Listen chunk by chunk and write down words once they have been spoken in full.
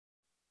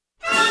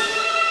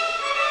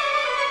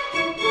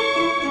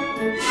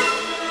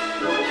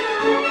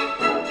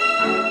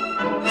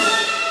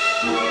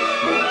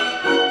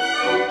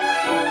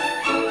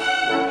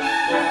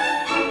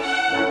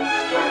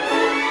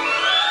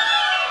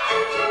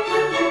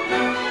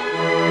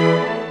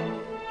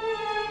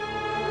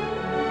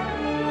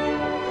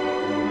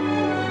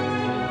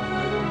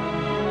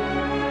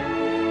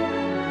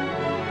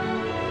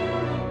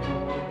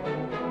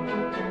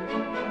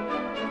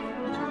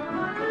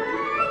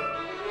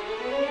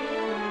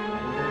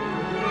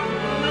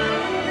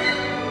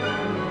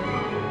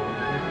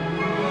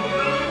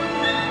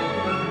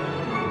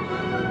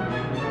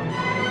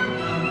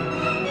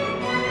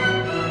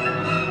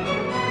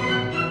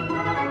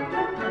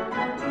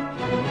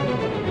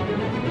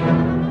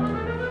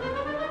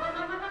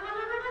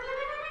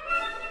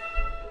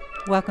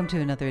Welcome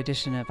to another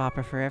edition of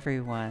Opera for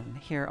Everyone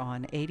here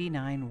on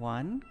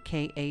 89.1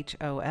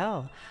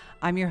 KHOL.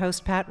 I'm your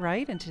host, Pat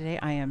Wright, and today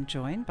I am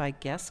joined by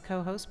guest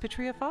co-host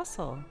Patria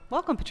Fossil.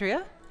 Welcome,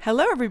 Patria.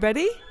 Hello,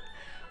 everybody.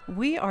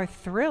 We are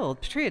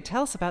thrilled. Patria,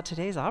 tell us about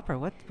today's opera.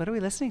 What are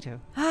we listening to?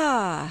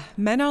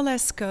 Manon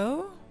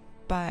Lescaut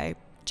by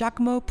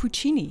Giacomo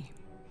Puccini.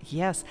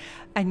 Yes,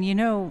 and you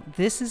know,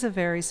 this is a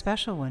very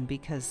special one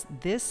because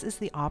this is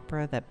the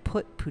opera that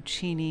put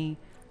Puccini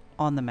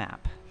on the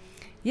map.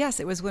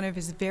 Yes, it was one of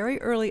his very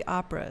early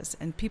operas,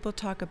 and people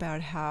talk about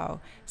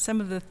how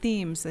some of the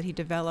themes that he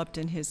developed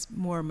in his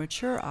more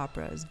mature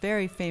operas,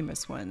 very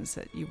famous ones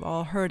that you've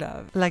all heard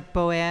of. Like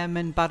Bohème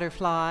and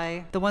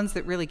Butterfly, the ones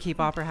that really keep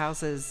opera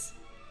houses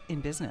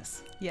in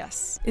business.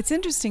 Yes. It's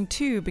interesting,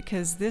 too,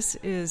 because this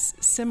is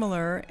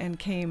similar and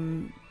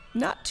came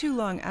not too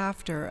long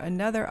after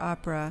another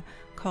opera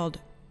called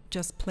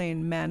just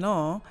plain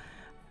Manon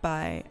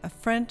by a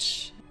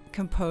French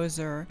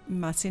composer,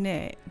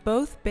 Massenet,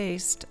 both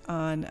based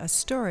on a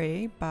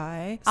story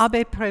by...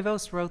 Abbé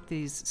Prévost wrote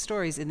these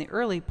stories in the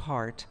early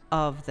part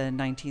of the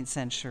 19th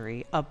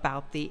century,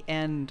 about the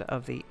end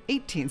of the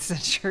 18th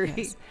century.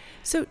 Yes.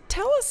 So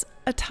tell us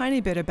a tiny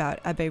bit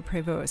about Abbé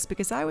Prévost,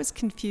 because I was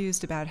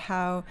confused about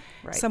how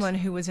someone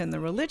who was in the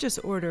religious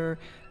order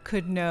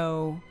could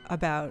know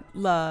about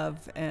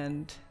love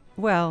and...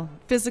 Well,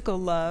 physical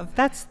love.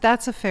 That's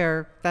a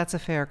fair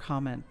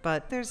comment.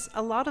 But there's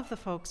a lot of the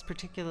folks,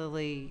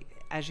 particularly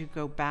as you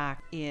go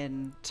back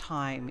in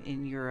time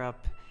in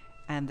Europe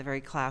and the very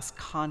class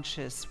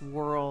conscious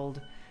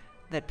world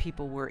that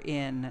people were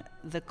in,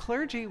 the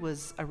clergy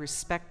was a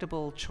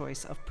respectable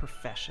choice of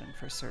profession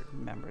for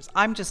certain members.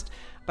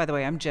 By the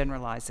way, I'm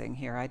generalizing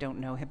here. I don't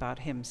know about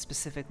him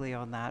specifically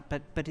on that,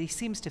 but he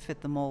seems to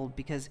fit the mold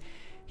because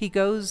he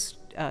goes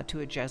to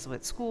a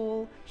Jesuit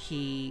school.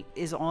 He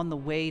is on the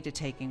way to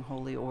taking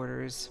holy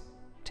orders,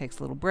 takes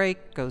a little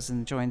break, goes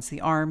and joins the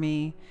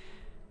army,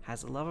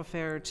 has a love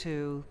affair or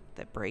two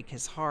that break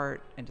his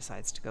heart, and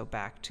decides to go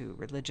back to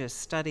religious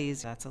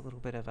studies. That's a little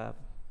bit of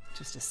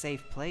just a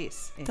safe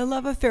place. The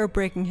love affair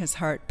breaking his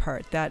heart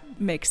part,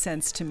 that makes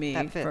sense to me.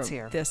 That fits for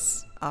here.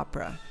 This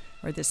opera,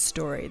 or this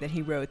story that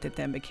he wrote that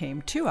then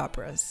became two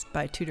operas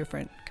by two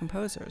different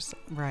composers.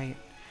 Right.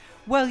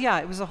 Well, yeah,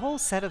 it was a whole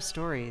set of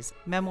stories.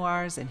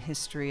 Memoirs and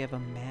history of a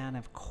man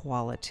of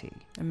quality.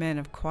 A man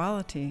of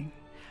quality.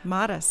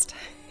 Modest.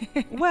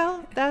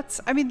 Well,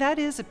 that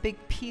is a big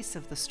piece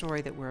of the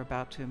story that we're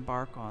about to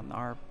embark on.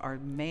 Our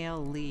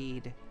male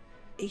lead.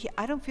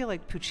 I don't feel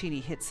like Puccini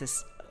hits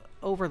this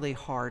overly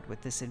hard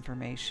with this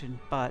information,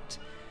 but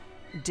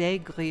Des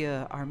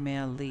Grieux, our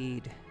male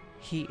lead,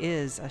 he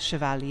is a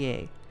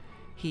chevalier.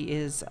 He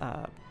is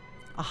a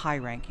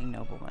high-ranking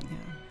nobleman.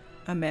 Yeah.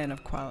 A man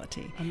of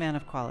quality. A man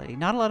of quality.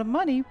 Not a lot of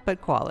money,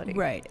 but quality.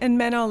 Right. And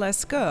Manon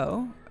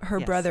Lescaut, her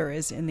Yes. brother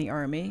is in the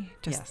army.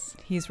 Yes.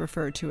 He's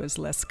referred to as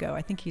Lescaut.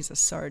 I think he's a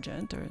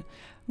sergeant or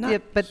not. Yeah,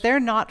 but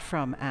they're not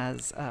from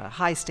as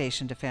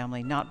high-stationed a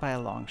family, not by a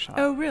long shot.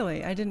 Oh,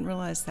 really? I didn't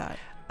realize that.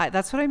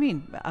 That's what I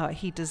mean.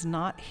 He does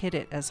not hit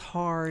it as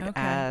hard Okay.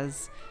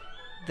 as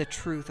the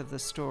truth of the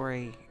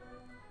story.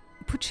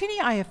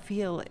 Puccini, I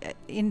feel,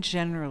 in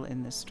general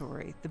in this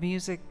story, the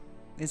music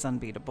is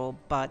unbeatable,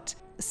 but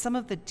some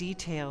of the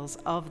details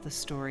of the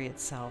story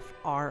itself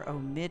are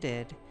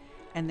omitted,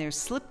 and they're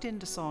slipped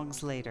into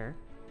songs later,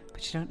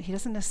 but he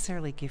doesn't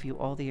necessarily give you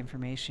all the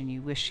information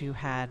you wish you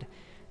had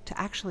to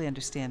actually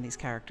understand these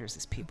characters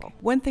as people.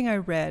 One thing I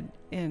read,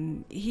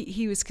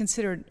 he was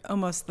considered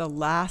almost the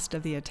last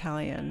of the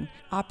Italian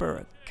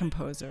opera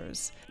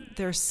composers.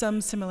 There's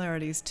some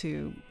similarities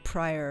to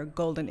prior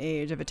golden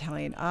age of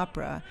Italian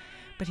opera,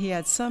 but he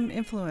had some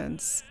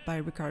influence by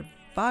Richard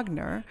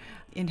Wagner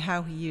in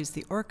how he used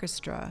the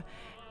orchestra.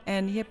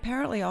 And he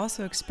apparently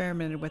also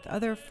experimented with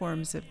other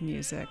forms of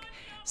music.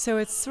 So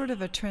it's sort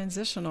of a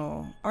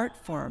transitional art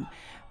form.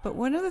 But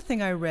one other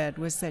thing I read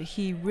was that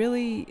he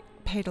really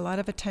paid a lot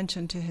of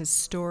attention to his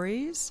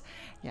stories.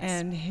 Yes.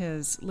 And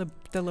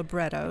the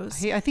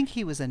librettos. I think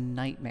he was a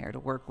nightmare to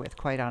work with,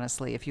 quite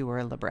honestly, if you were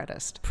a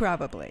librettist.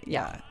 Probably,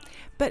 yeah.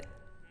 But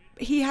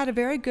he had a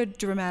very good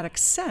dramatic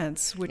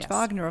sense, which Yes.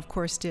 Wagner, of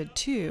course, did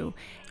too.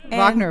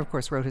 Wagner, of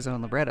course, wrote his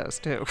own librettos,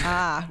 too.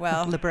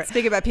 Well,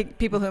 speaking about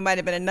people who might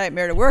have been a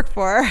nightmare to work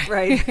for.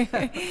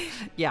 Right.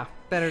 Yeah,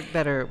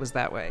 better it was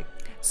that way.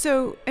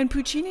 So, and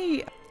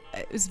Puccini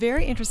was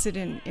very interested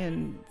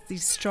in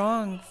these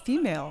strong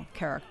female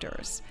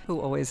characters.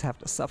 Who always have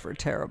to suffer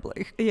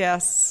terribly.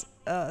 Yes,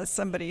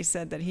 somebody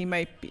said that he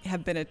might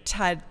have been a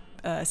tad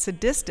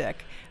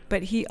sadistic,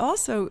 but he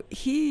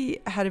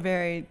had a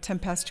very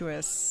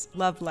tempestuous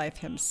love life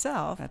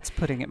himself. That's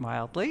putting it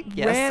mildly.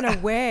 Yes. Ran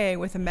away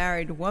with a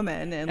married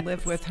woman and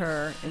lived with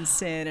her in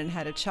sin and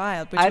had a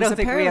child. Which I was don't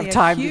think we apparently have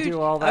time huge, to do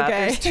all that. Okay.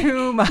 There's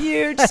too much.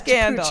 Huge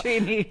scandal.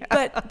 Puccini.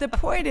 But the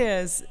point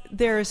is,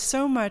 there is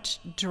so much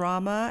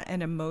drama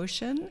and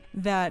emotion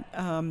that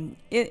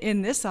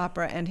in this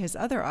opera and his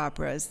other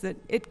operas that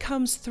it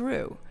comes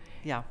through.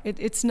 Yeah.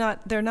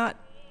 They're not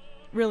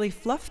really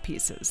fluff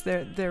pieces.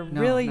 They're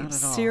No, really not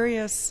at all.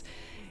 serious,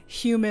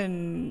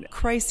 human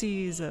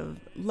crises of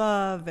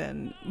love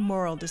and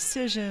moral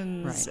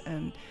decisions, Right.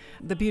 and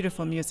the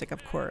beautiful music,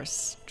 of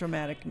course,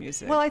 dramatic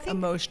music, Well, I think-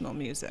 emotional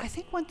music. I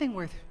think one thing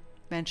worth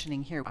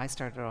mentioning here, I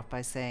started off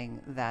by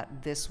saying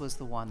that this was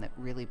the one that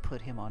really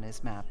put him on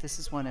his map. This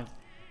is one of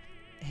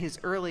his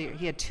earlier,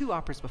 he had 2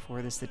 operas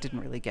before this that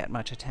didn't really get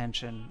much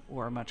attention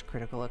or much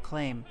critical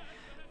acclaim,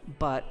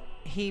 but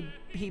he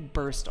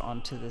burst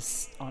onto the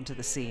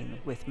scene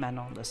with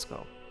Manon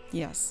Lescaut.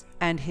 Yes.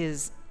 And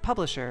his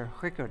publisher,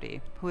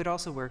 Ricordi, who had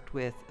also worked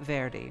with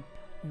Verdi,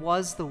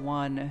 was the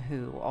one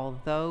who,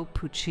 although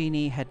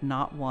Puccini had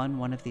not won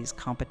one of these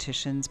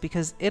competitions,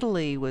 because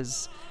Italy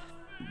was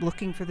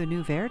looking for the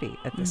new Verdi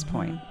at this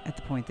point, at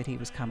the point that he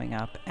was coming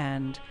up,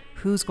 and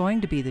who's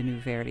going to be the new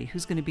Verdi,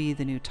 who's going to be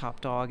the new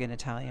top dog in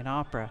Italian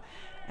opera,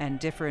 and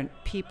different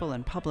people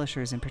and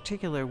publishers in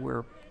particular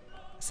were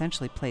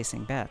essentially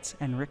placing bets,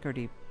 and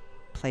Ricordi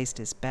placed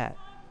his bet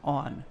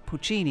on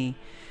Puccini,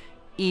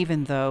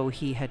 even though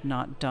he had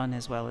not done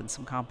as well in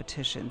some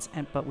competitions.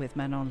 But with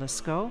Manon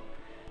Lescaut,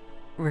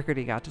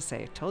 Ricordi got to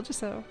say, "Told you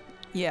so."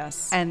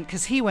 Yes. And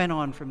because he went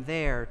on from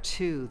there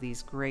to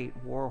these great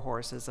war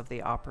horses of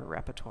the opera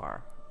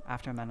repertoire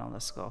after Manon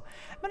Lescaut.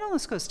 Manon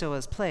Lescaut still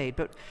has played,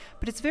 but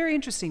it's very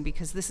interesting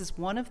because this is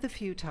one of the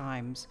few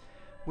times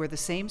where the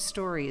same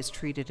story is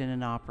treated in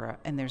an opera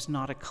and there's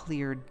not a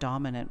clear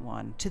dominant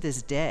one to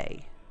this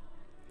day,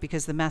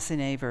 because the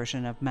Massenet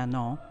version of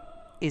Manon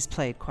is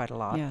played quite a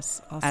lot,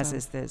 Yes, also. as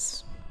is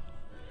this.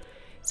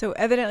 So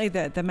evidently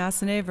the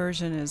Massenet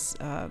version is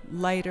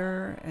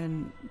lighter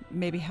and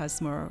maybe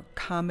has more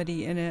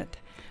comedy in it,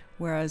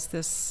 whereas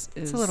this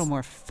is... It's a little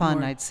more fun,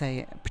 more- I'd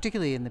say,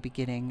 particularly in the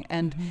beginning.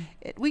 And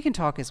we can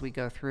talk as we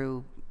go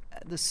through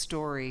the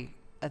story,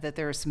 that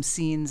there are some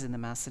scenes in the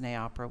Massenet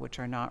opera which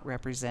are not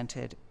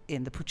represented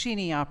in the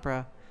Puccini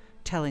opera,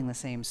 telling the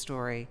same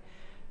story,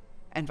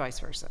 and vice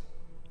versa.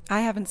 I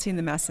haven't seen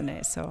the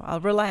Massenet, so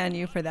I'll rely on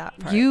you for that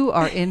part. You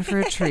are in for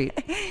a treat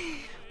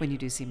when you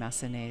do see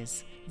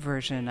Massenet's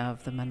version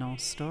of the Manon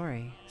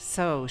story.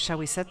 So, shall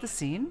we set the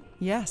scene?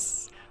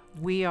 Yes.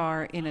 We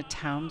are in a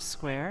town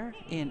square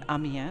in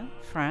Amiens,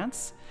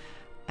 France,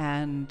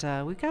 and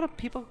we've got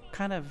people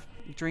kind of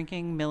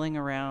drinking, milling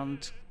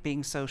around,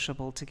 being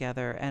sociable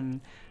together,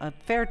 and a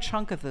fair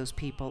chunk of those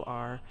people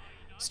are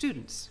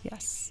students.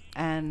 Yes.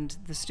 And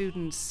the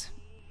students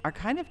are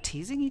kind of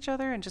teasing each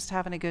other and just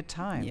having a good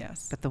time.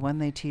 Yes. But the one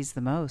they tease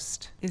the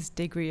most, Is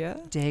Des Grieux?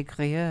 Des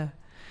Grieux,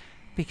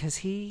 because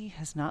he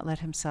has not let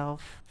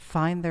himself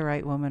find the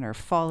right woman or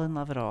fall in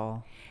love at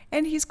all.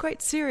 And he's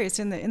quite serious.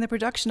 In the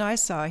production I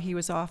saw, he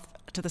was off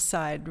to the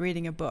side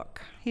reading a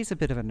book. He's a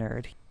bit of a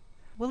nerd.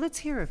 Well, let's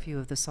hear a few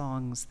of the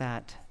songs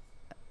that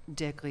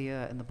Des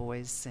Grieux and the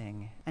boys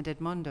sing. And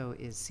Edmondo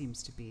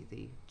seems to be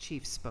the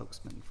chief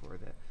spokesman for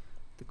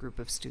the group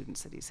of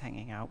students that he's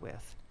hanging out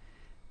with.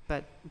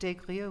 But Des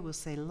Grieux will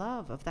say,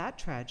 "Love, of that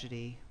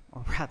tragedy,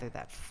 or rather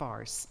that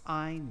farce,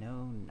 I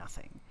know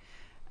nothing."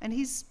 And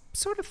he's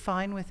sort of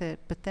fine with it,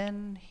 but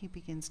then he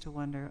begins to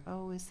wonder,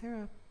 oh, is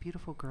there a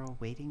beautiful girl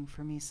waiting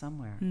for me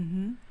somewhere?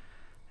 Mm-hmm.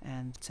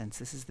 And since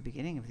this is the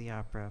beginning of the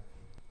opera,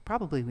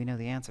 probably we know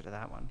the answer to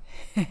that one.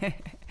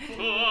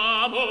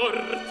 Amor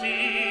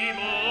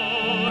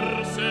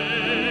timor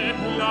se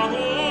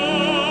l'amor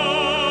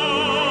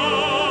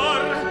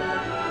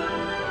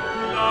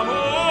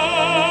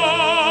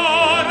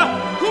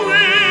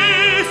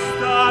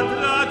questa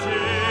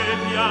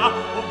tragedia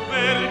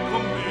ovver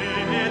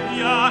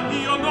commedia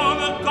io non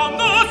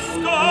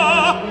conosco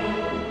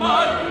ma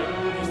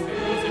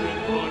misteriose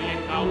vittorie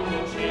cauto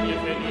cieli e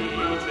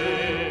felice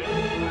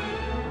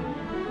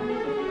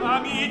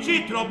amici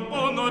troppo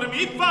onor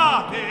mi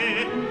fate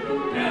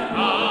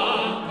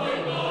errato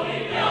il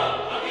noi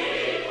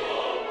amico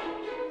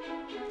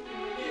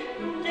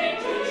che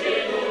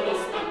giugido lo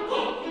stacco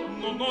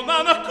non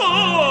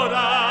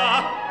ancora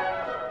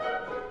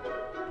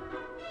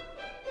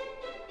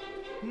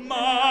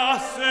ma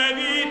se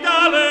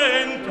vita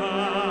lenta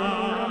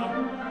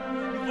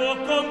vo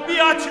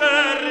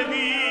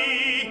compiacervi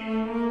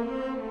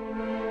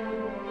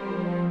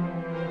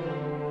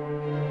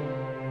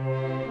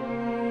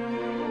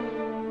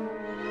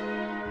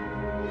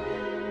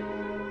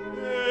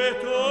e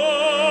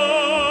tosto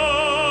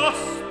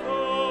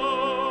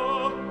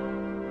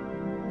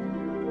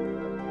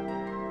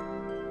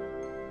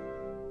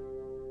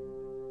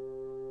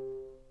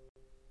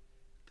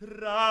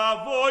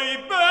tra voi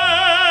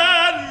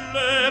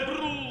belle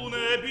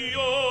brune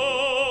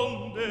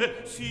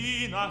bionde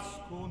si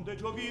nasconde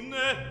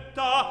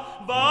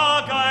giovinetta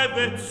vaga e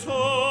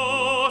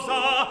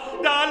vezzosa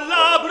dal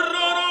labbro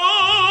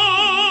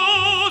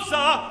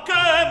rosa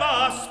che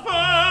m'aspetta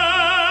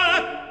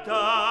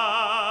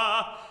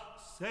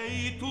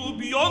sei tu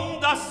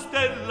bionda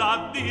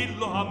stella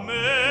dillo a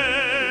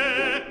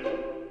me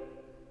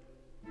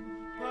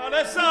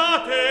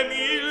palesatemi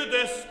il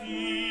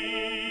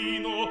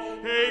destino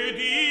e il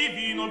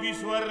divino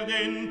viso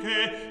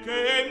ardente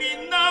che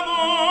mi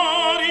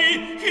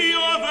innamori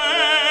ch'io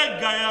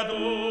vegga e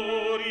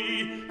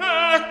adori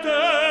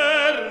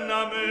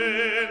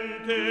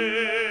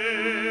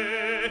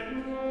eternamente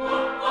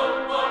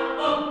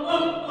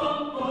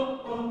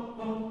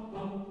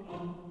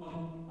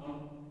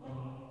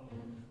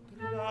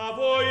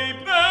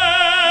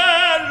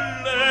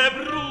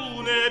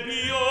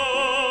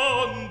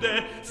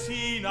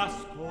si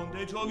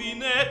nasconde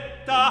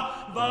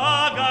giovinetta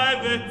vaga e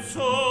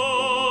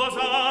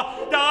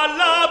vezzosa dal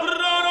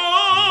labbro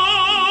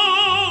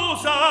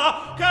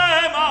rosa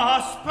che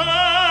m'aspetta.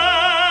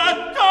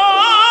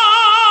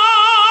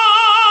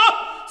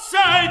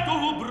 Sei tu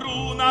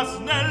bruna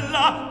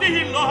snella,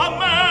 dillo a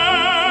me.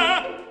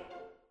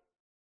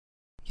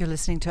 You're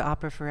listening to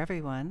Opera for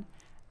Everyone,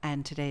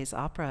 and today's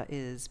opera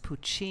is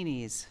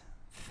Puccini's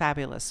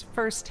fabulous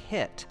first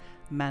hit,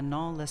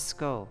 Manon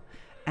Lescaut.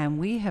 And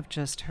we have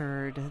just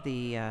heard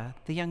the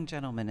young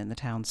gentleman in the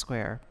town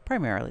square,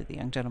 primarily the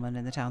young gentleman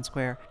in the town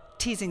square,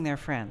 teasing their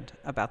friend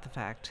about the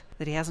fact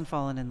that he hasn't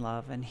fallen in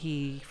love. And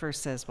he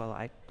first says, well,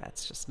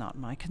 that's just not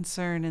my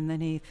concern. And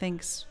then he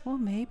thinks, well,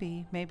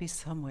 maybe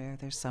somewhere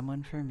there's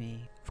someone for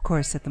me. Of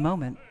course, at the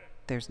moment,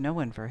 there's no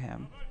one for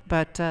him.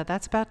 But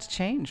that's about to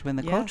change when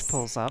the coach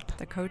pulls up.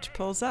 The coach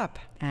pulls up.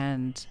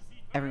 And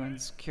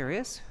everyone's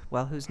curious,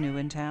 well, who's new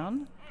in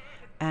town?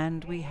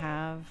 And we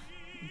have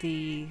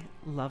the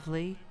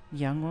lovely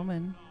young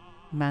woman,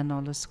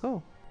 Manon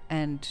Lescaut.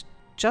 And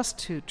just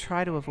to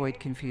try to avoid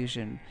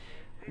confusion,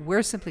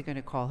 we're simply going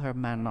to call her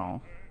Manon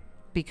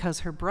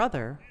because her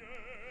brother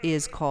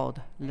is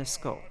called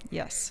Lescaut.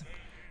 Yes.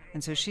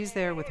 And so she's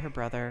there with her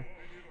brother,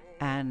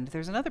 and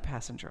there's another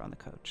passenger on the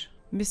coach.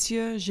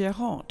 Monsieur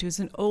Géronte, who's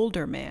an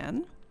older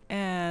man,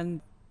 and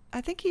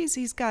I think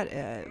he's got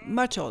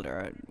much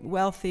older,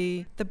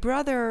 wealthy. The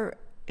brother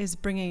is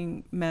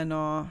bringing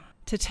Manon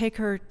to take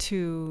her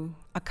to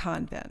a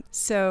convent.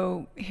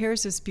 So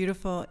here's this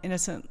beautiful,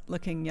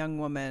 innocent-looking young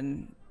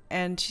woman,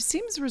 and she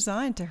seems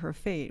resigned to her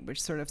fate,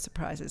 which sort of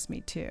surprises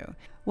me too.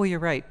 Well, you're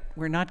right.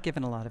 We're not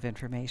given a lot of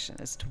information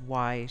as to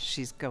why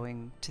she's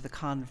going to the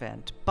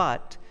convent,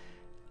 but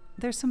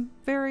there's some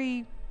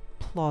very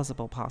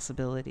plausible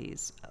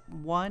possibilities.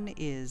 One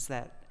is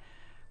that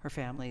her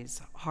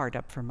family's hard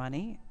up for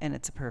money, and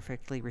it's a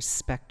perfectly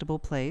respectable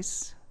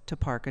place to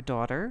park a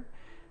daughter.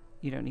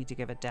 You don't need to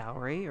give a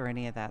dowry or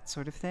any of that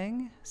sort of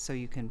thing, so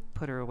you can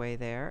put her away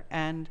there.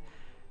 And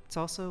it's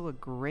also a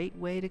great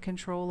way to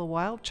control a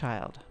wild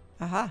child.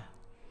 Aha.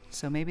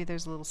 So maybe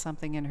there's a little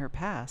something in her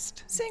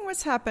past. Seeing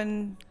what's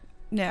happened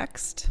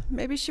next,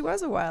 maybe she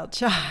was a wild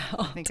child.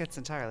 I think it's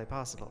entirely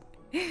possible.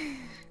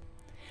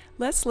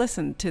 Let's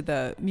listen to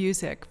the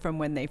music from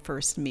when they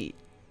first meet.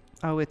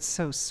 Oh, it's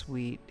so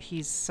sweet.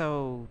 He's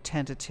so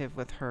tentative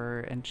with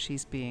her, and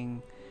she's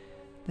being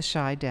the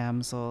shy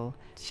damsel.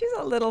 She's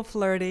a little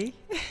flirty.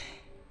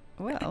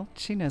 Well,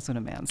 she knows when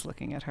a man's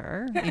looking at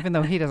her, even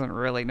though he doesn't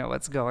really know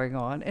what's going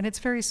on. And it's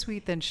very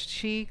sweet. Then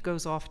she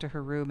goes off to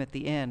her room at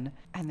the inn,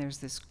 and there's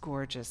this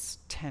gorgeous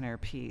tenor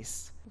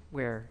piece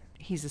where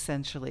he's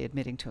essentially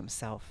admitting to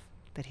himself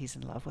that he's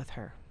in love with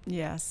her.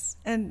 Yes,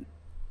 and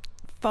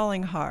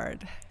falling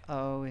hard.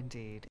 Oh,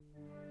 indeed.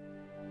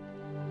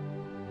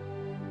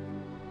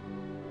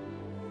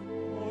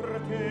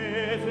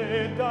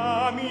 Cortese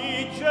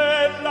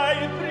damigella,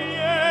 il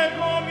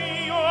priego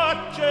mio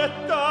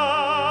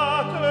accettate.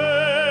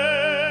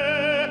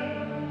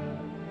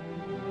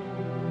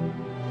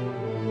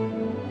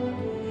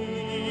 I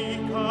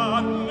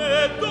canne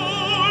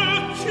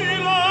dolci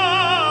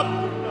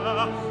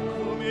labbra,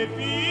 come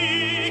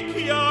vi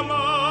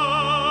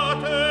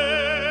chiamate.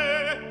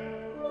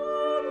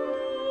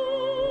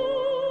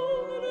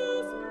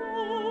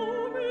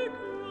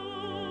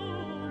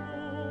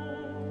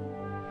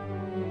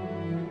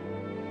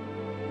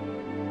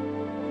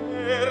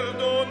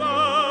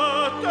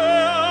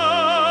 Perdonate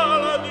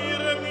al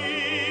dir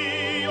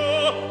mio,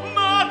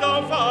 ma da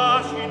un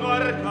fascino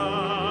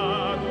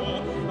arcano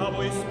a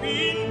voi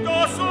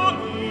spinto son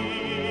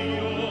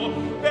io,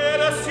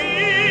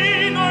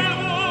 persino il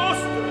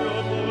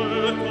vostro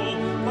volto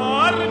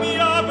parmi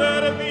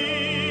aver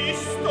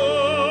visto,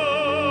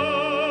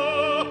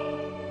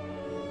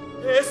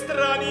 e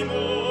strani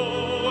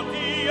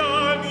moti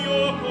al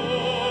mio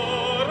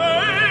cuore.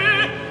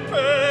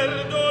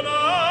 Perdonate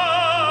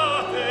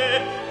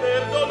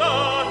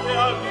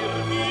al dir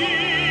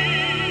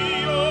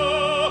mio,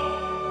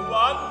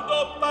 quando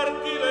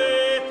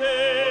partirete.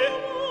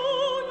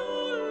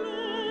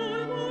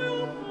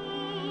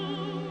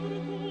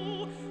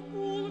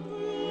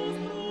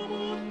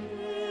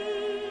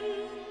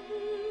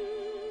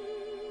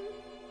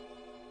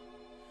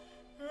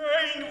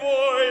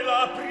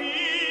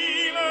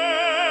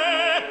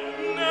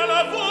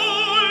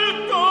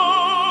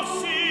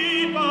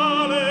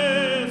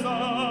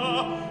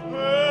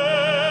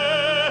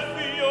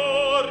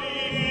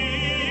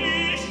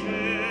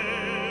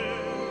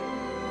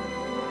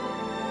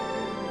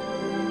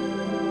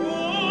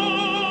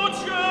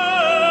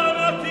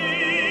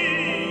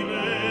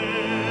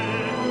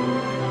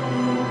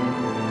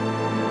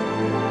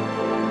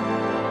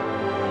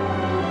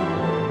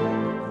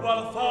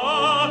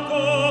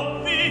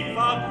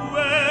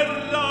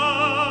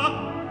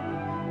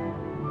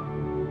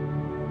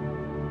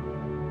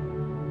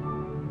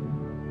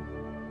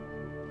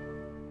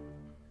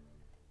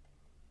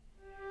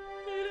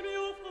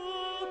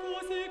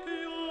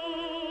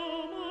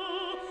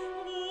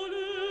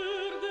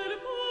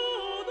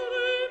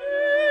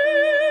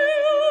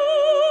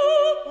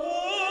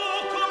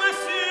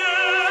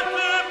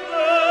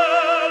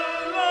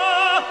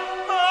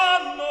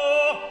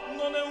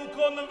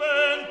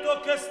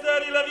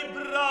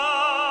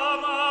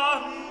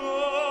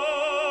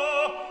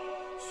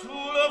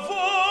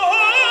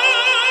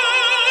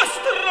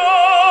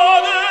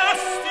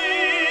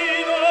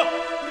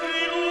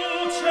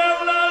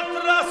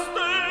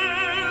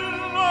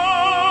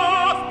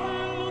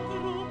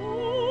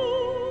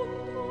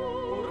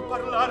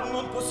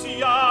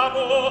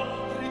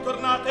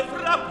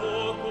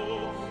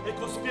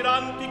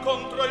 Cospiranti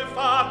contro il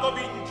fato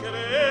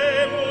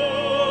vinceremo.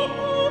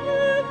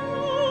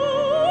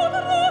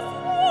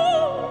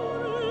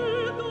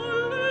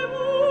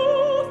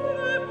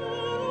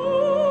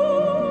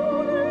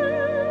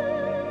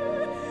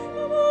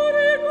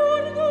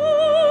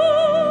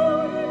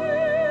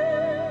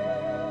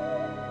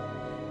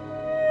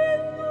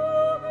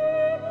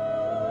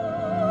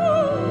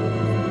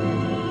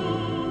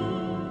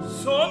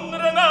 Son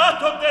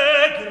Renato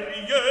de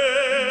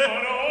Grieux.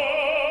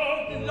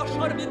 No,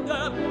 lasciarmi in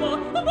tempo.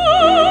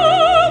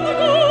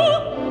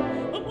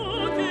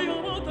 Amate,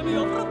 amate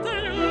mio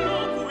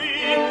fratello.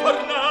 Qui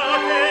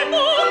tornate.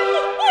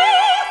 Non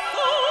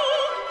posso.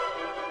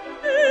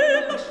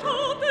 Mi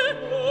lasciate.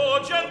 Oh,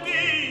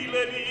 gentile,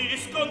 vi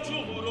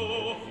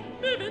scongiuro.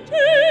 Mi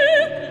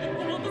vincete.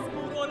 Quando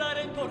scuro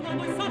l'aria intorno a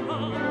noi sarà.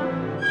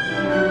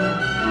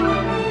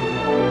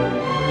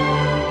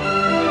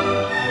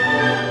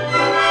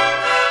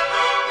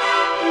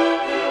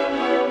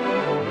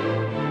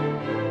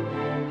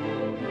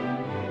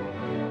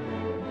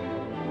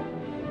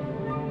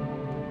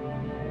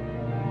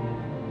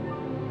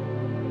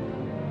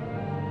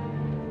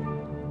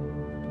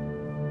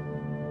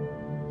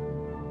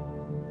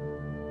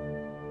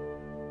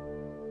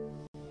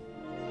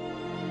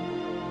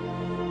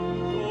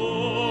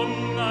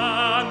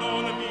 Donna,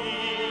 non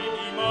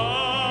vidi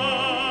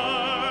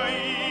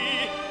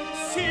mai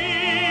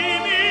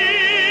simile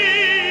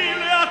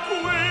a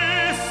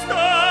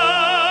questa.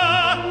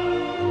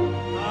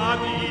 A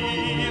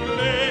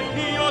dirle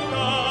io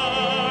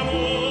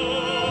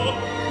t'amo,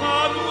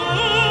 a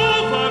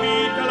nuova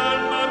vita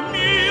l'alma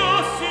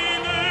mia si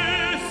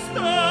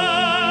desta.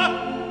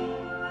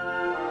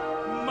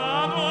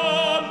 Ma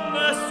non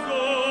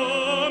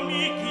esco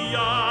mi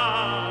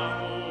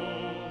chiamo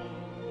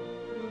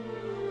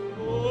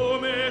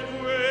come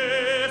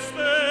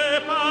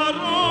queste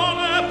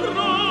parole profumate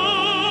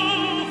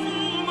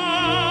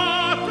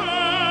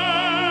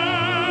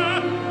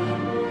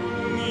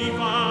mi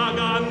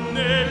vagan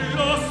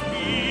nello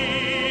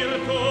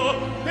spirito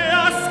e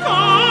a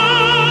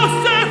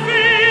scosse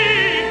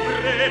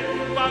fibre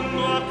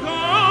vanno a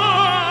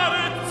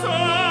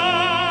carezzare.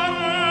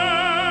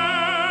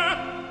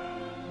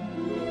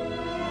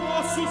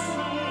 O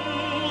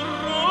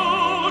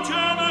sussurro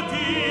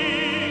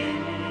gentile,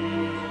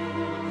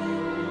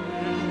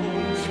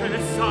 non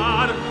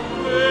cessar,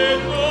 e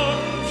non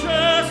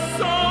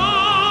cessare.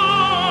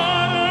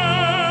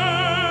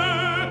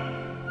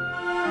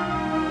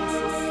 O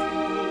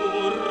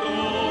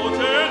sussurro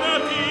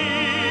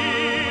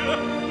gentile,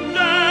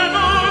 de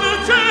non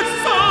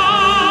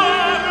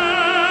cessare,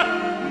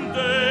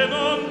 de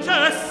non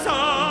cessare.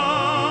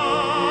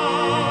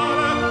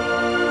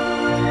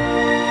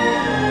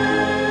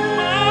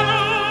 Ma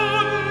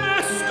non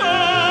esca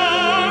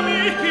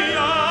mi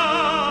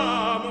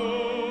chiamo,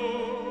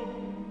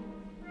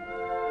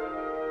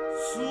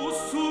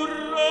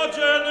 sussurro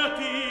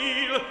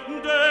gentil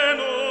de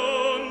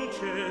non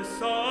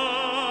cessar,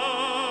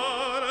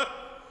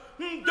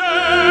 de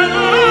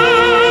non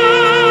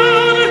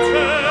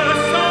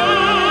cessar,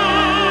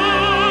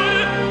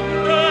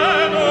 de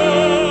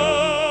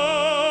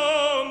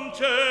non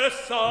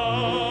cessar.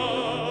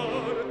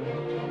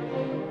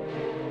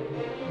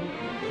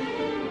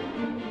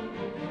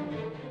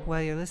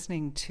 Well, you're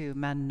listening to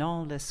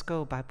Manon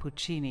Lescaut by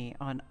Puccini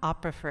on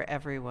Opera for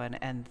Everyone,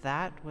 and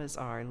that was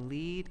our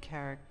lead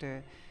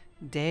character,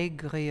 Des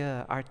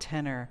Grieux, our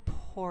tenor,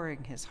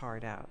 pouring his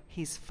heart out.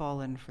 He's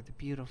fallen for the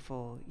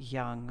beautiful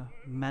young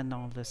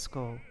Manon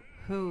Lescaut,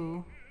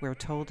 who, we're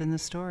told in the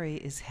story,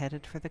 is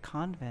headed for the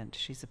convent.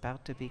 She's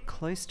about to be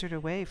cloistered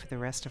away for the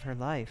rest of her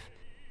life.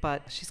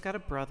 But she's got a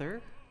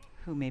brother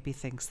who maybe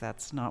thinks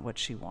that's not what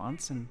she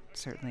wants, and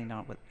certainly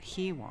not what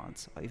he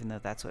wants, even though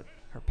that's what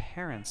her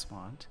parents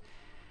want.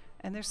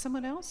 And there's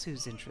someone else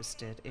who's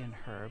interested in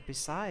her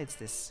besides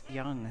this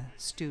young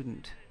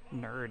student,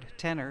 nerd,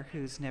 tenor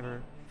who's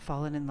never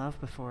fallen in love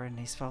before, and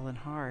he's fallen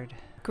hard.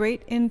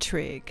 Great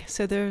intrigue.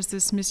 So there's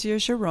this Monsieur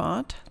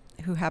Gérant,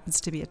 who happens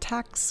to be a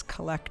tax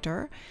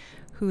collector,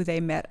 who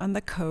they met on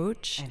the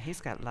coach. And he's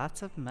got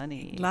lots of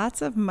money.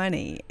 Lots of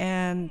money.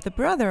 And the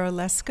brother,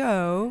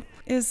 Lescaut,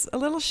 is a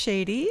little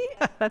shady.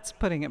 That's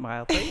putting it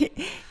mildly.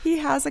 He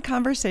has a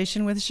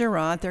conversation with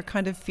Gérant. They're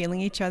kind of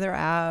feeling each other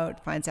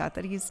out, finds out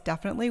that he's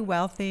definitely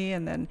wealthy.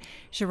 And then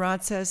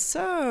Gérant says,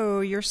 so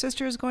your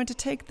sister is going to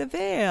take the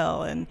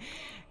veil. And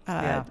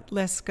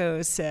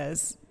Lescaut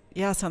says,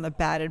 yes, on the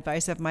bad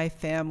advice of my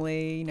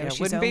family. You know, it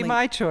wouldn't be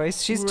my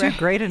choice. She's too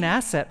great an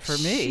asset for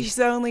me. She's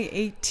only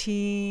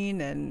 18,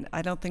 and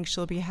I don't think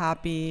she'll be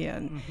happy.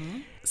 And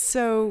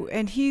so,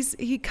 and he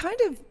kind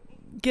of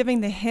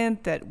giving the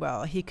hint that,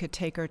 well, he could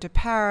take her to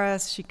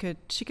Paris. She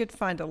could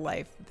find a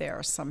life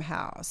there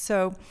somehow.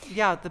 So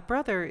yeah, the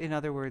brother, in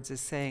other words,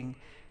 is saying,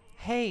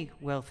 hey,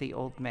 wealthy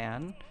old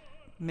man,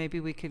 maybe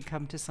we could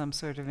come to some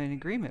sort of an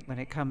agreement when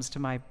it comes to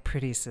my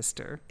pretty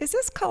sister. Is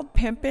this called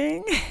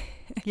pimping?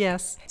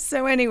 Yes.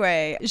 So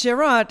anyway,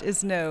 Gérant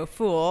is no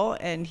fool,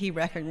 and he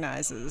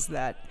recognizes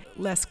that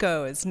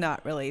Lescaut is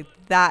not really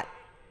that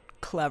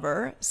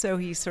clever. So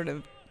he sort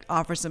of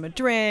offers him a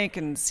drink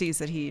and sees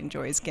that he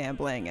enjoys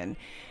gambling, and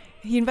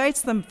he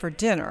invites them for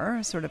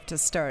dinner, sort of to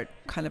start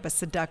kind of a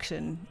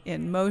seduction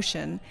in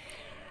motion,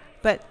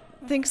 but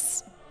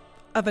thinks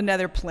of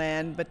another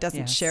plan, but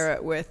doesn't share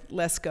it with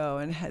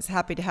Lescaut, and is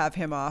happy to have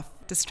him off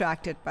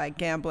distracted by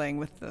gambling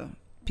with the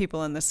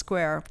people in the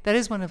square. That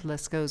is one of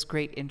Lescaut's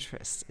great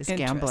interests, is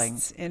gambling.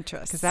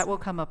 Interests. Because that will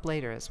come up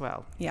later as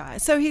well. Yeah.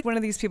 So he's one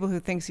of these people who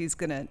thinks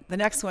the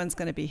next one's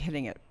going to be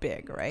hitting it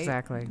big, right?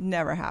 Exactly.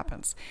 Never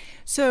happens.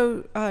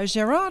 So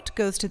Géronte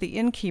goes to the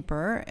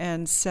innkeeper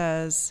and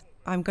says,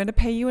 I'm going to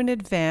pay you in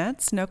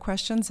advance, no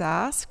questions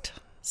asked.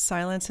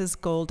 Silence is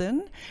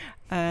golden.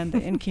 And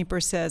the innkeeper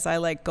says, I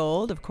like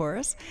gold, of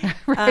course.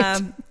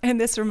 Right.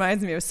 And this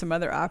reminds me of some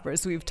other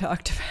operas we've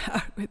talked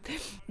about with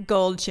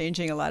gold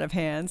changing a lot of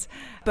hands.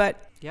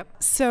 But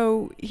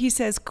so he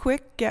says,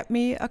 quick, get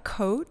me a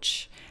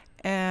coach,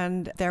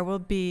 and there will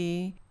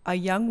be a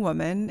young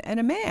woman and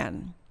a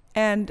man.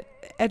 And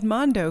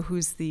Edmondo,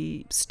 who's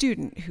the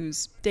student,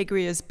 who's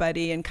Desgrieux's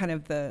buddy and kind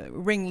of the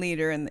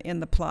ringleader in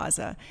the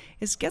plaza,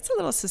 gets a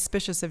little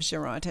suspicious of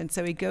Géronte, and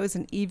so he goes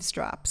and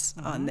eavesdrops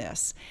on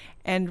this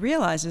and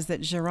realizes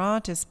that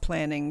Géronte is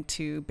planning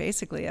to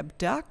basically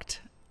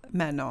abduct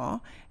Manon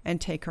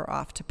and take her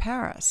off to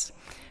Paris.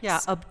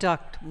 Yeah,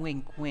 abduct,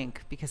 wink,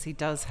 wink, because he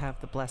does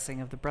have the blessing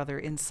of the brother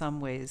in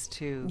some ways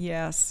to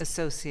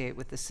associate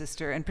with the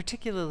sister. And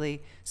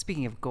particularly,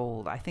 speaking of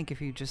gold, I think if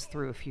you just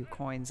threw a few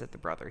coins at the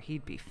brother,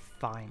 he'd be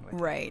fine with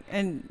it. Right.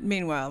 And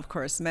meanwhile, of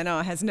course,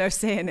 Manon has no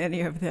say in any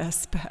of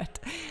this.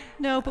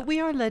 But we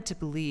are led to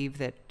believe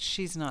that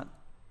she's not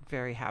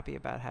very happy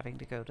about having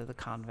to go to the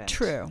convent.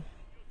 True.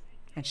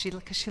 And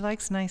because she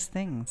likes nice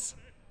things.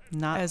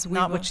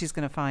 Not what she's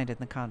going to find in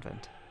the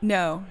convent.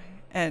 No,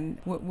 and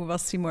we'll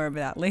see more of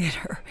that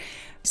later.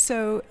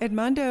 So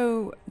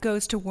Edmondo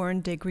goes to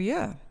warn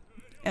Desgrieux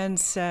and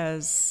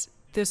says,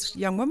 this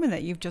young woman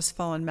that you've just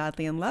fallen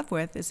madly in love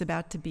with is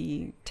about to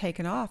be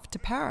taken off to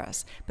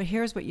Paris. But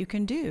here's what you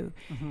can do.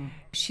 Mm-hmm.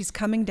 She's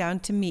coming down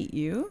to meet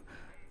you,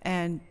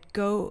 and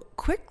go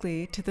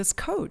quickly to this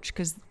coach,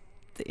 because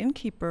the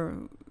innkeeper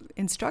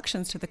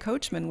instructions to the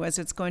coachman was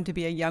it's going to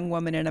be a young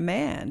woman and a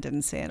man,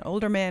 didn't say an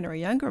older man or a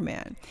younger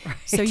man. Right.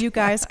 So you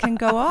guys can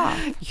go off.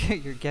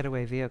 Your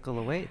getaway vehicle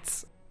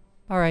awaits.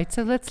 All right,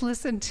 so let's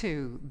listen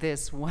to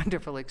this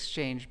wonderful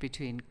exchange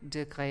between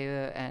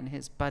Desgrieux and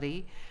his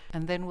buddy,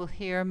 and then we'll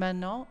hear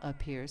Manon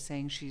appear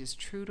saying she is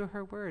true to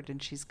her word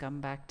and she's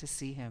come back to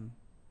see him.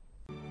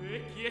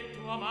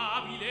 Vecchietto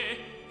amabile,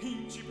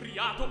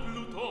 incipriato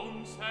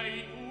Pluton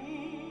sei tu.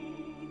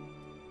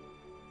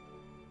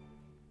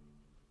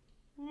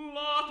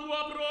 La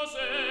tua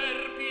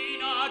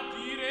proserpina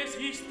di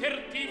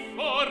resisterti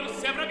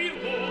forse avrà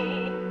virtù.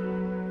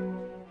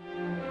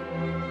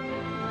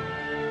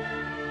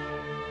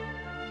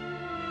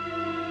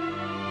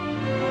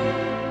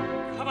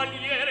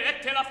 Cavaliere,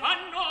 te la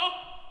fanno?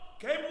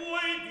 Che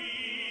vuoi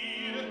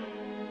dire?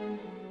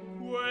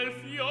 Quel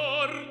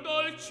fior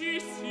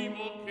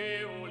dolcissimo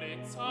che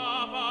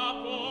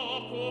olezzava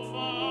poco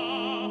fa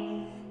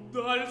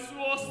dal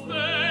suo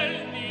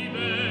stel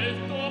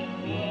divelto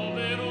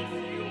povero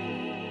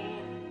fior,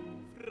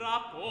 fra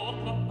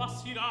poco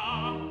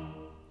appasserà.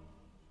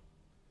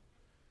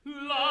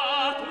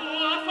 La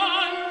tua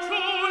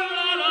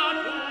fanciulla, la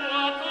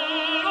tua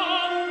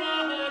colomba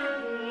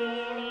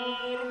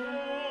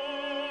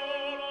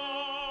orgola.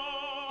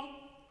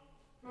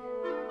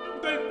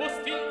 Del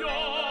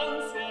postiglion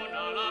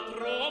suona la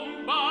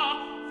tromba,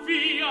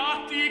 via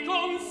ti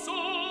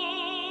consola.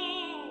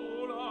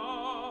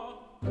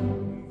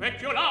 Un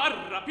vecchio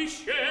la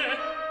rapisce,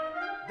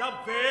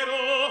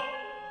 davvero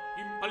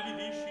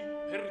impallidisci,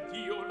 per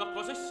Dio la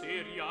cosa è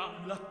seria,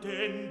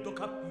 l'attendo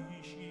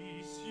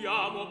capisci.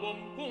 Siamo a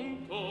buon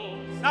punto,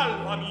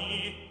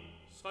 salvami.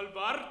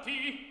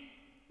 Salvarti,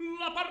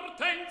 la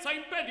partenza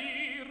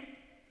impedir.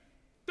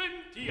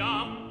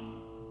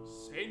 Tentiam,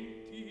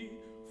 senti,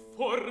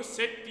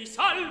 forse ti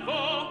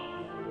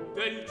salvo.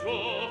 Del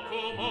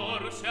gioco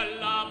morse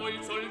all'amo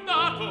il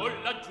soldato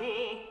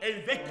laggiù. E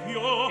il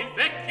vecchio? Il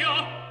vecchio,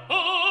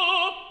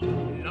 oh,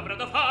 l'avrà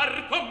da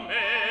far con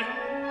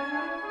me.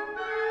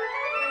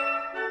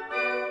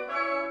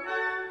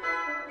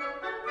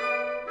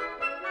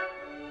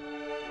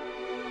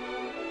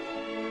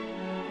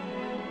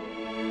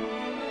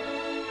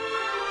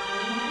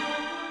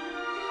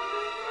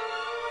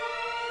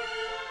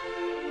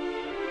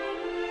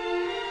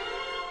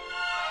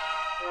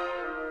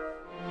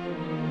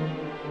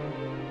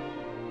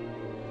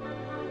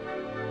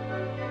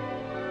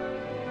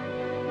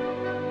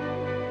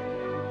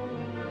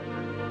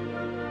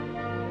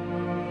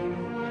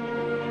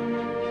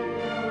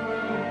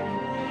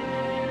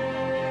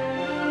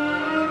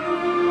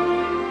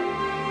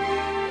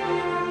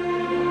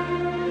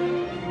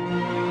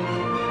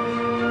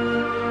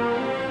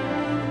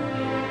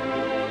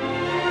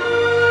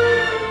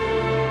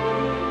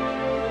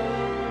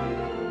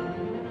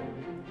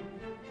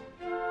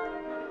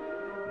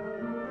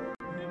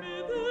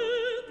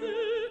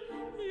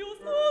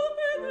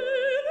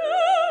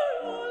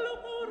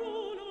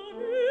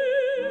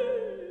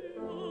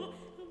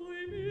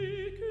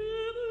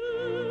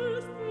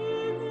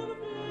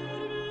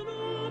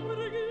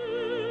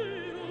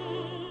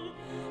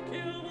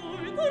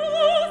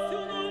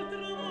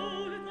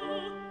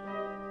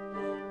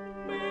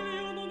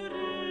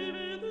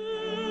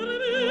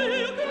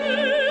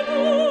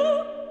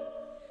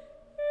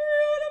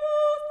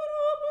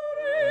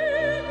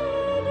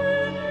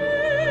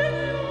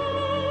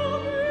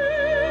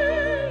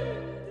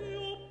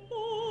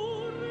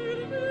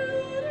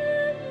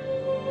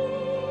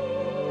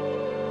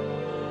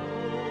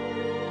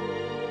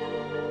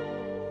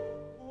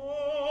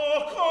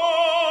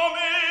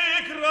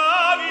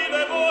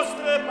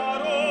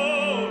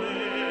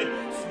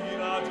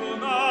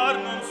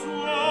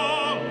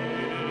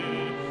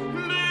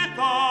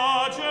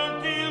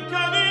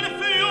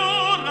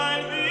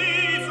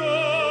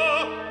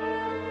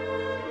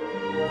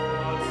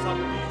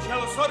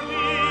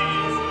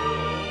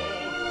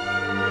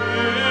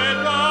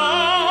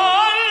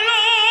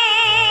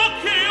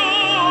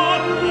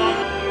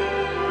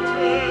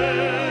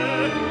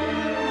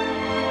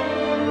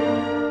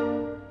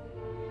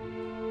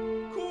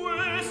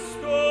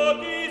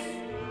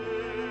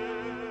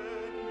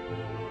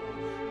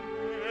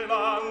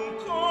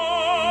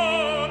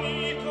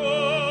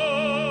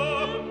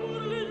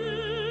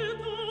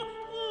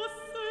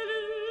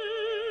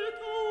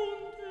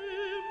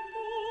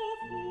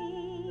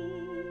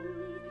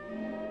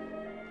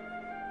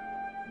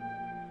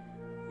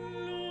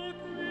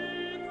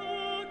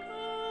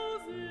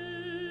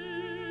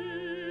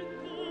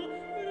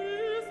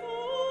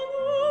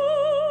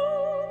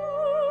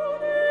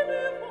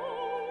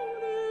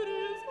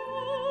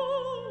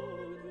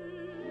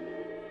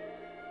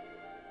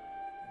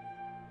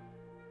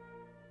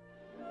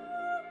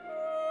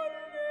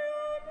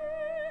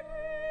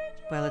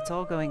 Well, it's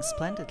all going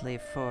splendidly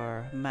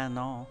for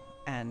Manon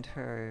and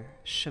her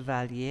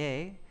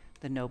chevalier,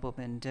 the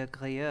nobleman de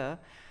Grieux.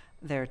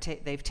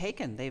 They've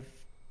taken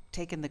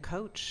the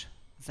coach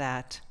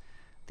that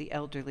the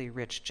elderly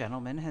rich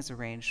gentleman has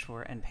arranged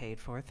for and paid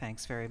for,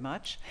 thanks very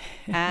much,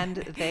 and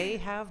they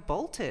have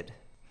bolted.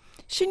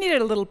 She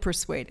needed a little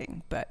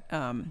persuading, but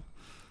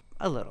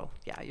a little,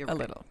 yeah, you're a right.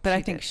 little. But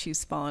I think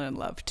she's fallen in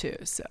love too.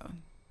 So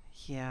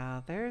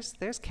yeah,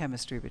 there's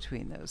chemistry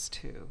between those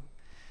two.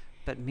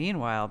 But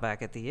meanwhile,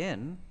 back at the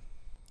inn,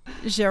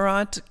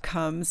 Géronte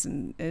comes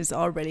and is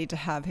all ready to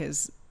have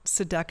his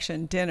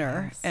seduction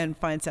dinner and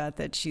finds out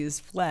that she's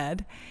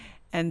fled,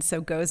 and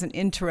so goes and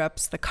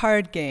interrupts the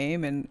card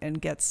game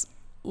and gets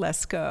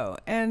Lescaut.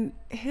 And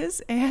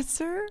his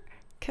answer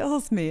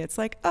kills me. It's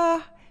like,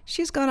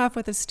 she's gone off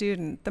with a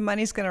student. The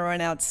money's going to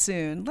run out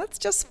soon. Let's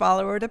just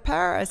follow her to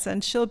Paris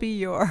and she'll be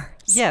yours.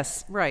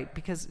 Yes, right,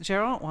 because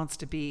Géronte wants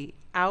to be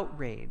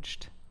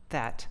outraged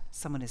that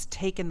someone has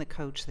taken the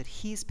coach that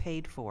he's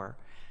paid for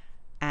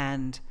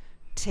and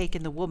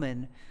taken the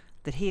woman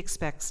that he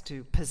expects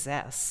to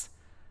possess.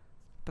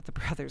 But the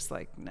brother's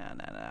like, no,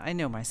 I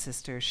know my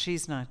sister.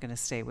 She's not going to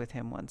stay with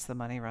him once the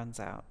money runs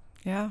out.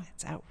 Yeah.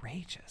 It's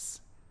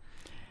outrageous.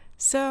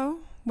 So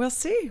we'll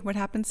see what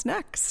happens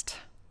next.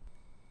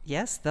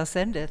 Yes, thus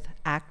endeth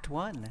Act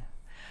 1.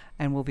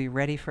 And we'll be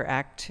ready for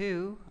Act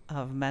 2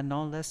 of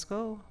Manon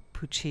Lescaut,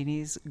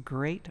 Puccini's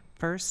great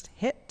first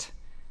hit,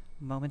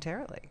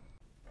 momentarily.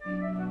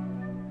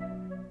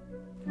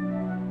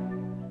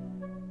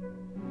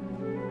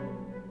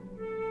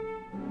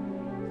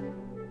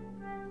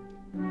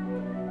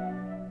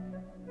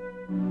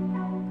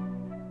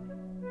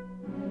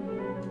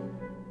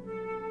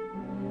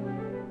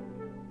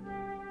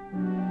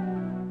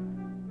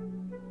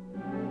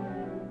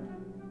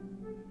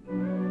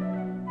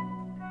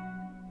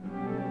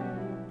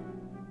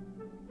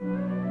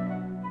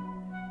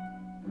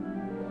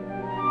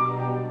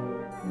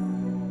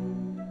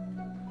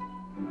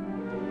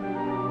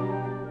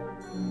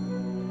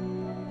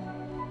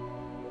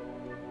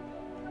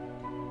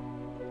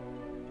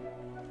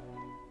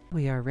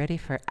 We are ready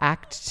for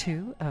Act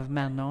 2 of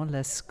Manon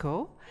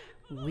Lescaut.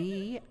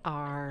 We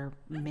are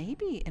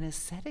maybe in a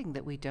setting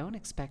that we don't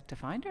expect to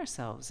find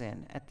ourselves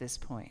in at this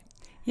point.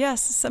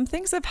 Yes, some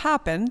things have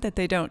happened that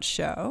they don't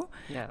show.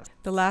 Yes.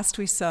 The last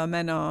we saw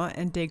Manon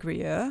and Des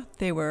Grieux,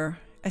 they were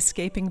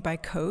escaping by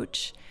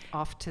coach.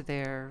 Off to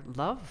their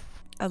love.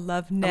 A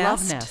love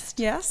nest.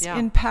 Yes, yeah.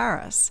 in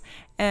Paris.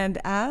 And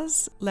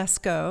as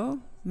Lescaut,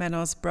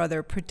 Manon's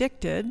brother,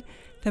 predicted,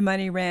 the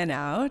money ran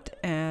out,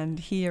 and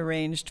he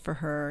arranged for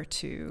her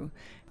to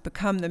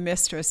become the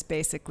mistress,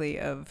 basically,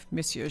 of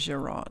Monsieur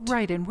Géronte.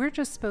 Right, and we're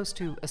just supposed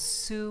to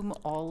assume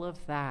all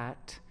of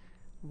that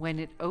when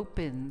it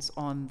opens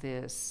on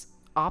this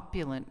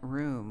opulent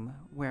room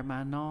where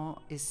Manon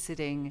is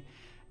sitting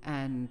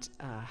and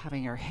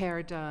having her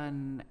hair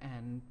done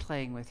and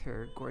playing with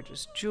her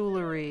gorgeous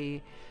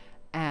jewelry,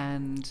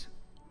 and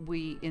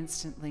we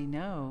instantly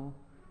know,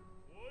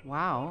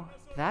 wow,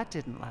 that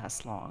didn't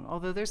last long,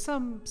 although there's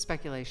some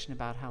speculation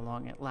about how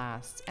long it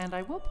lasts. And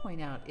I will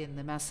point out, in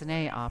the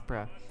Massenet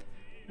opera,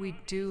 we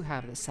do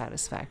have the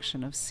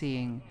satisfaction of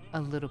seeing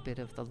a little bit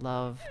of the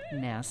love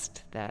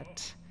nest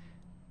that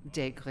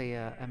Des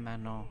Grieux and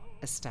Manon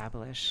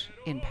establish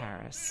in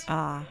Paris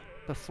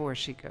before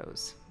she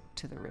goes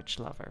to the rich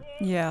lover.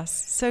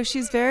 Yes, so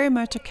she's very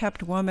much a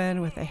kept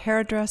woman with the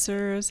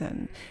hairdressers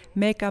and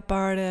makeup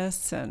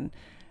artists and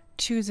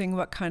choosing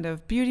what kind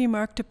of beauty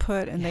mark to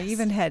put, and they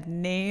even had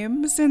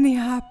names in the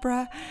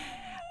opera.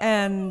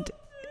 And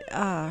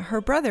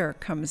her brother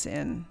comes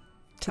in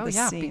to the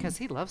scene. Because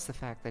he loves the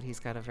fact that he's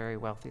got a very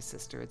wealthy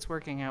sister. It's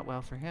working out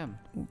well for him.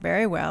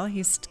 Very well.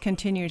 He's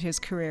continued his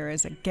career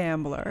as a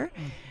gambler.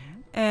 Mm-hmm.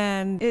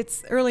 And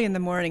it's early in the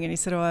morning, and he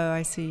said,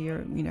 I see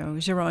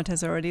Géronte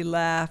has already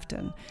left,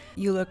 and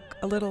you look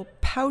a little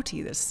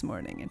pouty this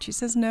morning. And she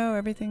says, no,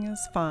 everything is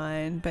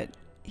fine. But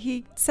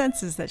he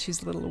senses that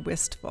she's a little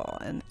wistful.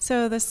 And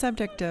so the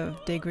subject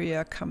of Des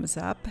Grieux comes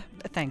up.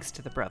 Thanks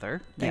to the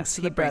brother. Thanks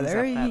to the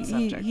brother.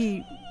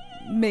 He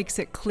makes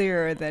it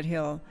clear that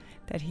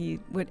that he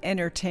would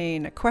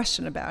entertain a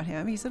question about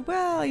him. He said,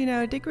 well,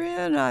 de Grieux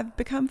and I've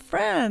become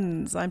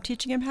friends. I'm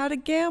teaching him how to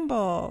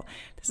gamble.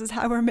 This is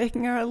how we're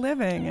making our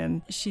living.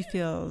 And she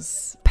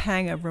feels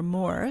pang of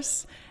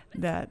remorse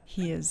that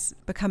he has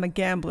become a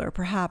gambler,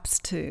 perhaps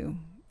to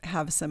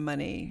have some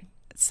money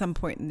at some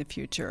point in the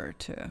future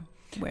to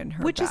win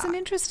her Which back. is an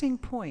interesting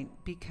point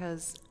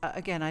because,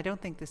 again, I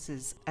don't think this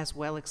is as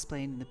well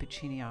explained in the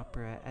Puccini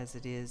opera as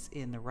it is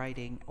in the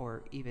writing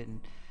or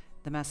even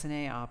the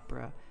Massenet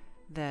opera,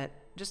 that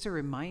just a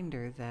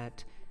reminder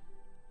that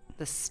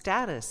the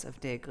status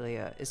of Des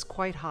Grieux is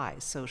quite high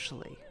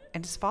socially.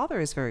 And his father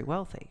is very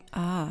wealthy.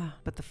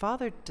 But the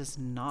father does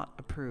not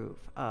approve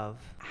of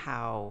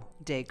how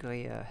Des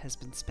Grieux has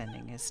been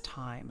spending his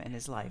time and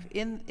his life.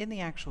 In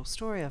the actual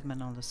story of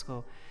Manon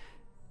Lescaut,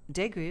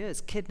 Des Grieux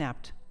is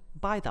kidnapped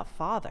by the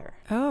father.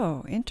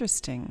 Oh,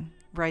 interesting.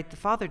 Right? The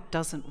father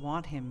doesn't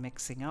want him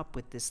mixing up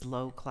with this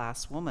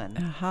low-class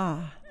woman.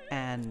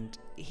 And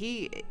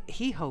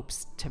he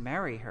hopes to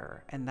marry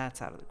her, and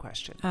that's out of the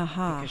question.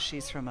 Because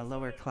she's from a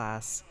lower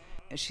class.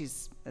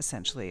 She's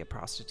essentially a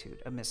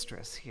prostitute, a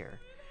mistress here.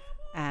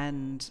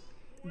 And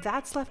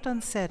that's left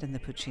unsaid in the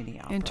Puccini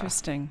opera.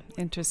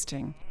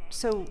 Interesting.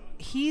 So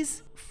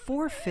he's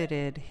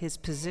forfeited his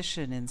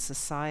position in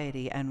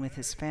society and with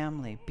his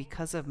family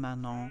because of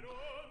Manon.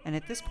 And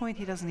at this point,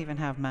 he doesn't even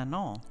have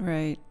Manon.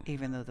 Right.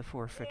 Even though the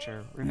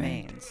forfeiture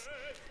remains. Right.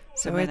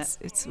 So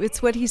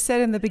it's what he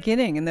said in the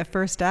beginning, in the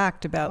first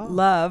act, about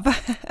love.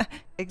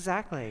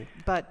 Exactly.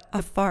 But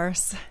a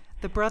farce.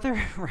 The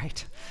brother,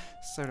 right.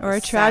 Sort of or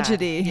a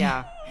tragedy.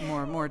 Yeah,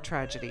 more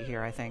tragedy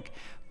here, I think.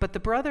 But the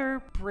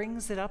brother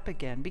brings it up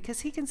again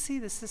because he can see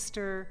the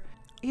sister.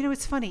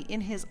 It's funny,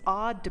 in his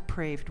odd,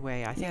 depraved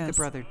way, I think the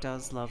brother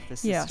does love the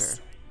sister. Yes.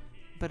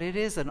 But it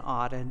is an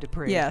odd and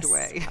depraved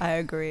way. Yes, I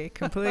agree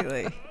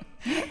completely.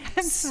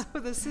 And so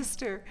the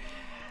sister,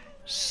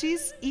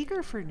 she's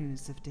eager for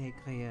news of Des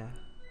Grieux.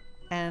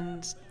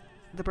 And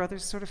the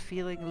brother's sort of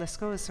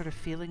Lescaut is sort of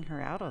feeling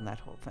her out on that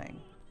whole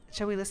thing.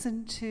 Shall we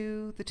listen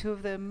to the two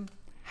of them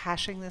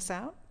hashing this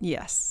out?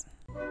 Yes.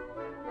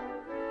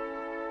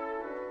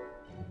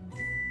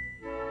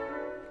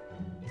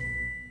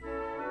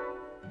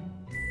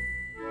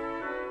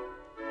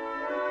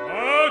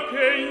 Ah,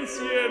 che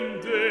insieme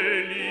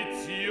delizioso,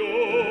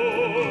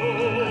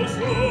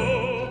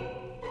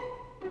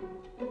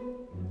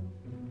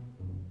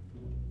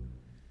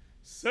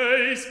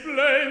 sei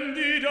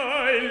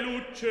splendida e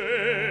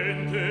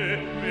lucente,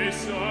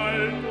 messa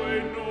al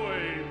bueno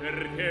il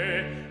perché,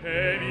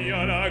 e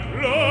mia la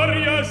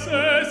gloria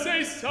se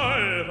sei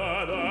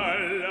salva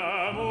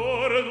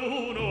dall'amor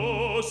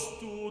d'uno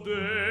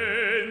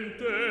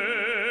studente.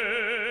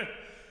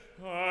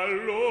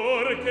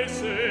 Allor che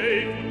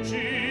sei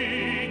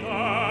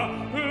fuggita,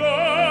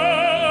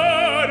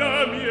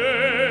 Lara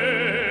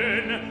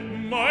mien,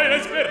 mai la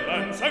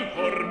speranza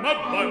ancor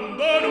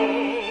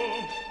m'abbandonò.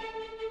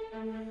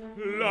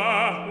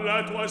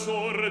 La tua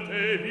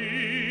sorte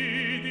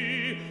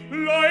vidi,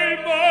 là il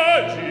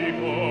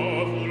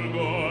magico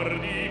fulgor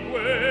di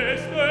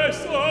queste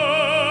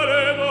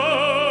sale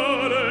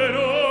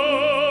valeno,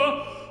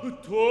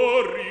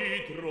 t'ho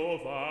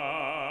ritrovata.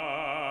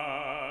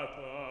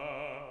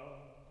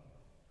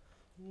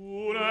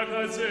 Una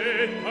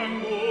casetta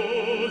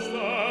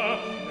angosta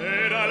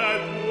era la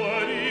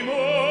tua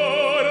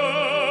dimora,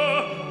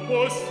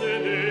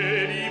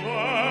 possedevi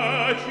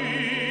baci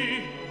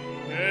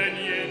e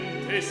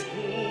niente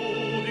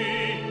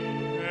scudi,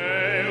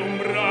 e un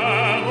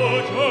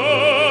bravo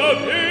giovinotto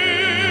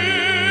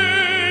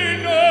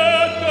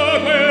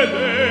che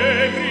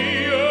Des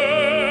Grieux,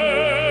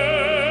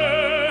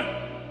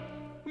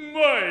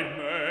 ma il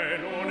me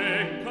non è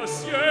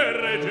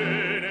cassiere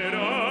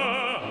generale,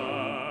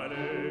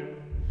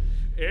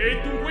 e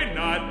dunque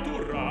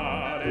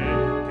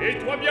naturale che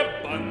tu abbia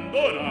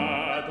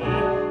abbandonato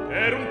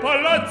per un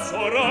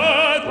palazzo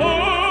rato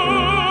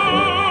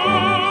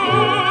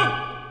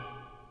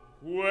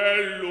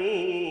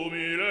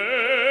quell'umile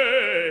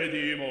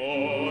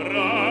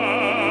dimora.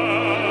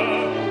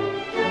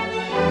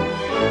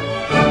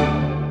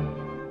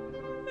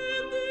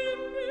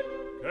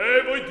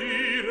 Che vuoi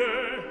dire?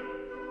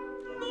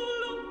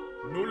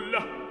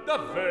 Nulla,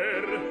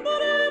 davver.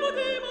 Volevo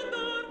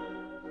dimandar.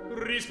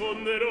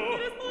 Risponderò.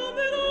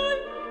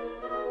 Risponderai.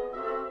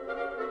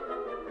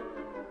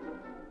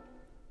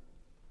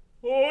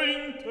 Ho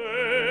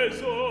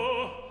inteso,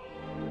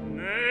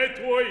 nei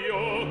tuoi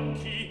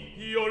occhi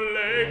io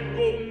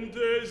leggo un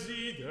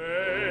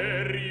desiderio.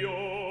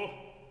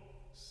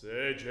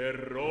 Se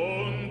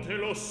Geronte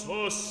lo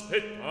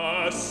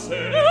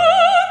sospettasse,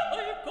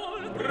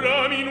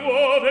 brami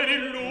nuove di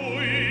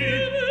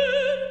lui.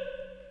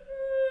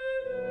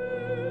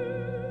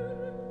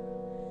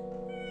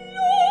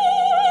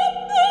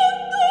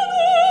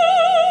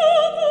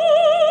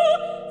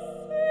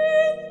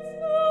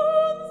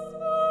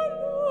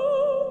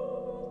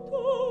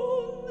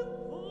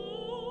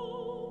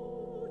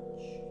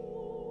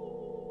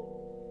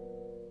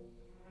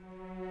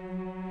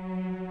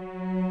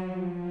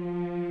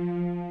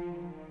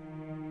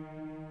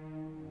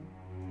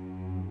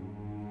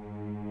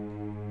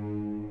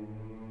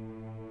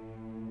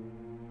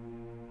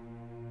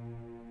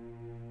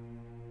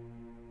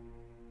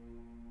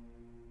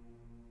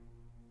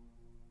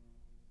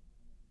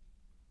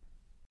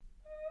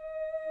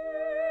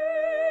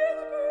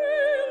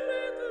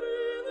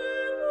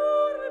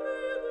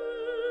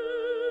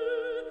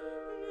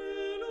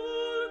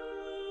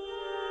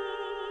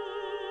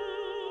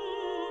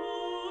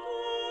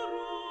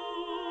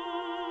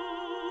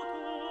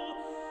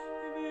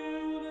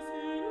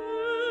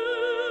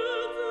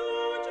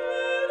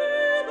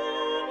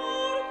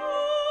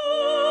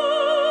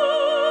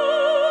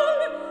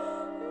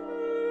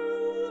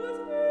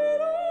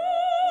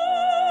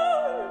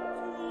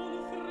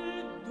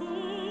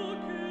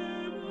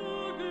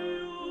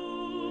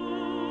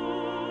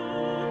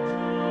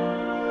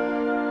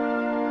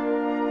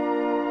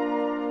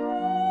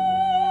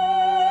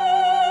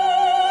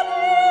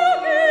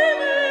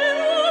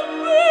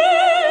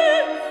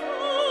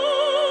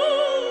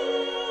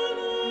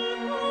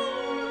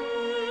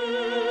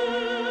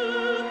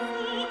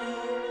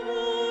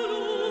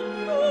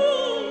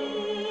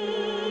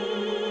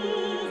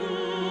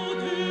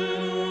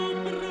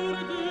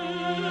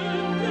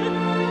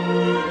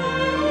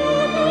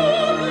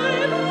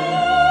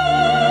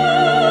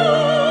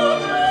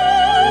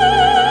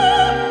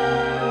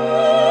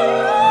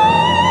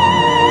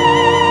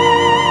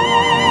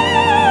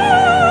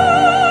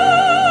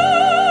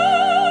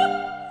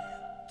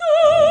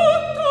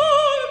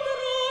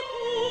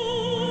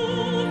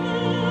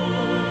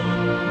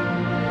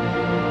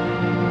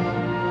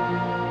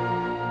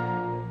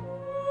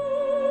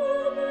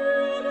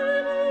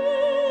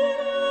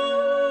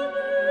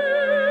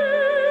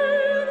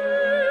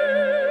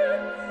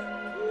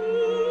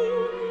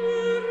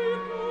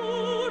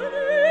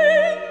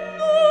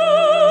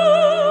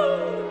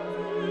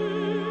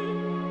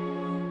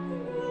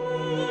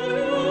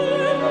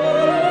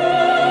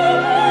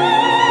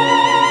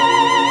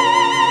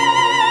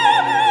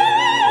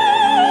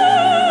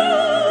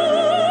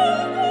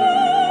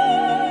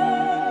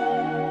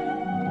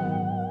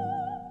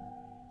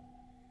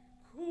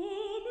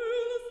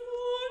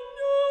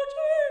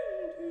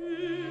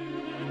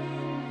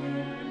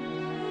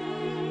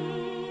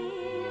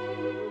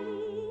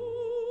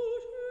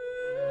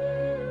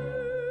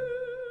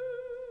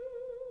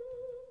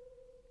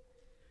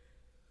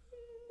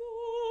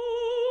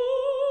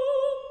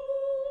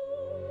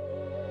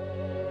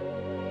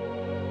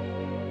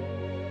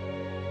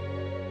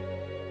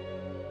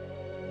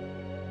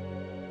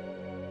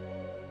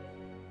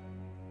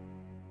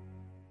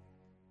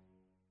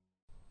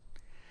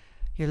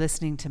 You're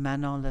listening to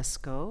Manon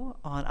Lescaut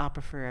on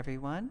Opera for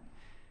Everyone,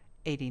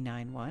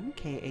 89.1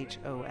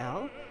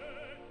 KHOL.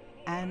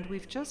 And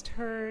we've just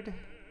heard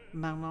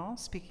Manon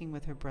speaking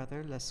with her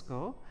brother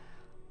Lescaut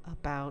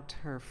about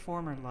her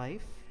former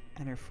life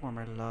and her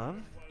former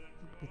love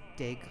with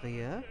Des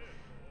Grieux.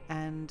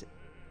 And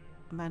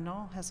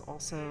Manon has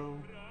also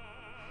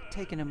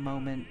taken a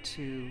moment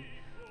to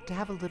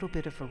have a little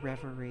bit of a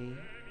reverie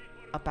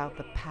about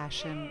the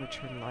passion which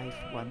her life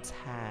once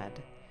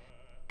had,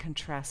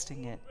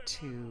 contrasting it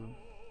to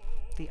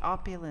the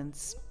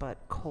opulence but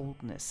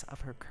coldness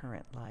of her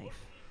current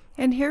life.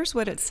 And here's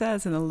what it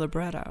says in the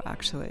libretto,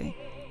 actually.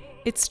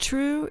 It's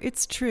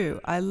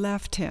true, I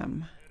left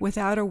him,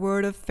 without a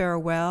word of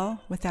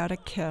farewell, without a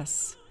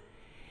kiss.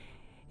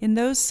 In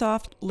those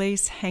soft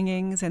lace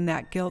hangings in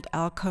that gilt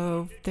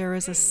alcove, there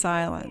is a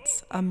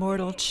silence, a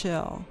mortal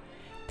chill.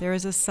 There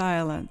is a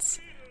silence,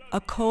 a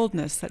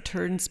coldness that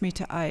turns me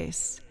to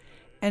ice.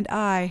 And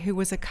I, who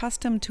was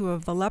accustomed to a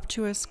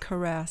voluptuous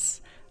caress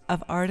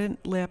of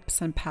ardent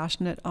lips and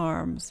passionate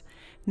arms,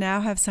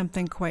 now have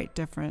something quite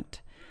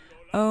different.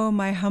 Oh,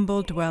 my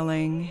humble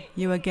dwelling,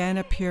 you again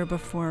appear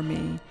before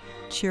me,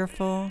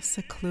 cheerful,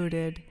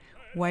 secluded,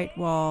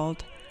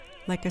 white-walled,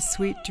 like a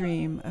sweet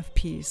dream of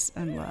peace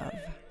and love.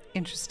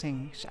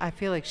 Interesting. I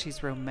feel like she's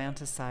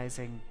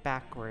romanticizing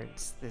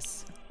backwards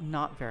this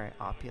not very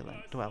opulent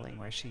dwelling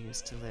where she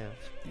used to live.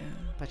 Yeah.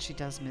 But she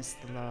does miss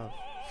the love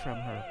from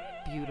her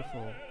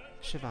beautiful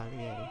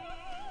chevalier.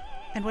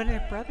 And when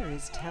her brother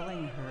is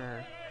telling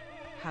her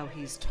how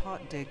he's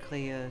taught Des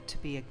Grieux to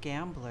be a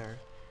gambler,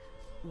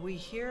 we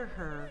hear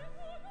her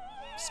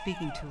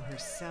speaking to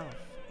herself,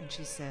 and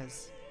she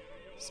says,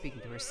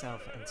 speaking to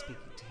herself and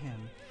speaking to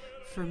him,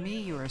 "For me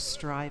you are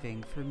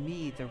striving, for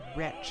me the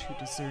wretch who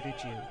deserted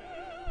you,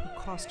 who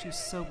cost you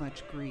so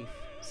much grief."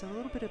 So a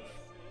little bit of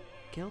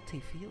guilty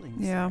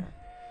feelings there.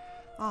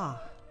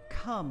 Ah,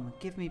 come,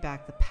 give me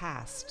back the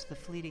past, the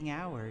fleeting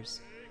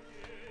hours,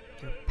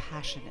 your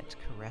passionate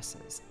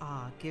caresses.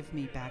 Ah, give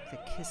me back the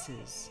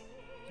kisses,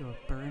 your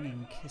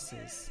burning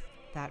kisses,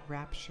 that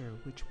rapture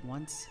which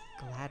once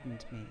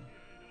gladdened me.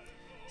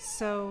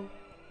 So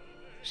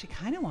she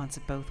kind of wants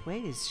it both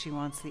ways. She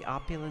wants the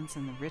opulence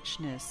and the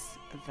richness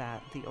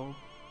that the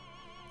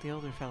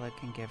older fellow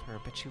can give her,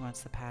 but she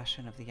wants the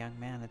passion of the young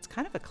man. It's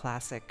kind of a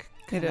classic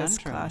conundrum. It is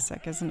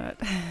classic, isn't it?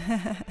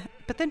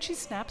 But then she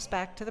snaps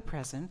back to the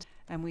present,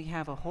 and we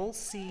have a whole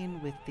scene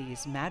with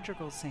these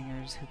madrigal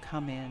singers who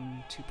come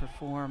in to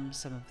perform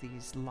some of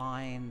these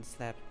lines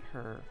that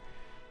her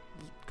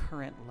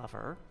current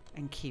lover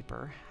and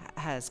keeper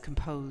has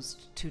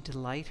composed to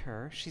delight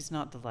her. She's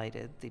not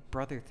delighted. The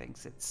brother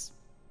thinks it's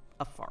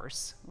a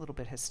farce, a little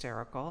bit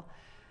hysterical.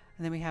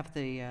 And then we have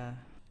the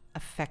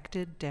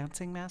affected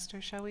dancing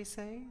master, shall we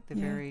say? The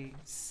very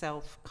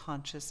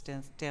self-conscious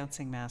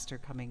dancing master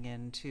coming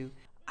in to,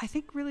 I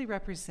think, really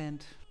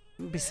represent,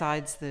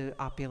 besides the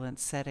opulent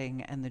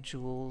setting and the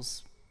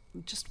jewels,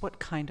 just what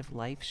kind of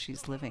life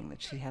she's living,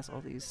 that she has all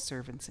these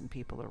servants and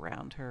people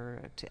around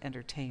her to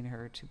entertain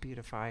her, to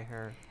beautify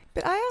her.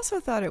 But I also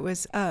thought it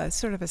was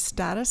sort of a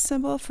status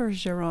symbol for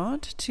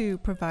Géronte to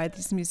provide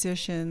these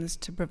musicians,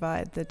 to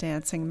provide the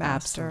dancing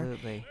master.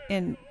 Absolutely.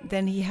 And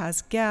then he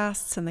has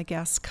guests, and the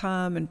guests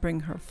come and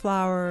bring her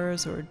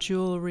flowers or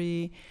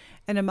jewelry.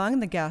 And among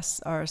the guests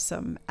are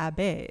some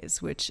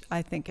abbés, which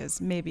I think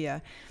is maybe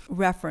a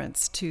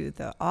reference to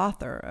the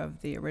author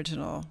of the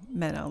original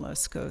Manon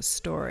Lescaut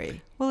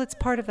story. Well, it's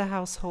part of the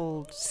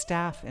household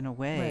staff in a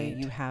way. Right.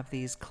 You have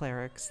these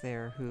clerics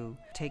there who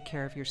take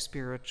care of your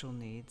spiritual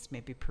needs,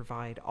 maybe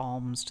provide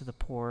alms to the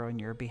poor on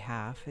your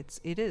behalf.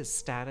 It is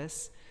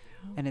status,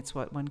 and it's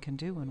what one can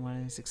do when one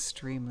is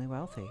extremely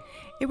wealthy.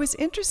 It was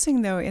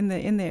interesting, though, in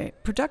the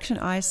production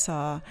I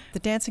saw, the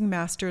dancing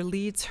master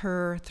leads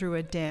her through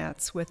a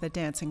dance with a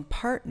dancing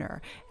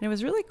partner, and it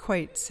was really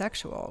quite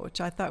sexual, which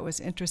I thought was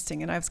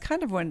interesting. And I was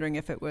kind of wondering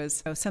if it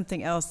was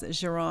something else that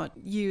Géronte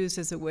used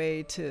as a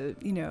way to,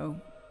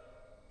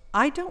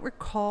 I don't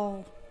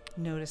recall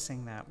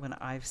noticing that when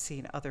I've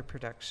seen other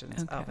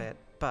productions of it,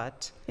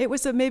 but it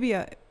was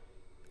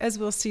as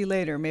we'll see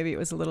later, maybe it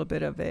was a little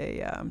bit of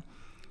a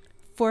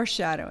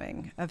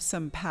foreshadowing of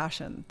some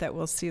passion that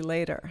we'll see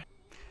later.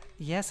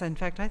 Yes, in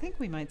fact, I think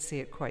we might see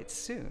it quite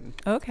soon.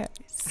 Okay,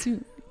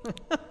 soon.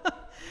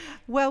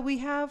 Well, we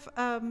have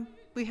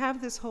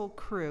this whole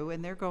crew,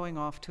 and they're going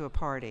off to a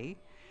party.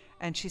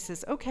 And she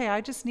says, "Okay, I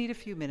just need a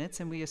few minutes,"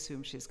 and we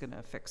assume she's going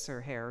to fix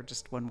her hair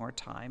just one more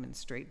time and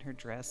straighten her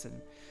dress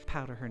and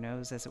powder her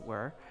nose, as it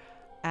were.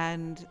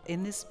 And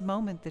in this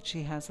moment that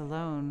she has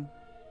alone,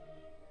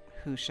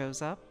 who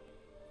shows up?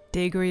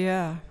 Des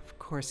Grieux. Of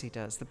course he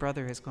does. The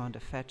brother has gone to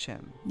fetch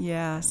him.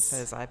 Yes. And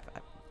says, I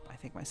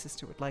think my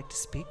sister would like to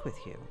speak with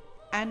you.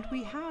 And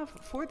we have,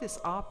 for this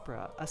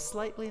opera, a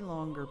slightly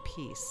longer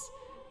piece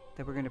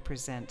that we're going to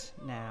present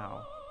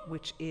now,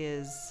 which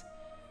is...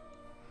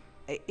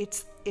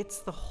 It's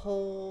the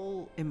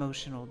whole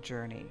emotional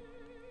journey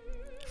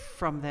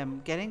from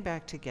them getting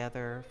back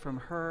together, from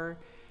her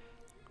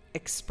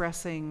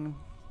expressing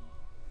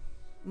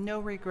no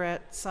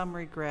regret, some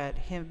regret,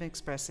 him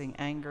expressing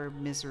anger,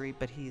 misery,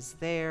 but he's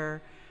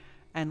there.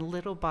 And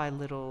little by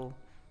little,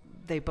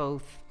 they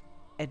both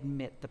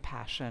admit the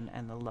passion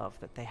and the love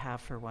that they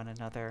have for one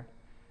another.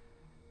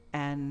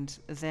 And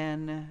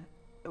then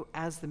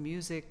as the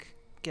music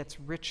gets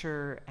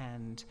richer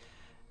and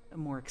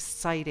more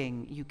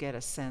exciting, you get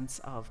a sense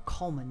of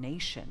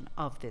culmination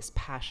of this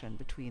passion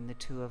between the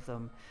two of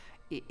them,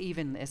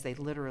 even as they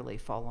literally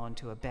fall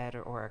onto a bed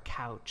or a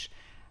couch.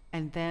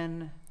 And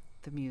then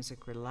the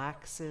music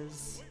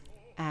relaxes,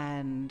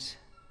 and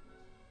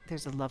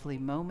there's a lovely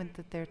moment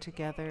that they're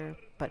together,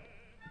 but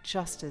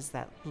just as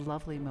that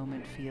lovely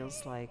moment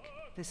feels like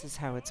this is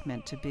how it's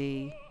meant to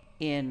be,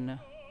 in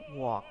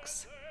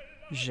walks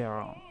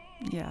Géronte.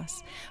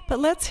 Yes. But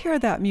let's hear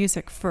that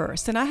music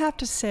first. And I have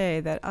to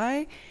say that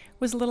I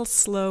was a little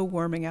slow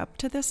warming up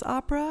to this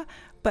opera,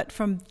 but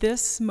from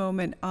this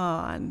moment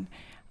on,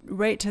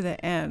 right to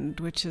the end,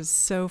 which is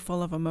so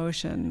full of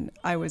emotion,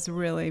 I was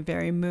really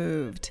very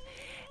moved.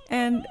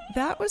 And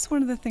that was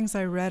one of the things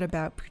I read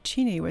about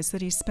Puccini, was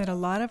that he spent a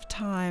lot of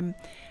time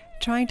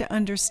trying to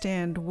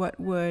understand what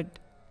would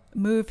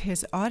move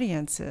his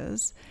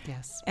audiences,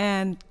 Yes.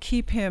 and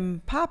keep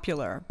him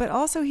popular. But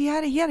also he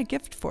had a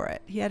gift for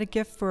it. He had a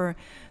gift for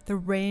the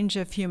range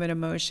of human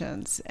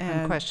emotions,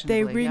 and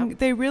Unquestionably,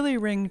 they really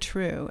ring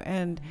true.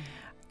 And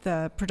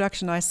the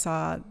production I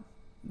saw,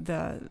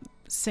 the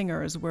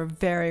singers were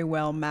very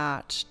well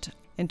matched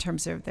in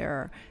terms of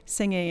their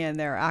singing and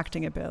their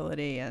acting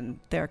ability and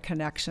their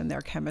connection,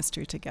 their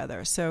chemistry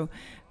together. So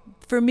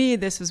for me,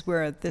 this is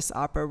where this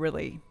opera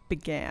really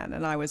began,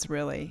 and I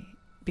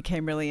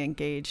became really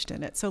engaged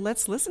in it. So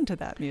let's listen to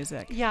that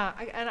music. Yeah,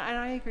 and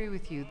I agree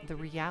with you. The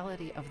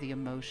reality of the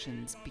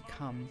emotions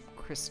become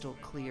crystal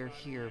clear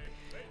here.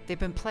 They've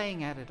been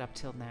playing at it up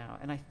till now,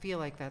 and I feel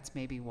like that's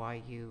maybe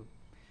why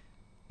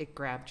it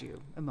grabbed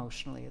you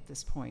emotionally at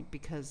this point,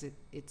 because it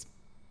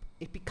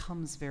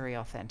becomes very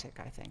authentic,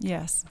 I think.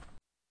 Yes.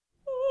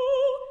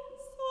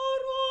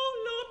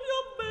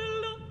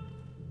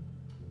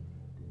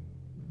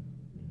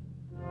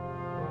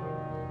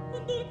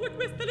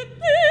 Queste le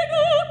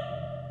prego.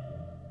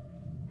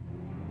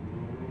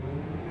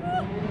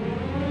 Oh,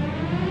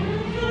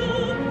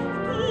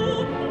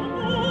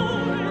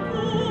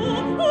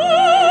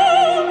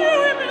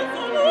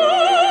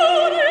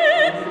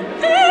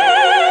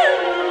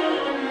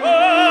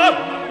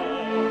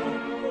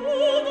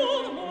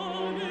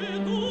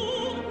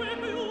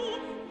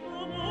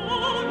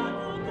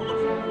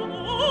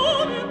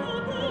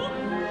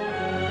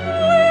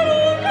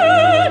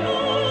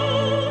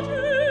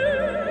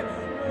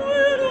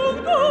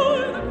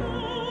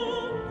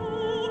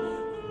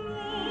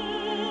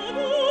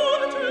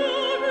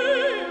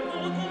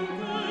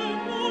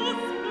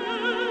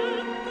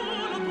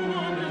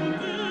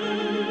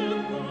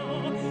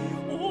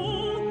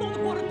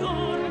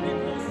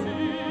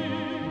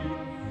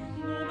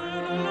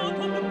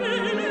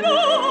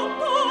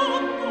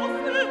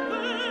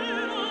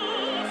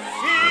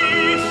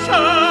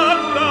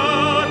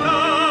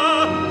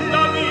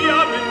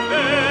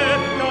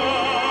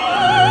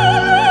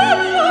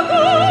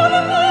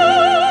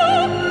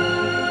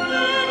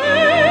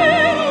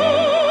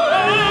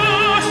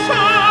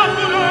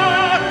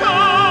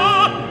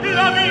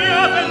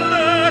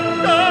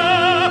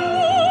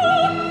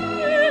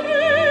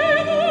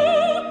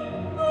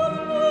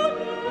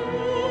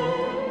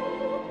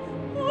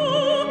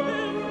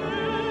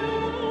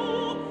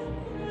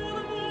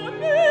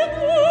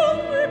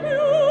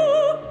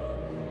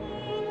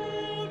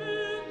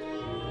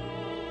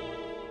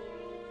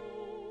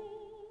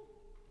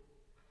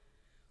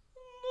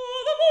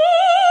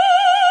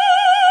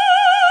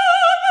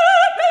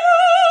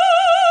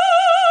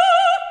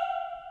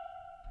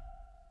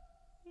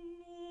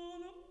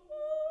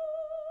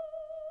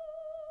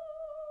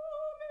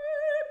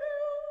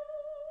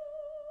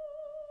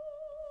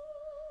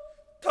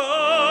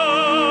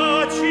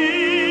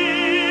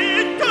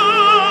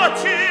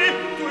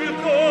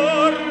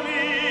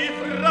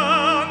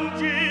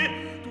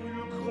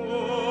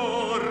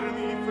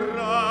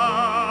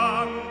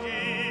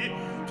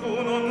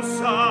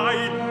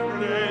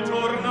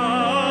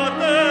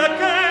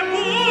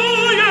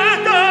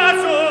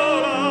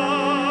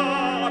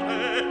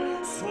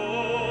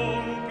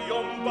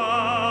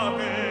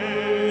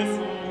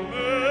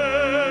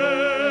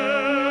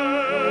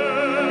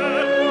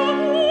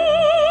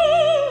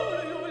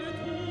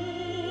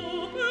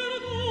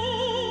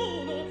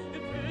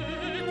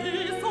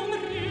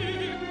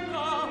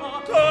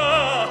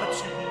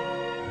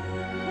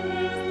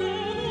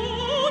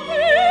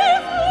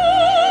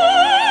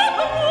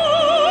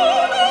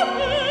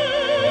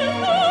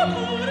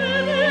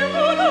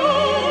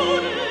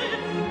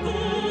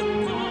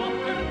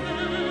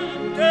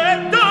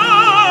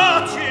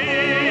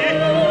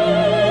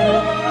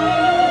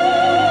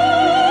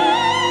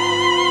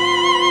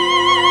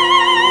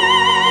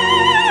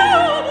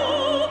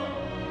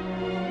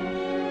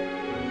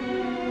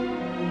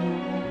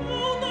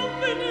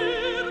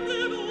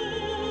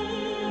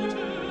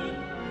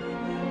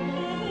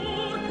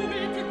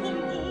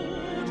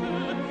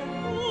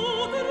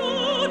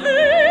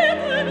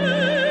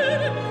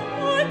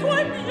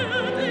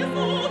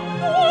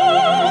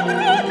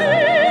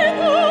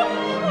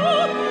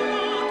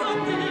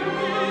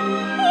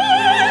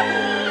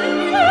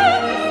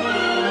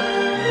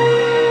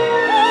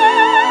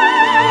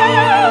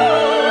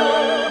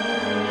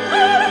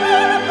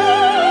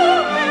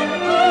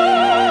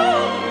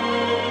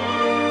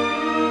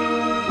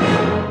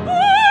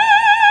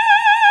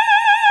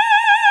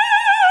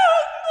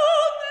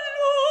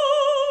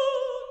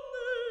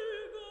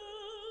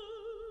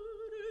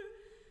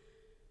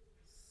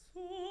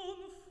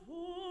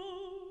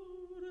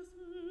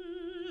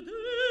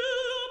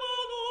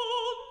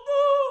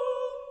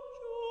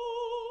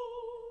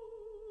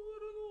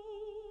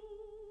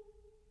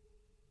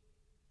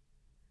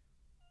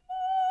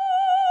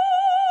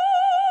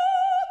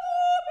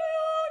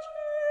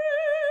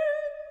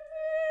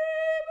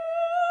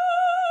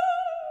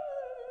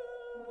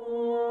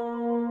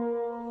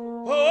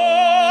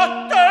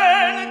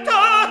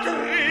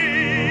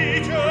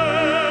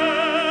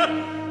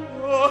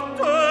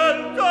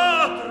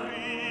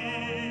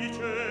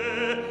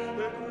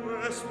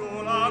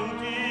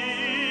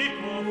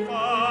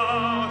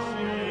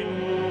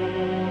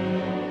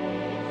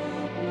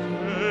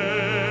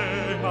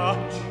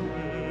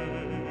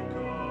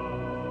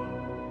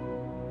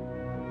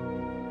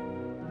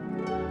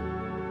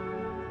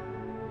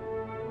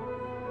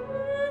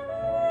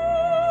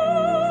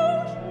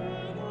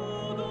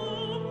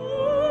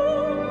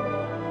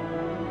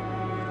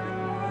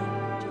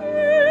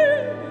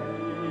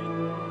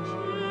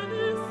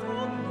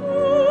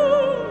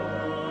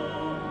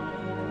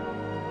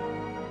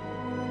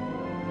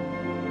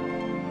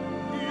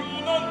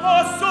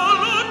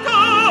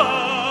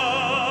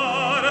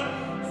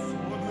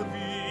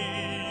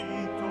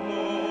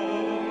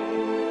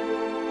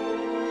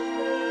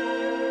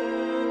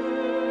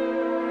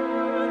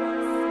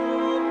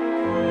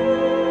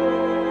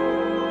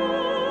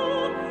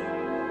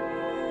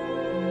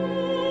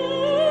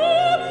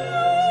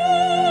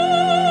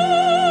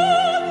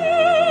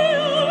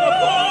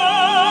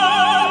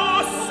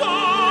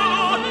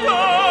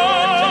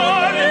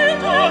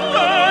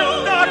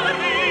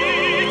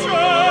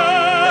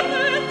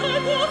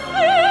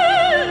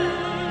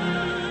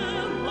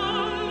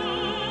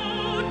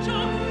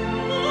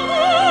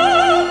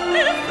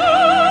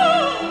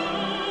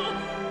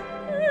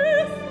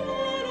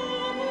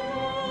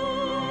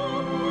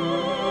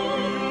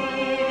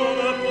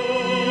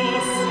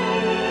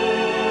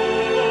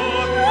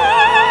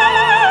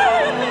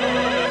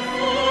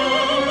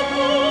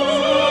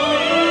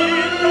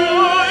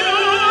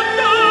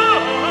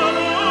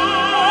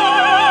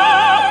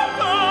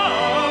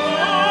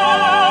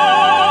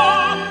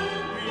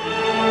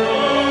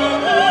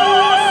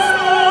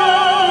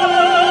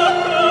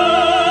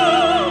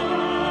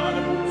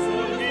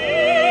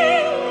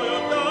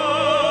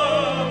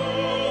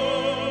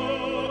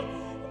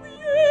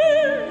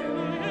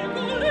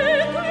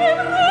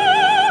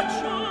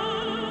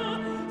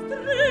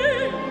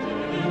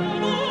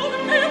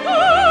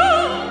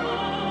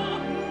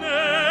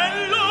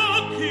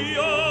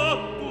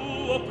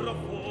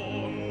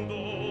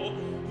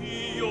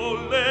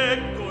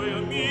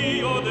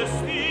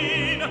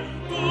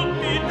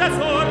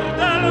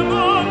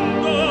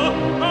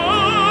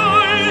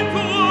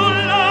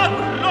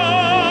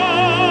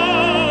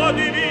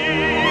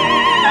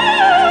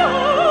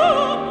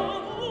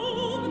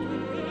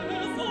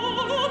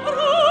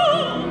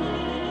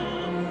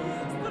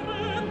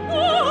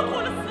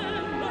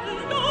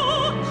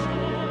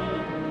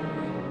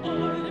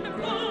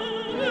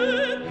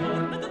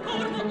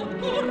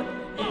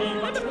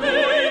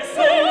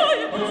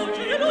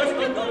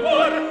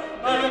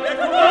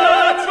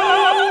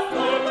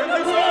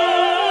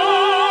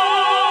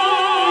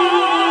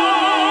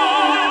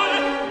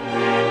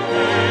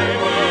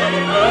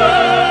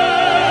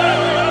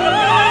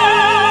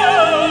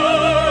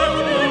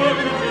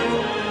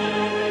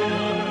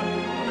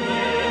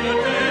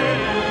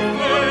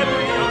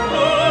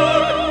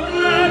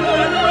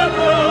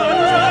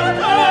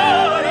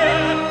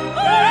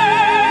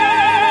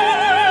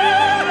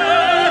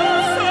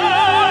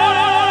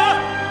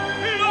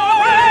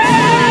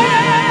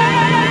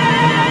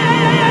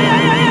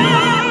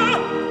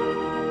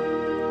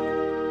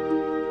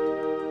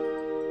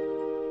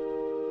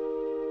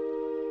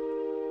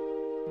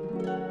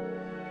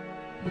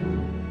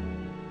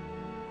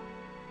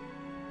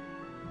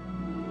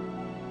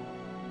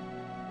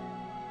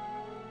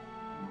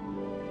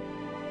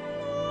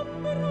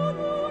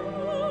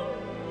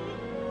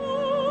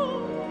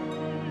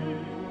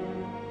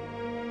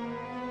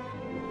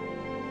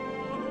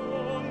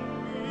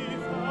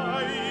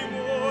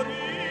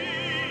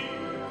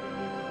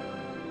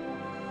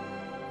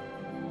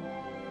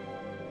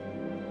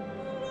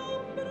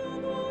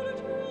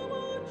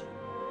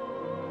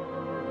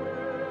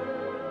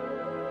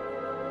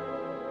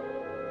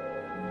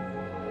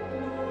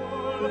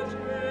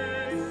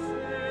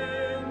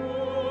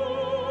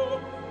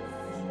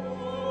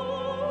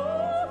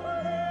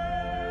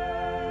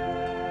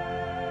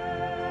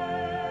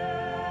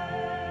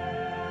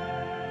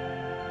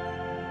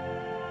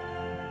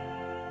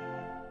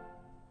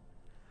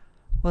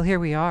 Well, here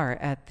we are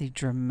at the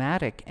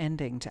dramatic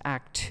ending to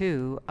Act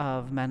 2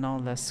 of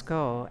Manon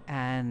Lescaut,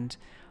 and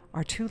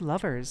our two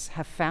lovers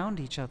have found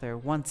each other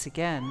once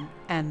again,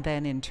 and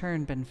then in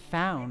turn been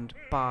found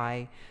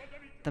by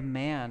the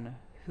man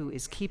who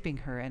is keeping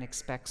her and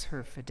expects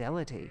her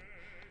fidelity.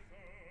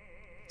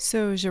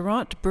 So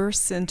Geronte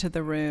bursts into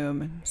the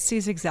room,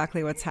 sees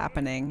exactly what's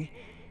happening,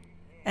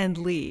 and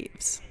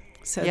leaves.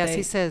 So yes,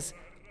 he says,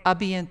 "À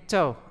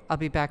bientôt, I'll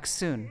be back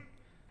soon."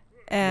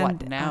 And,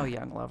 what now,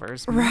 young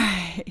lovers?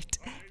 Right.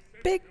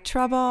 Big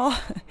trouble.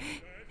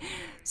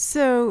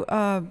 So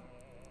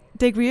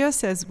Des Grieux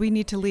says, we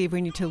need to leave.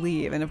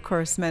 And of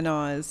course,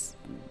 Manon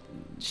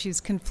she's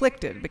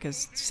conflicted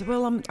because she said,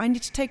 well, I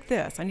need to take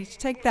this. I need to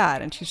take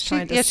that. And she's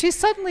trying to... Yeah, she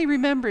suddenly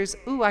remembers,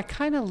 ooh, I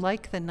kind of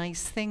like the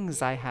nice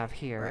things I have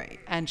here. Right.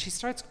 And she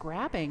starts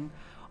grabbing...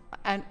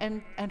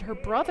 And her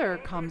brother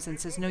comes and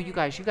says, no, you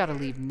guys, you got to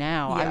leave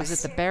now. Yes. I was at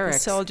the barracks.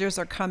 The soldiers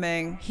are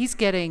coming. He's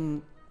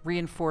getting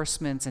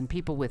reinforcements and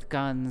people with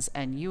guns,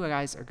 and you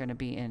guys are going to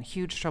be in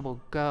huge trouble.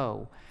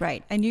 Go.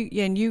 Right. And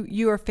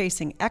you are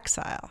facing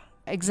exile.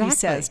 Exactly. He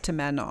says to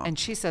Manon. And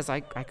she says, I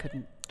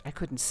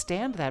couldn't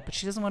stand that, but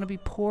she doesn't want to be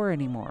poor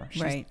anymore.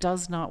 She Right.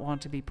 does not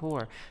want to be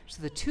poor.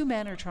 So the two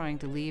men are trying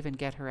to leave and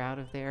get her out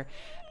of there,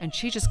 and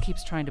she just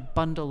keeps trying to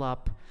bundle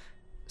up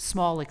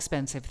small,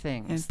 expensive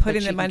things And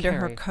putting that she them can under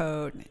carry. her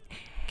coat.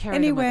 Carry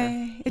them with her.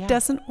 Anyway, it Yeah.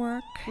 doesn't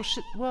work.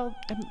 Well,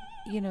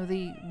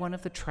 the one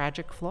of the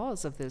tragic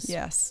flaws of this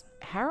Yes.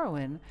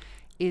 heroine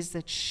is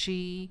that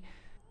she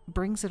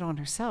brings it on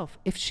herself.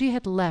 If she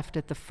had left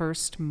at the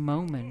first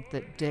moment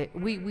that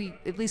we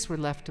at least were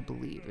left to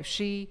believe, if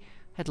she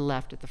had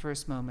left at the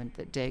first moment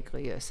that Des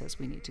Grieux says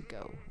we need to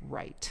go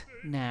right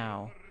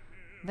now,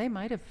 they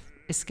might have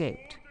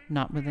escaped,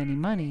 not with any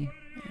money,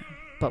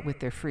 but with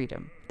their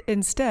freedom.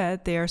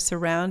 Instead, they are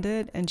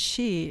surrounded and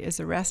she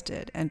is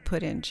arrested and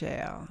put in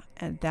jail.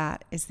 And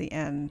that is the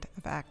end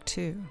of Act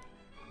 2.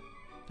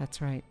 That's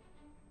right.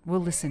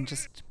 We'll listen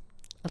just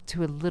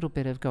to a little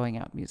bit of going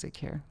out music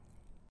here.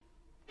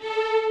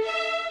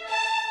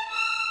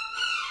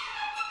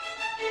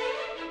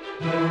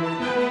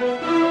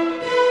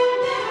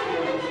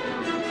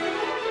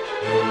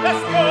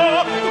 Let's go!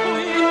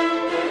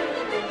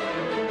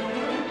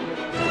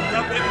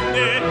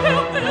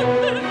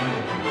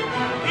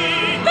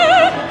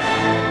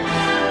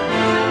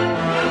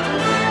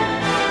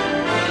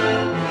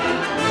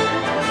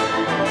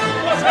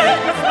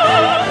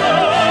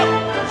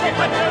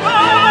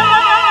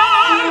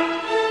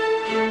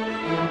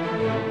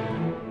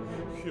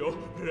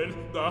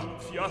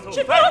 Fiato,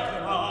 ci fai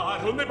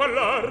tremare, non ne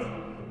parlar.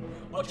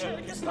 O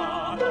c'è che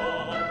stato?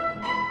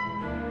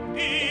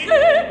 Chi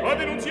ha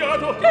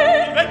denunziato? Il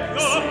vecchio?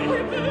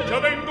 Sì, già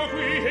vengo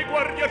qui e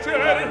guardia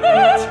c'è.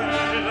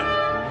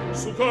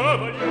 Su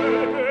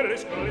cavaliere per le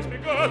scale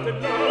spiegate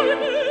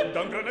là,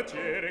 da un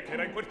granatiere che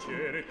era in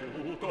quartiere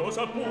tutto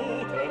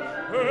saputo.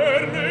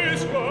 Per le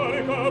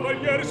scale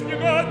cavaliere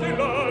spiegate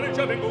là,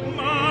 già vengo un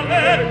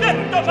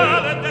maledetto,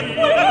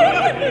 maledetto.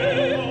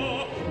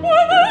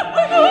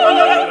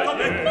 Maledetto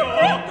vecchio,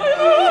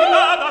 si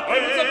va da te.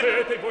 Non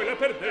sapete, voi la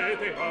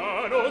perdete,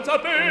 non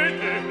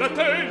sapete,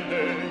 l'attende.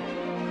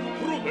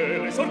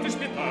 Crudele, sorte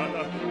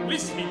spietata,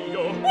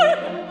 l'istiglio.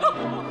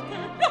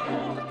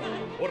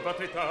 Orva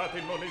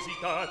tretate, non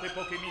esitate,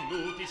 pochi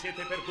minuti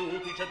siete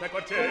perduti, c'è da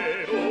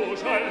quartiero,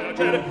 scialla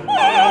c'è.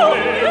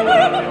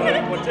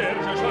 Maledetto, quartiero,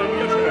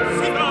 scialla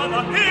c'è. Si va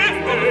da te,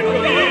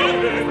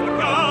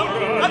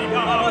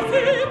 andiamo,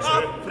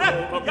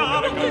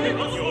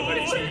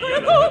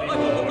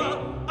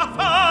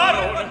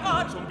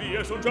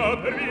 son già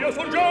per via,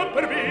 son già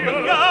per via.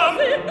 Andiamo,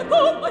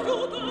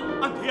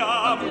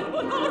 andiamo.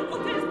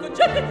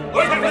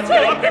 Voi che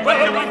facciate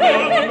quando il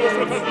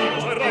nostro cammino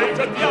sarà in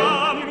già.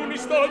 In un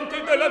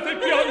istante dell'altre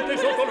piante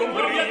sotto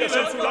l'ombria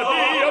siamo sulla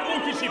via,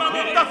 buchi si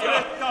piglia.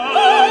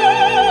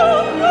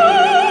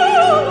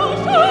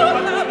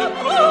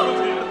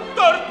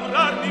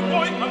 Torturarmi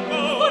vuoi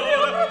ancora?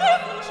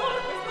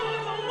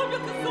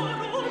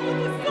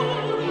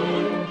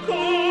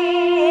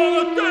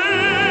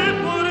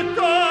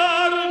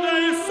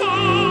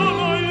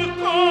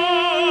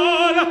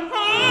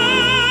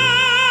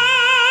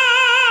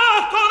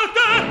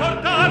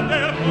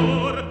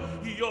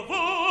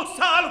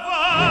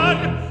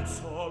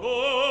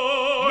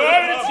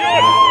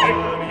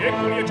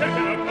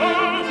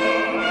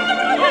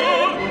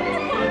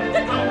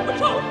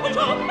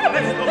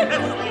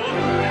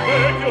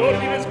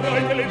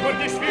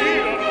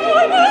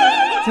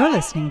 You're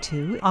listening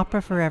to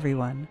Opera for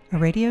Everyone, a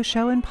radio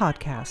show and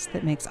podcast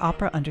that makes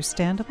opera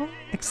understandable,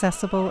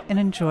 accessible, and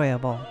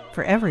enjoyable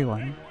for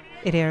everyone.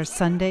 It airs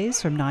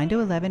Sundays from 9 to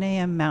 11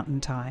 a.m.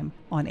 Mountain Time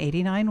on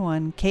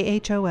 89.1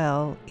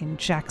 KHOL in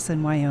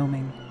Jackson,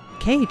 Wyoming.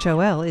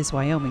 KHOL is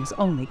Wyoming's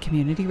only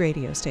community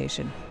radio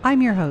station.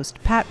 I'm your host,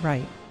 Pat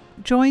Wright.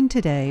 joined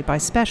today by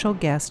special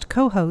guest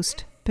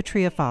co-host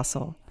Patria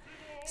Fossil.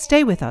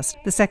 Stay with us.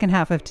 The second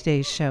half of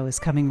today's show is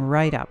coming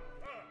right up.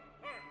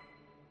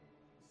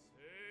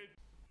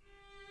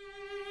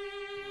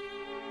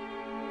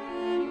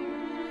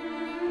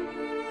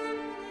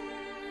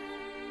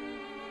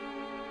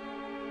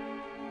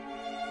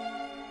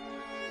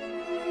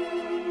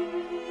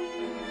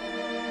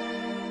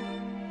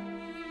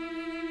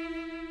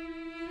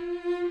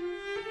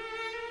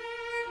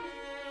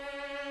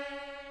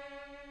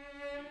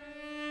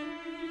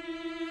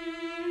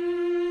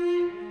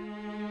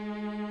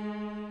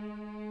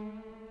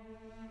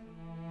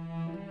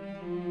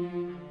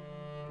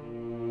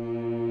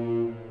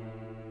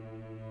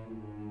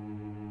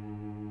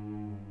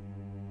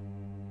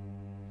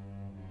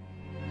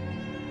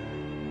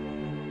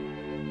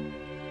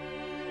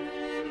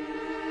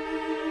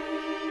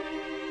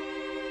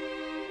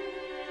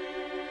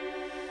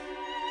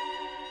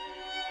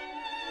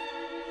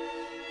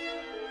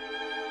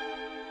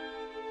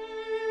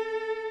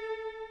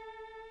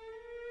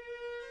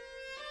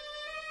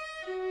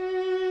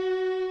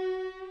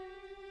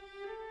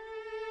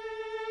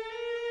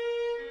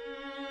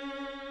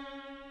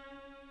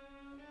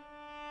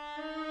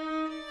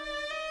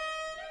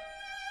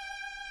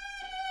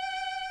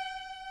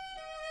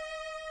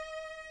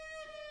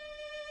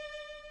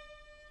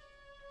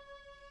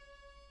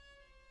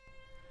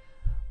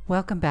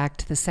 Welcome back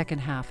to the second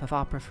half of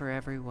Opera for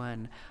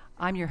Everyone.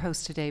 I'm your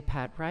host today,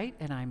 Pat Wright,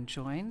 and I'm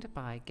joined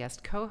by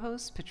guest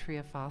co-host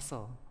Patria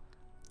Fossil.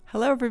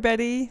 Hello,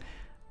 everybody.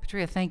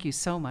 Patria, thank you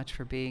so much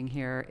for being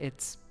here.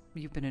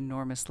 You've been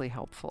enormously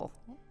helpful.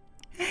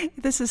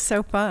 This is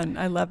so fun.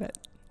 I love it.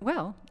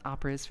 Well,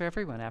 opera is for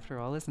everyone after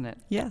all, isn't it?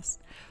 Yes.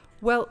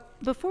 Well,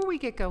 before we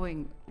get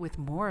going with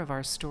more of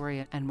our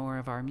story and more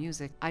of our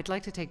music, I'd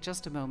like to take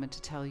just a moment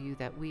to tell you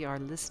that we are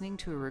listening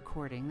to a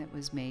recording that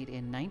was made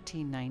in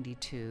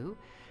 1992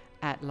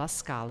 at La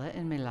Scala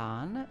in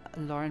Milan.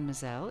 Lauren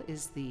Mazel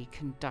is the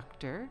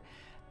conductor.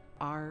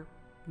 Our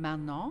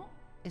Manon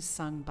is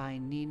sung by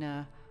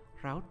Nina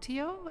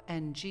Rautio,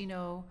 and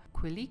Gino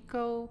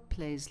Quilico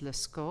plays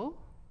Lescaut,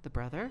 the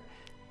brother.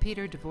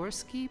 Peter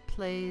Dvorsky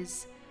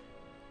plays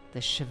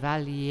the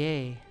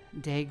Chevalier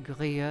Des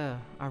Grieux,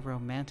 a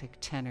romantic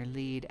tenor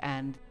lead,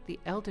 and the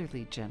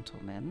elderly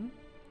gentleman,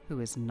 who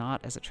is not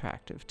as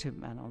attractive to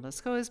Manon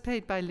Lescaut, is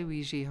played by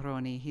Luigi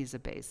Roni. He's a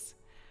bass.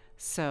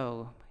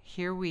 So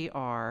here we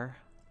are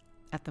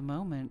at the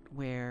moment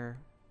where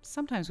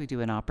sometimes we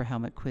do an opera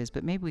helmet quiz,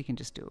 but maybe we can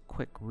just do a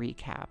quick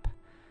recap.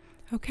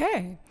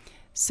 Okay.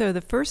 So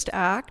the first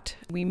act,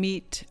 we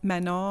meet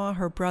Manon,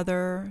 her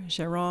brother,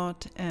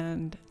 Géronte,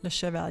 and Le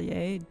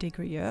Chevalier Des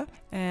Grieux.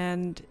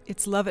 And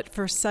it's love at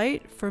first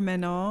sight for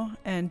Manon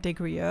and Des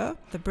Grieux.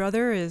 The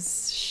brother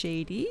is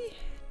shady.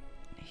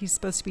 He's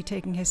supposed to be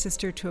taking his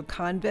sister to a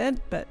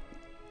convent, but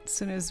as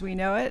soon as we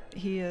know it,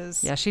 he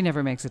is... Yeah, she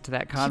never makes it to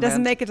that convent. She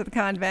doesn't make it to the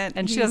convent.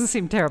 And she doesn't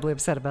seem terribly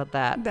upset about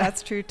that.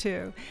 That's true,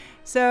 too.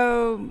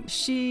 So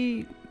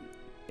she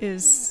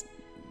is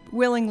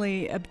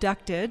willingly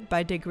abducted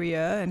by Des Grieux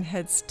and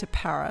heads to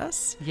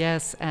Paris.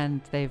 Yes, and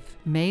they've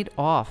made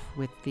off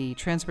with the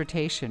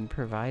transportation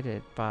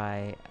provided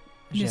by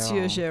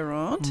Monsieur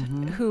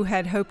Géronte, who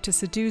had hoped to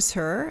seduce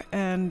her.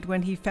 And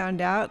when he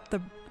found out, the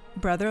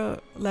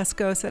brother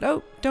Lescaut said,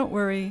 "Oh, don't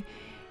worry.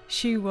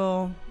 She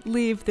will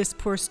leave this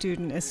poor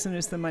student as soon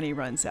as the money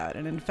runs out."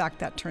 And in fact,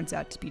 that turns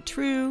out to be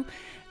true.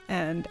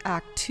 And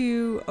Act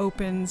 2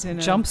 opens in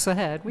jumps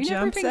ahead. We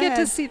never even get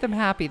to see them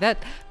happy. That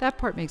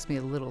part makes me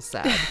a little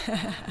sad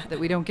that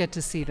we don't get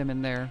to see them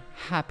in their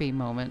happy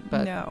moment.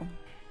 But no,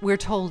 we're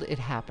told it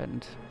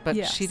happened. But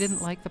yes. She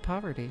didn't like the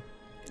poverty.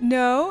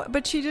 No,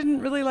 but she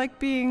didn't really like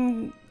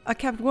being a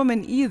kept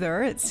woman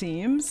either, it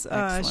seems.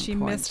 She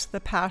point. missed the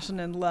passion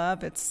and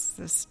love. It's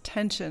this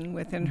tension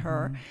within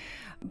her.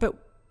 But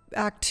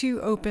Act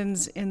 2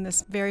 opens in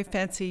this very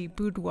fancy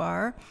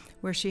boudoir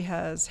where she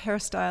has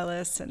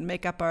hairstylists and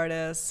makeup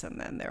artists, and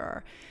then there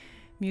are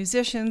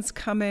musicians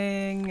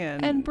coming.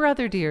 And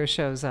Brother Dear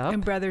shows up.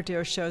 And Brother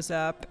Dear shows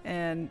up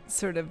and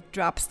sort of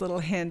drops little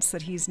hints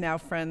that he's now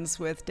friends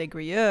with Des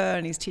Grieux,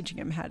 and he's teaching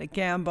him how to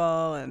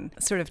gamble, and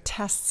sort of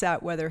tests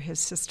out whether his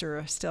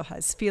sister still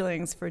has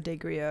feelings for Des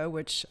Grieux,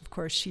 which of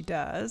course she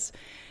does.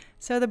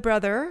 So the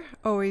brother,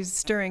 always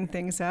stirring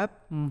things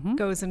up,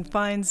 goes and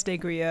finds Des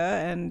Grieux,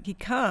 and he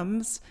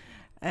comes,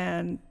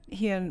 and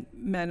he and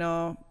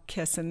Manon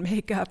kiss and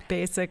make up,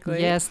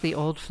 basically. Yes, the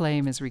old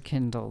flame is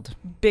rekindled.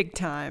 Big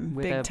time,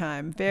 with big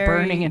time. Very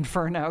burning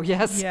inferno,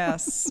 yes.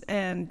 Yes,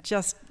 and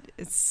just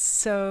it's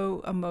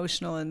so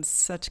emotional and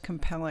such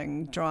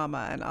compelling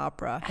drama and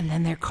opera. And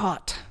then they're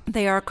caught.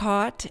 They are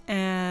caught,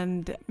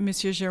 and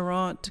Monsieur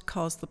Géronte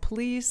calls the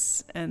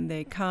police, and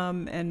they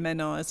come, and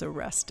Manon is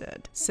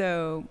arrested.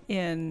 So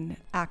in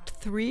Act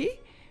 3,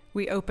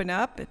 we open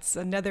up. It's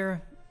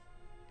another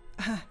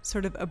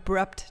sort of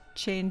abrupt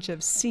change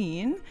of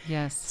scene.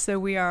 Yes. So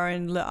we are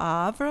in Le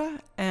Havre,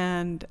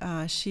 and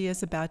she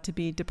is about to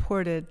be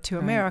deported to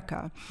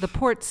America. The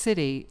port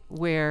city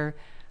where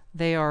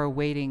They are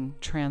awaiting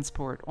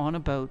transport on a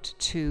boat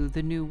to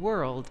the New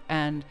World.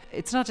 And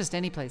it's not just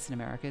any place in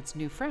America, it's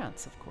New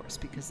France, of course,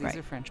 because these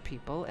are French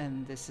people,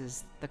 and this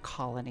is the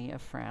colony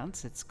of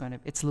France.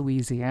 It's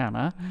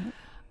Louisiana. Mm-hmm.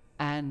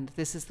 And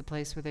this is the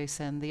place where they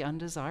send the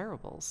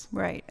undesirables.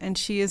 Right. And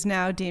she is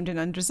now deemed an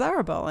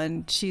undesirable.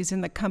 And she's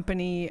in the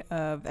company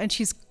of, and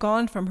she's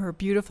gone from her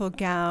beautiful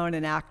gown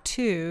in Act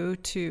 2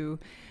 to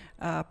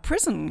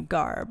prison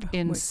garb.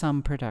 In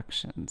some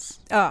productions.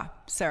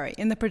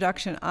 In the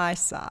production I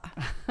saw.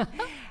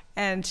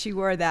 And she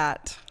wore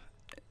that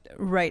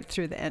right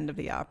through the end of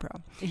the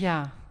opera.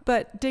 Yeah.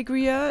 But Des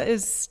Grieux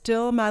is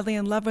still madly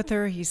in love with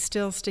her. He's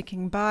still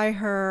sticking by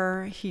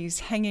her. He's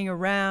hanging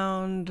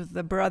around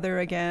the brother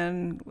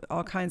again,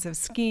 all kinds of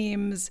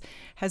schemes,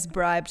 has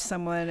bribed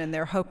someone, and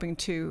they're hoping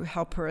to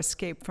help her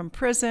escape from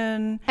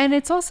prison. And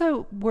it's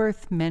also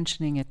worth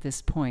mentioning at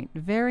this point,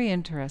 very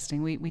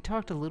interesting, we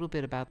talked a little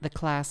bit about the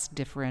class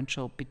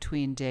differential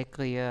between Des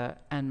Grieux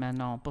and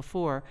Manon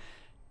before,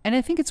 and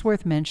I think it's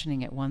worth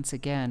mentioning it once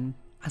again,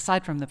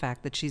 aside from the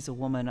fact that she's a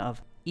woman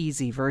of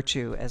easy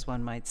virtue, as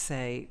one might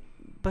say,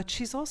 but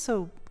she's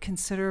also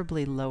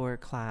considerably lower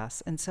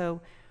class. And so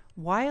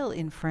while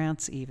in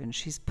France even,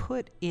 she's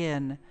put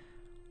in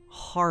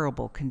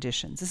horrible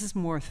conditions. This is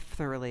more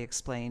thoroughly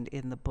explained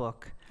in the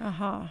book.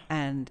 Uh-huh.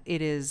 And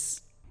it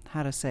is,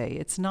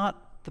 it's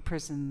not the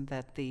prison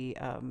that the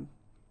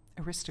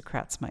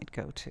aristocrats might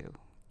go to.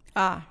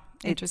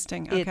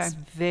 Interesting. Okay. It's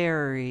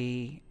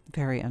very,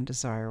 very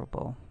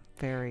undesirable,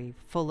 very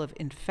full of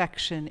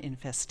infection,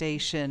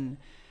 infestation,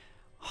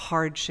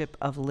 hardship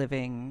of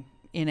living,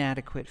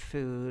 inadequate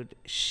food.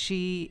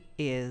 She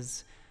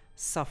is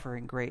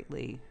suffering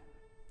greatly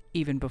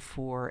even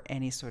before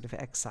any sort of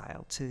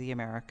exile to the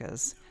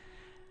Americas.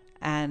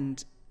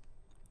 And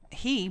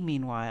he,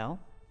 meanwhile,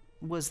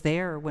 was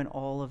there when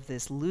all of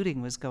this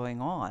looting was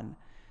going on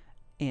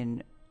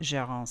in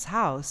Géron's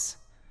house,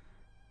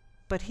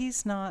 but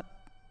he's not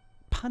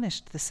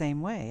punished the same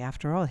way.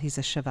 After all, he's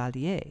a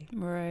chevalier.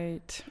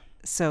 Right.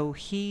 So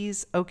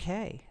he's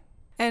okay.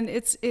 And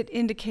it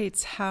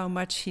indicates how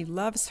much he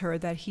loves her,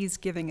 that he's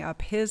giving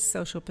up his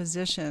social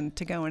position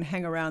to go and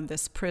hang around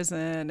this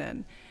prison.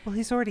 And well,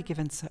 he's already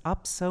given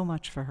up so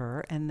much for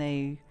her, and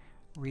they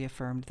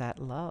reaffirmed that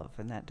love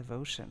and that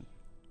devotion.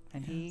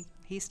 And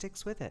he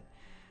sticks with it.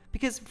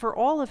 Because for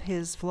all of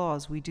his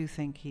flaws, we do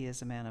think he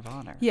is a man of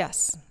honor.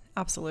 Yes,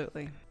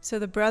 absolutely. So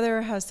the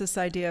brother has this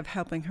idea of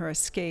helping her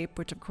escape,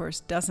 which of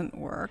course doesn't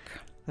work.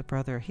 The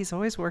brother, he's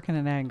always working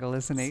an angle,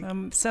 isn't he?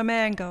 Some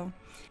angle.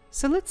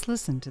 So let's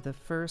listen to the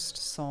first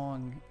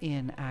song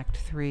in Act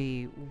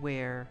 3,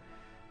 where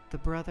the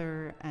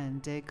brother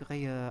and Des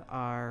Grieux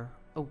are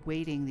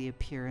awaiting the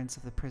appearance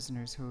of the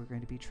prisoners who are going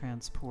to be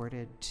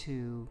transported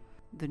to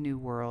the New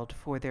World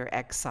for their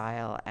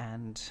exile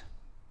and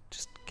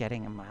just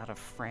getting them out of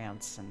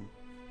France and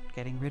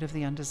getting rid of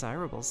the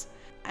undesirables.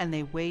 And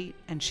they wait,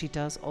 and she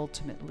does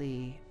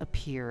ultimately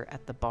appear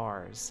at the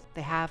bars.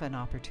 They have an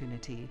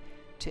opportunity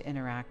to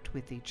interact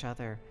with each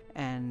other.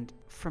 And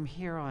from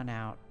here on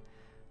out,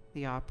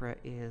 the opera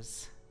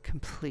is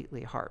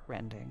completely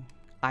heartrending,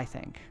 I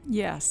think.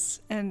 Yes.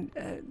 And,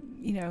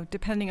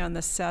 depending on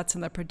the sets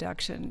and the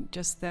production,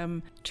 just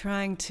them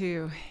trying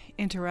to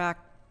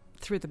interact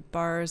through the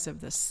bars of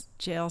this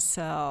jail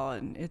cell.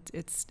 And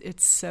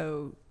it's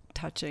so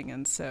touching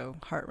and so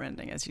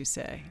heartrending, as you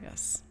say.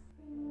 Yes.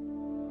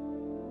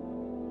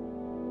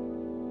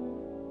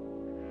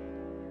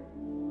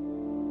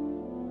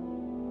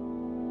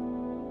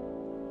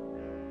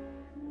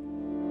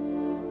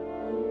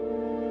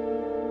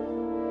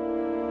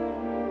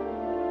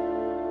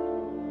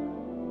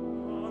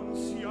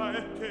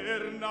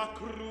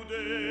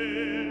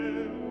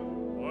 Crudel,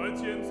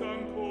 pazienza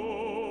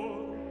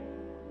ancor.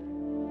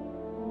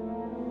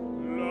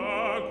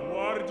 La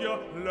guardia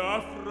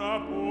la fra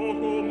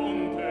poco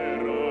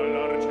monterà,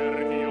 l'arcer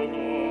ch'io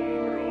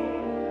compro.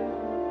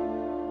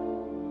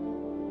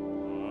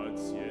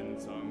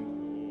 Pazienza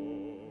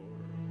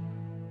ancor.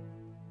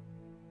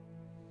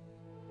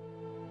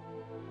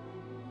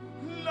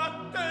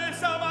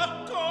 L'attesa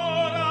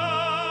m'accora,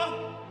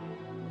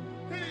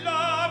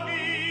 la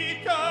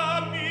vita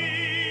mia,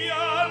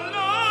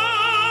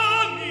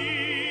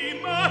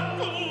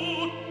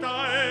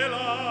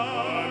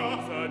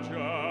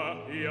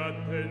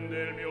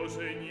 attende il mio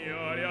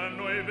segnale, a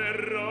noi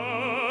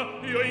verrà,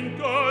 io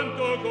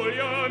intanto con gli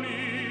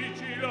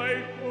amici là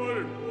il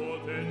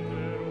colpo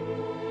tenterò,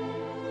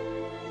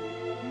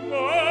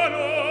 ma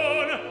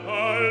non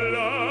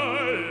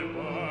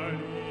all'alba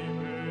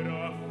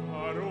libera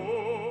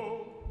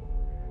farò,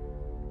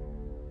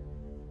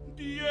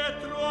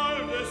 dietro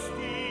al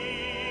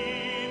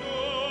destino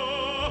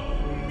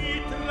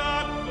mi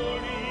traggo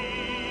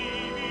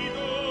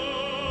livido,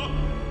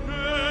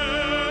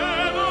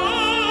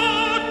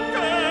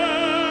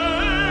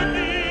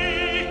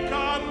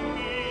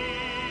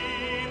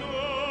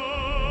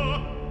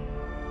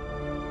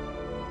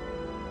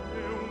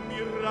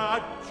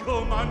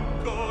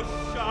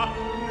 m'angoscia,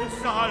 ne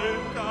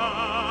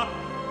salta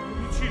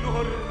vicino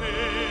a me,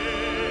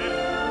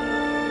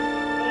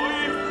 poi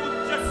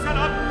fugge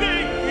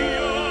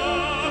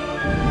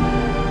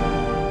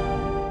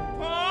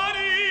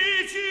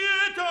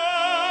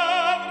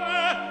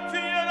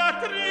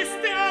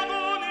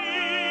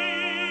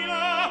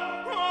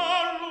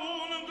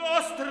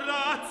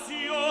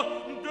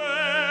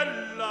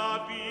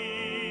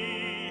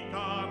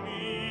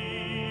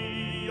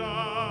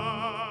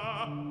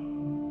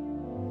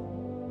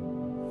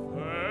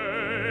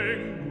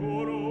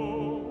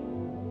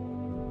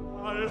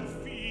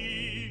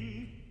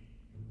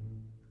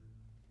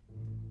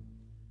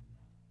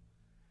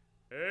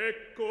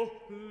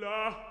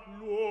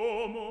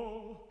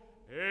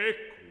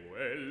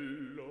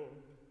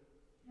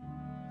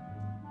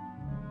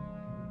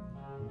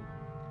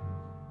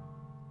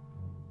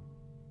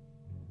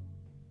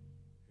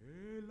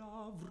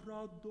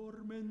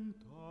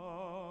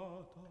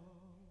Addormentata,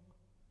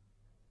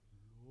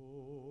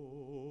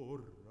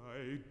 l'ora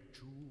è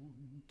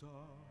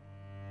giunta.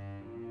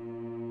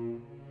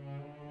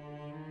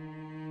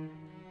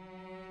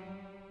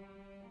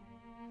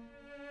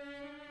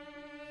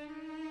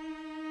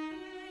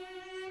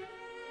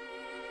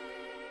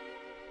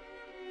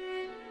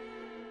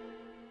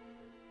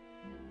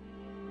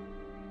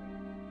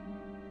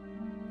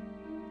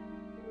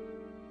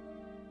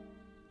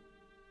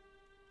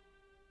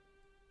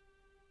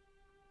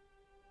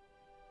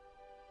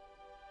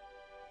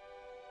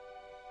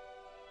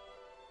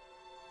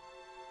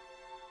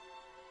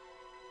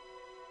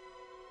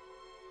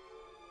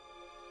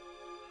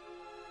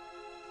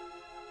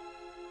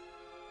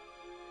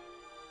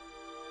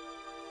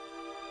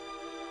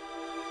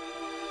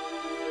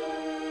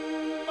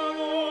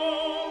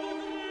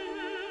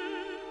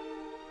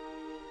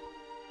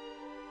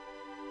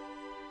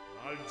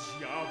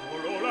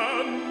 Diavolo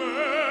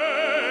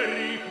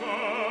l'America,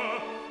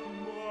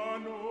 ma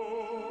no,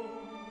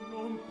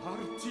 non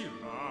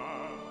partirà.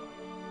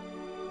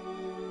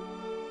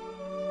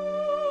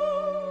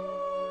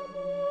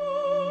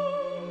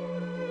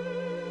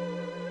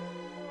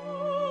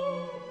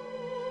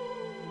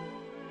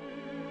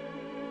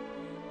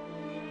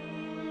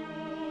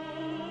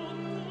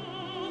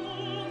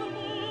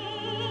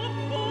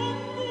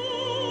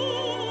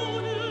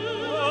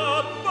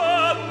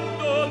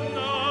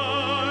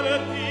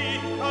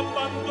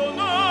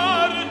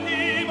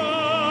 Abbandonarti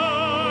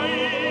mai.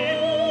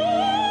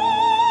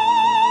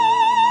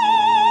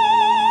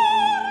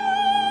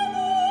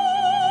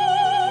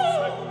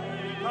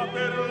 Seguita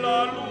per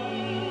la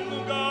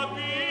lunga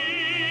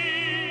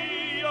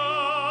via,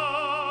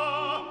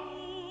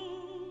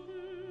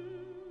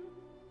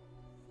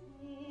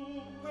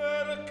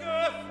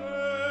 perché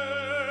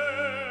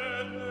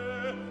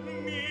fede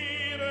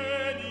mi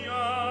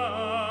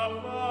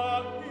regnava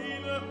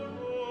in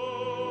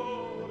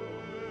cuore.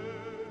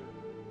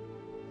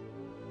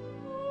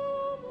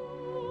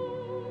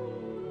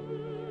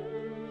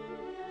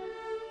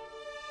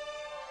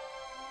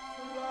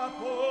 Fra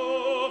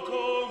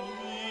poco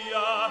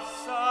mia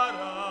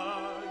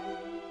sarai,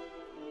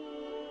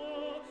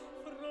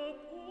 fra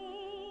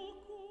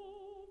poco.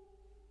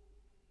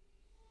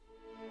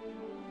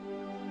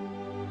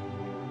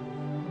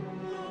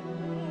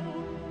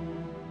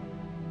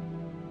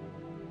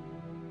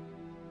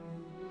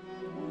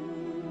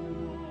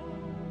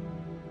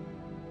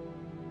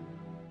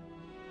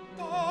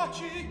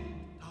 Taci,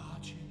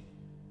 taci.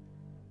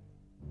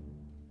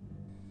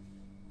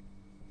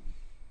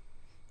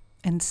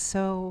 And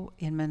so,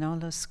 in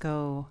Manon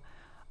Lescaut,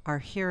 our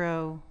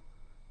hero,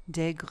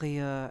 Des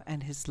Grieux,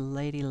 and his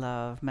lady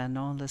love,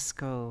 Manon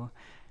Lescaut,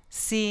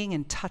 seeing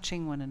and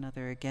touching one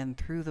another again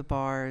through the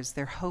bars,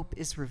 their hope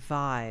is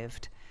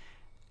revived,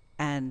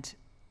 and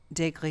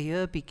Des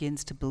Grieux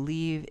begins to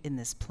believe in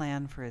this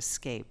plan for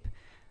escape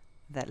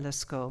that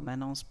Lescaut,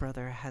 Manon's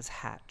brother, has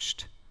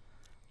hatched.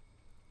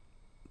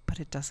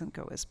 But it doesn't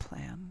go as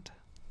planned.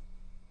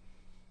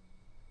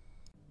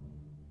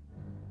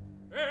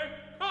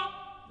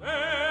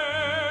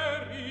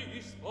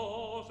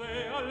 Rispose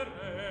al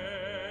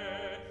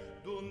re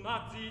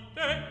d'una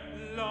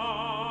zitella,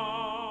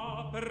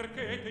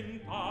 perché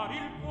tentare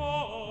il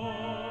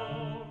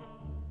cuor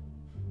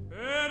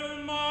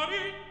per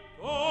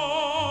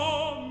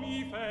marito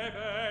mi fe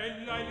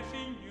bella il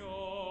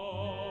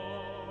signor.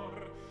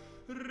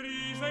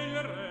 Rise il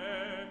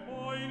re,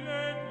 poi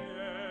le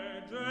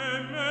die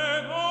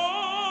gemme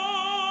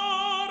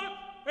d'or,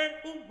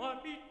 e un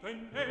marito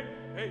in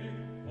me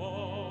il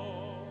cuor.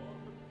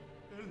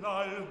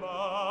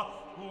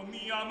 L'alba, o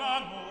mia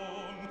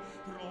Manon,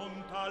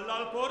 pronta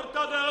alla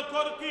porta del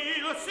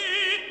cortil,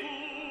 sì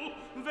tu,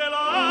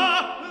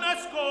 vela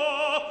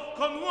Lescaut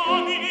con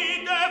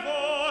uomini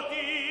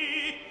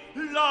devoti,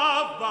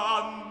 la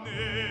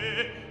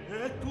vanne,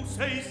 e tu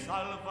sei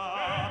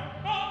salva.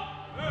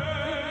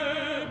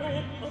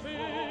 Temo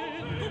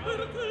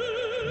perché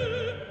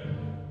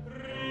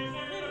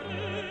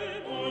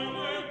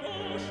riserremo nel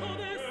guscio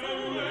del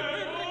sole,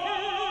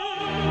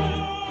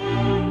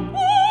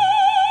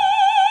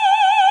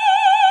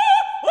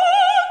 perché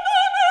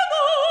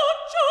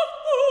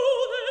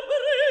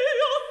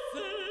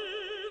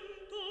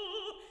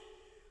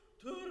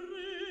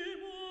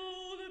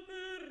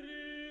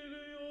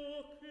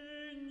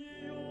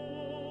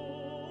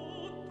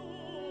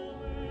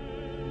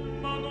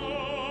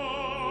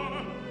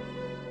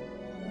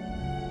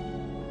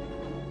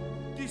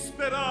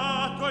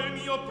disperato il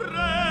mio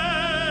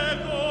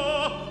prego,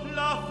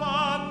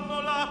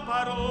 l'affanno, la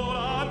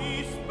parola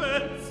mi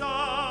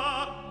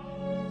spezza.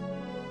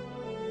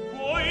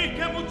 Vuoi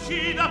che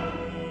m'uccida qui?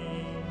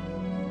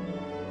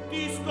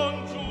 Ti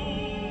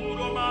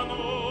scongiuro, ma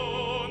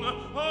non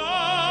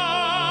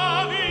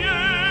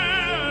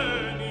vieni.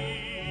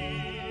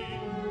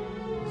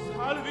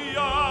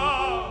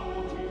 Salviamoci.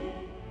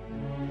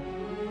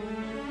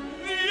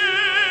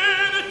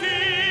 Vieni, ti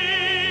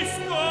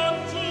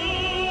scongiuro.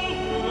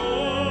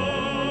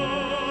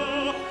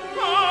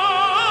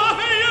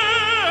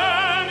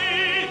 Vieni,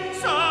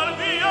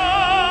 salviamoci.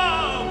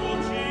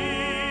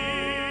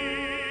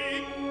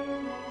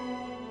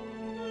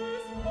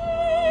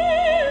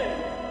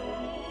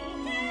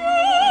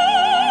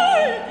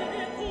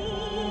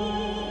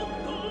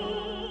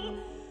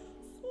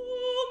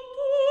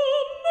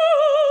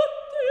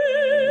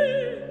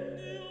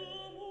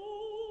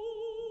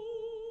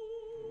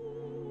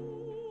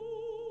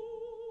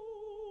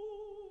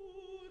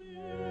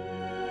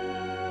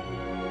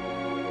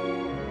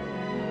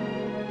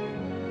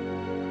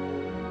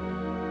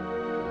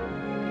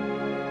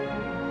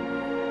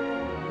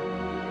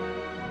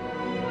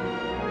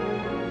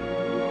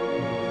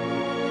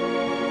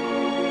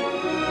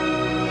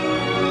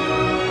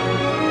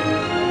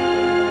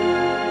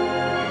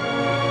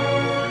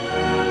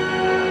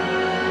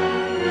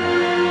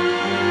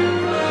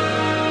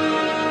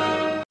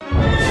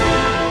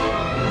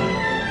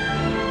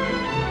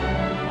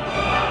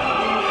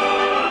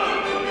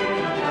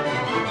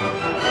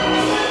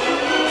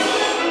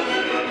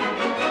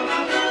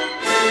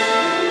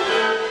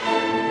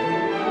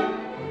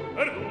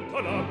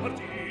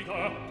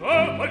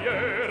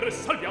 Cavalier,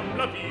 salviam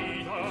la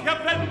vita. Che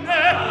avvenne?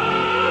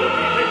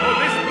 Udite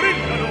come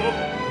sbrillano,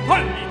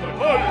 fallito il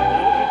colpo.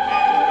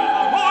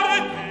 L'amore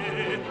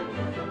che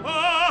a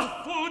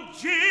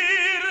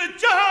fuggir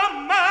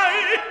giammai,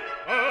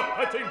 a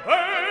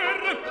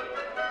imper.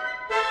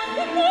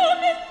 Il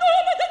nome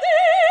di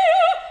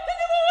Dio, che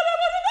ne vuole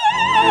amor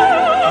mio.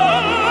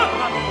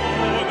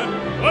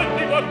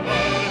 Quanti vuol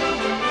fare?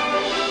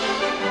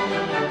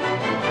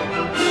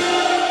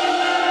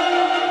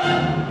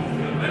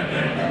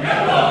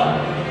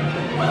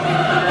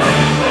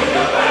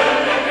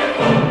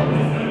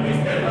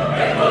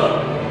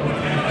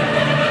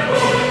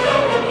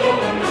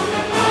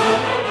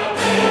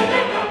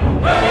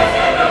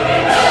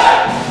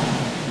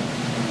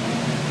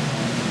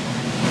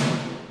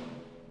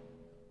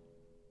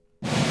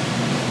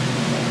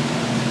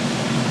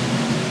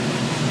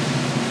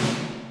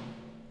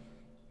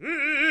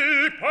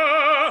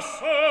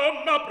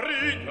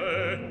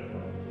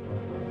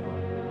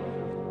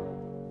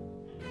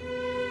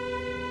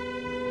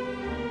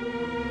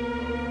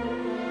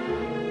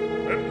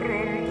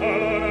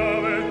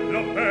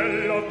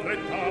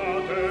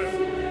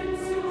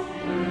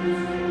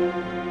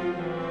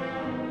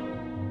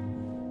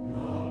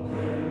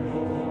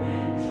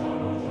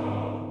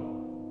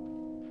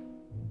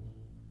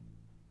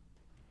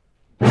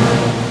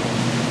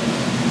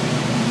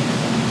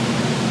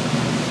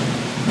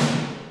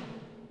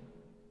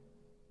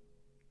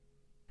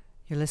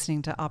 You're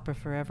listening to Opera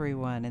for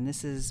Everyone, and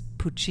this is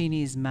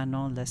Puccini's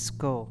Manon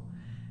Lescaut.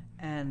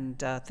 And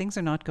things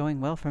are not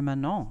going well for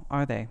Manon,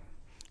 are they?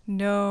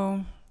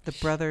 No. The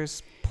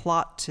brothers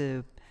plot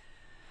to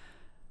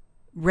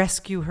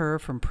rescue her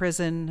from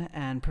prison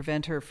and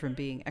prevent her from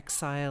being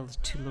exiled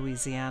to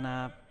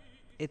Louisiana.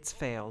 It's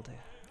failed.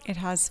 It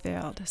has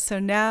failed. So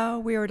now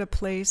we are at a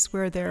place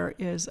where there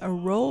is a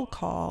roll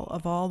call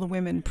of all the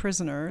women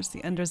prisoners,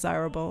 the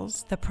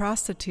undesirables. The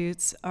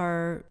prostitutes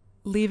are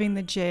leaving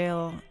the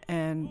jail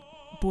and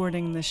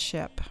boarding the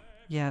ship.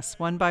 Yes,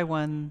 one by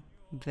one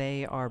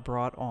they are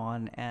brought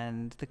on,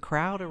 and the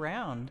crowd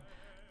around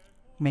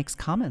makes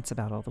comments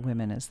about all the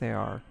women as they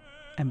are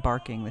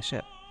embarking the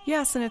ship.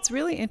 Yes, and it's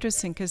really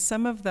interesting because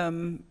some of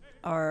them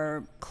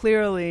are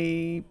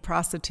clearly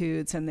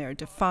prostitutes and they're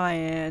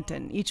defiant,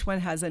 and each one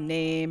has a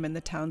name, and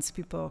the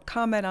townspeople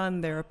comment on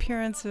their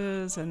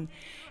appearances, and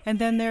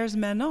then there's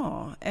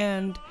Manon,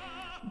 and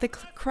the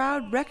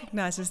crowd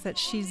recognizes that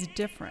she's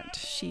different.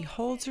 She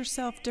holds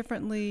herself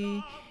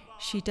differently.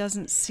 She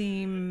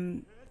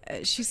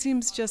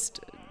seems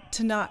just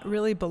to not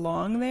really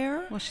belong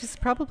there. Well, she's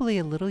probably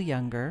a little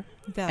younger.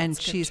 And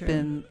she's true.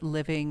 Been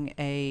living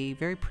a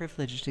very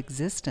privileged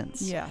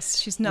existence. Yes,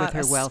 she's not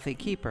with her wealthy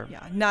keeper.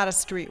 Yeah, not a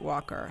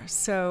streetwalker.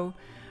 So,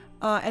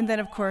 and then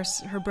of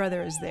course her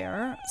brother is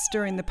there,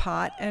 stirring the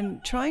pot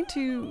and trying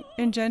to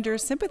engender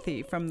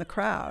sympathy from the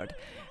crowd.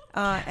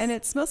 Yes. And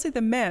it's mostly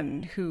the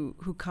men who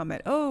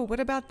comment, oh,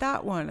 what about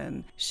that one?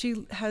 And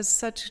she has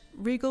such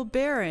regal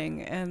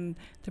bearing. And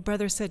the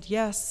brother said,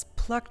 yes,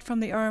 plucked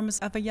from the arms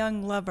of a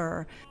young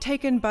lover,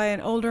 taken by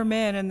an older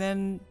man and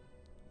then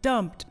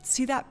dumped.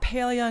 See that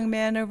pale young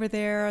man over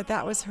there?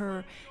 That was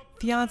her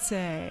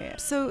fiancé.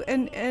 So,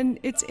 and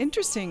it's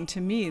interesting to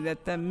me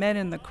that the men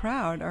in the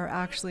crowd are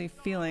actually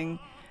feeling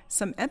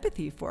some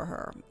empathy for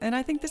her. And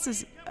I think this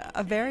is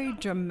a very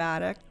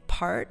dramatic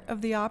part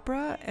of the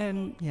opera,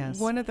 and yes,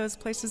 one of those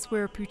places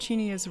where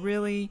Puccini is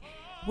really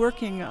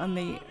working on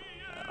the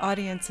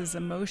audience's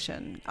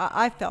emotion.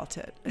 I felt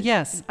it.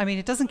 Yes. I mean,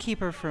 it doesn't keep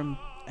her from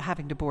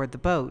having to board the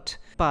boat,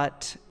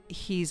 but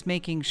he's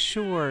making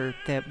sure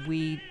that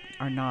we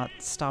are not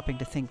stopping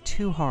to think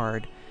too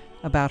hard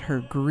about her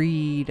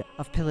greed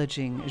of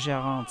pillaging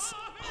Géronte's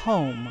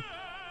home,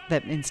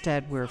 that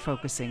instead we're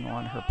focusing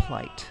on her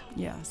plight.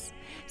 Yes.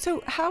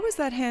 So how was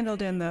that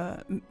handled in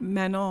the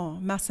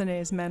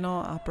Massenet's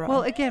Manon opera?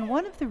 Well, again,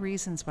 one of the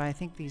reasons why I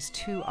think these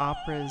two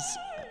operas,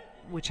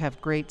 which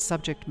have great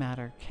subject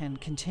matter, can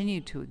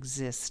continue to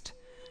exist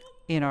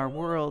in our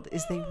world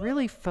is they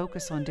really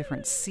focus on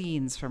different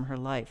scenes from her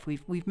life.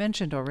 We've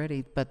mentioned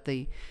already, but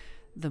the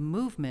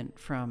movement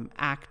from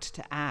act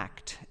to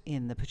act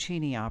in the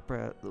Puccini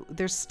opera,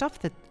 there's stuff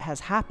that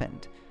has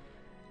happened.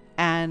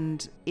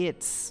 And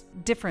it's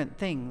different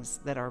things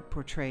that are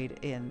portrayed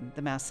in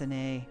the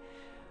Massenet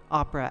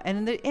opera.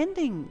 And the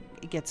ending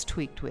gets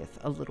tweaked with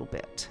a little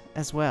bit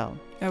as well.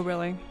 Oh,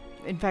 really?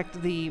 In fact,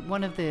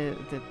 one of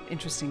the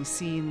interesting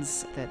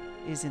scenes that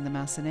is in the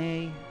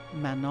Massenet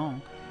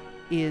Manon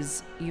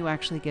is you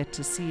actually get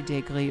to see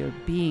Des Grieux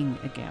being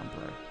a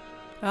gambler.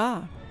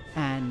 Ah.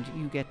 And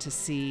you get to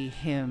see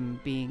him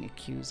being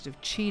accused of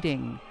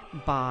cheating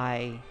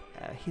by,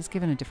 he's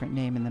given a different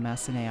name in the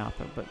Massenet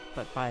opera,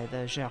 but by the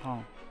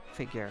Géronte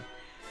figure.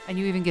 And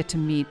you even get to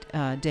meet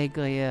Des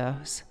Grieux,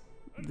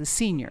 the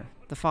senior,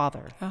 the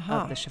father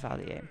of the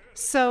Chevalier.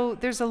 So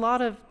there's a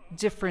lot of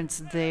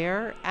difference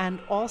there, and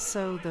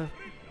also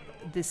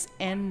this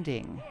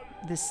ending,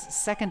 this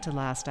second to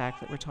last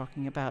act that we're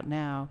talking about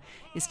now,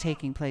 is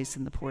taking place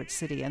in the port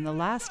city, and the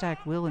last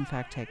act will in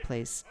fact take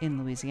place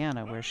in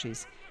Louisiana, where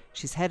she's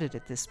headed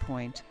at this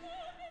point.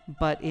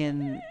 But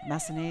in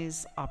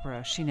Massenet's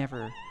opera, she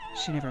never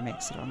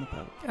makes it on the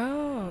boat.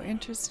 Oh,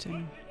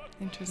 interesting.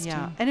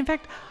 Yeah, and in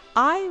fact,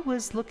 I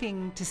was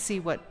looking to see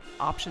what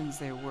options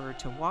there were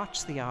to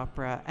watch the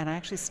opera, and I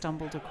actually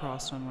stumbled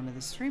across on one of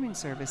the streaming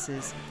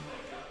services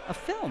a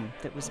film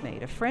that was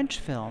made, a French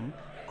film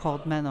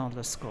called Manon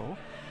Lescaut.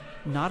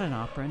 Not an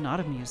opera, not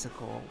a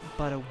musical,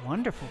 but a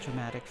wonderful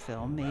dramatic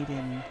film made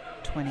in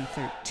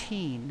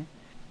 2013,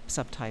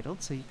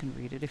 subtitled, so you can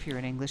read it if you're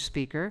an English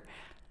speaker,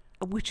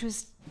 which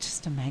was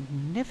just a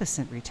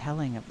magnificent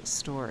retelling of the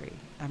story.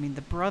 I mean,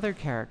 the brother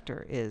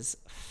character is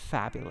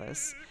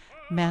fabulous.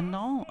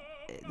 Manon,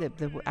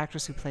 the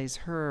actress who plays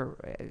her,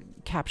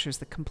 captures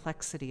the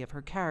complexity of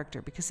her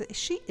character, because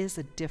she is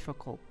a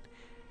difficult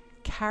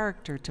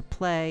character to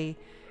play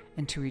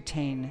and to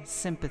retain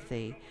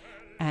sympathy.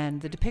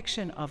 And the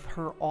depiction of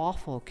her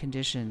awful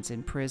conditions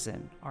in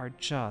prison are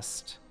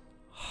just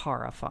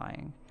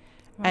horrifying.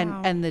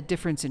 Wow. And the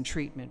difference in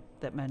treatment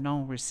that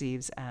Manon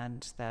receives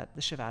and that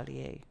the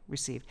Chevalier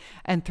received.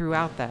 And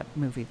throughout that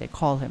movie, they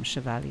call him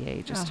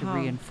Chevalier just to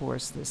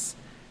reinforce this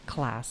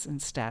class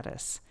and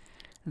status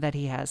that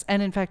he has.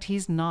 And in fact,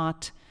 he's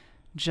not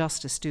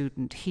just a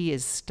student. He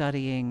is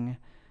studying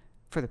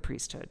for the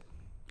priesthood.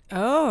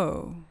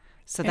 Oh,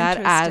 so that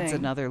adds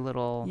another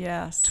little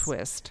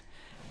twist.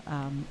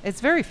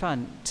 It's very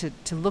fun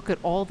to look at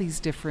all these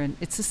different,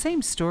 it's the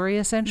same story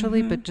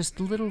essentially, but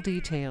just little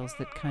details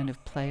that kind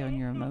of play on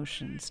your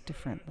emotions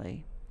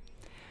differently.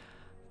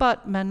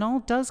 But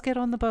Manon does get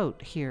on the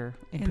boat here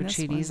in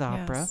Puccini's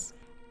opera,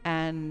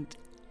 and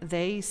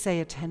they say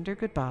a tender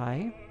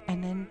goodbye,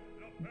 and then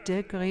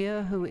Des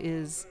Grieux,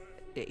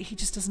 he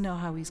just doesn't know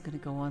how he's going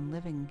to go on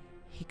living,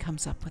 he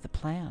comes up with a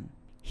plan.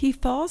 He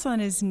falls on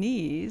his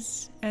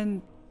knees,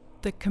 and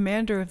the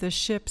commander of the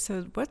ship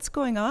said, "What's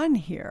going on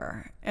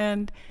here?"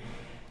 And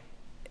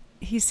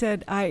he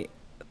said,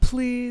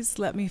 please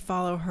let me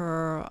follow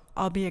her.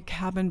 I'll be a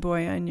cabin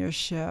boy on your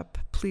ship.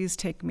 Please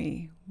take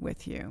me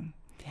with you.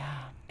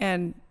 Yeah.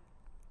 And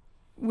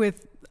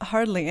with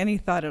hardly any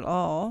thought at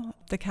all,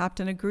 the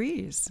captain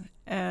agrees.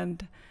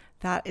 And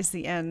that is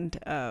the end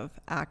of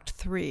Act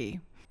 3.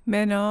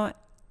 Manon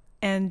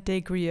and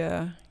Des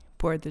Grieux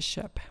board the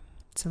ship.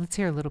 So let's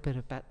hear a little bit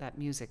about that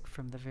music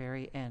from the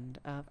very end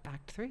of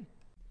Act 3.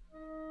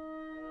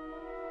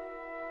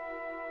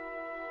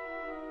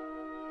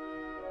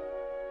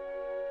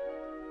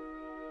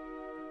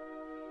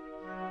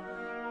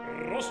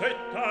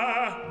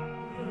 Rosetta!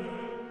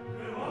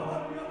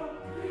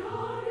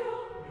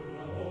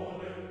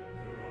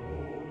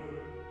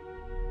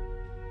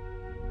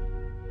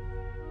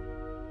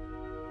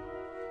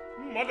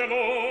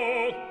 Madelon!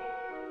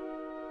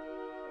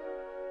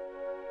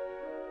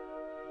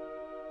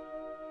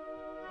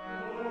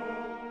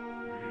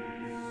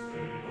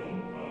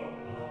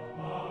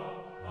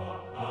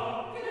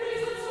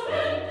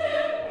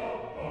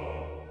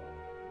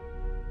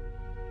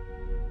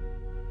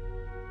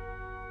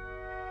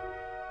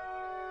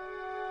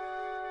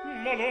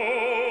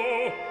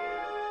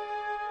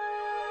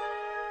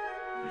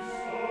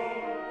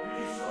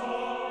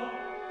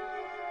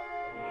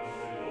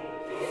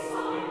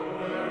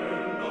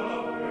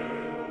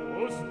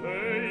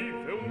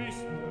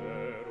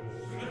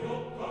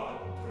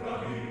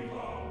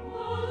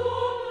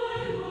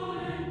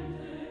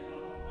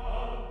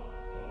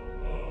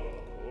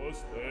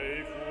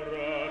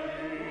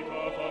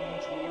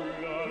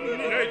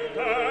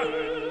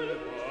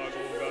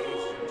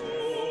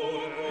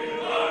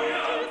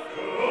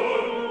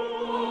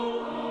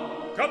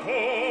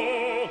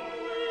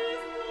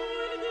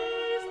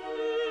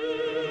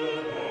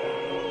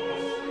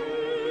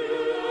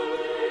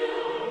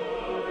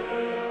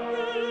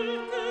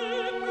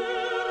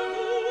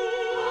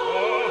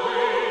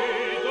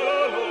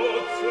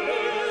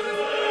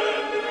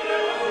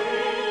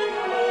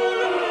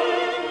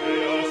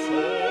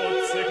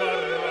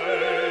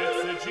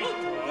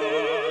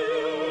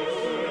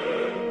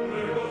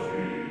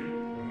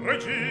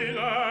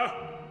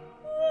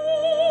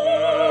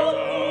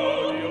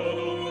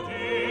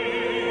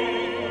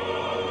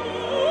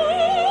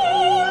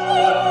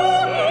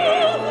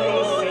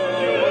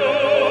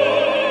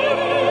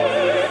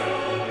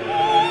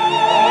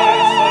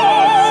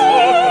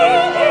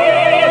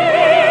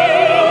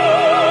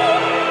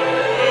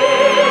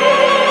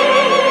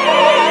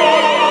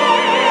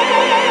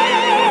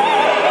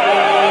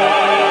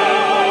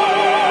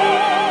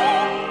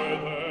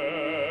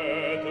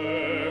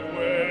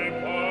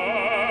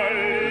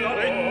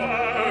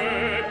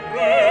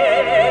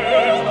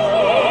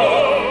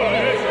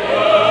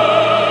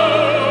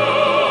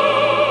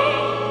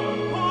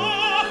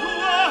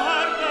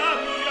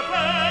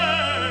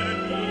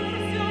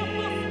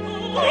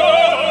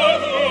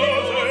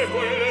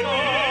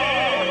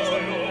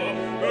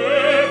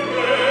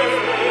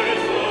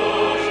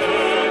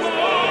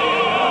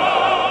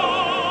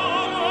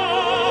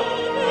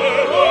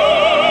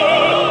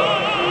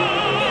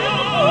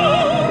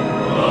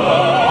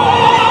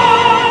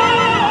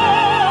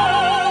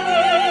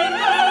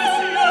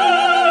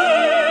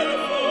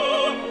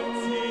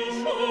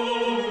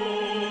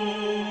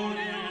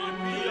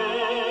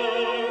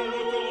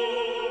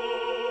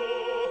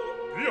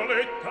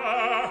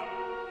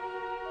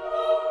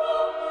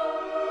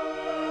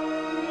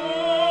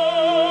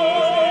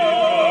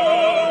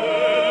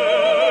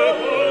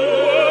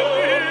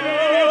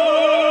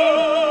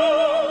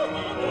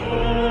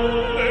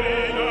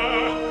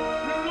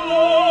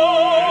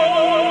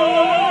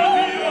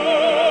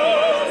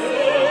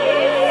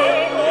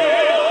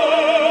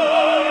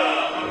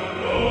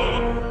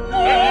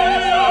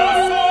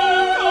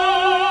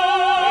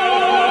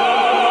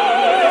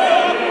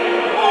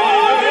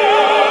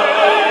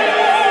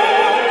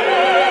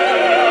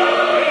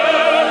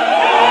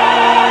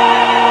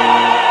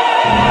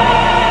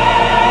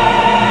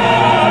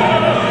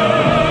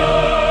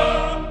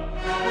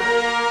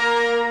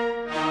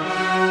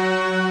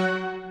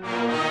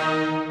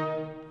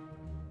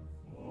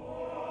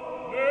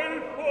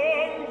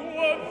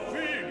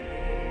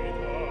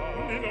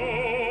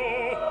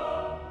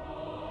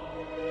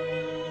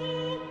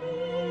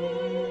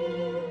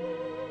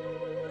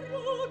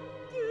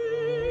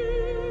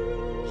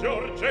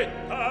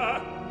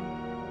 Giorgetta.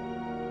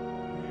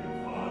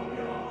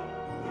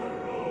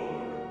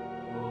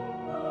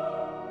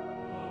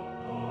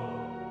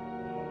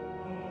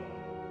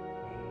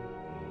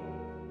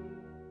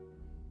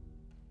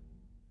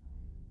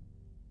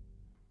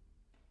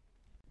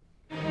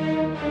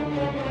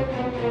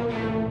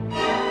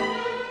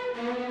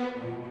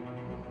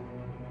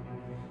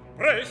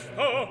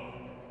 Presto,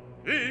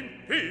 in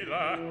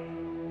fila.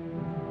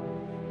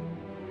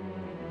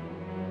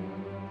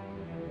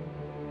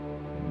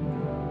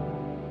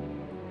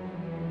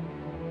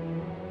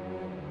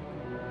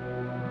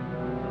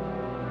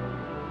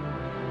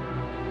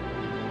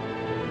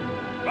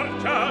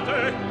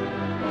 Marciate!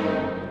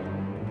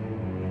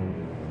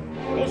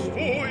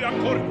 Costui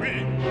ancor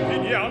qui,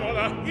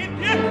 finiamola!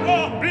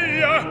 Indietro!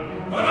 Via!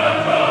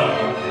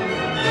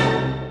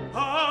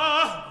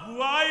 Ah,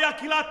 guai a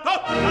chi la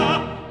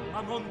tocca!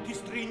 Ma non ti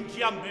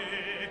stringi a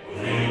me!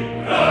 Così,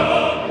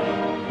 bravo!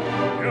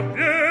 Che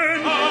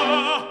vieni!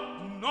 Ah,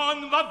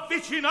 non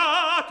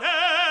v'avvicinate!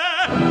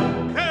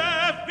 Che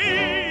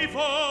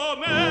vivo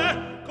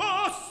me!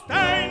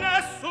 Costei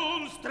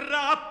nessun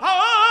strappare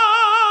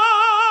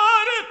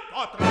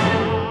potrà!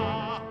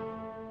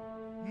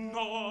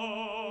 No!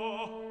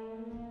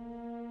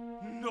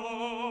 No!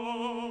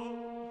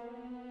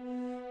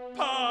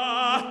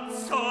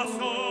 Pazzo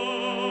son!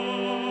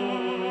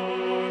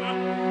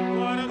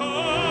 Guardate!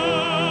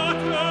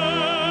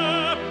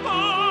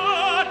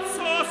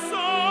 Pazzo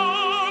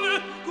son!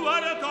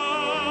 Guardate!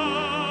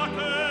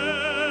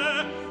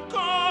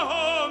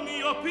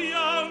 Com'io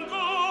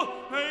piango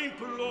e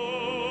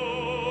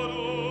imploro!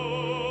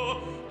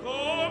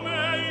 Come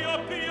io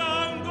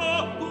piango!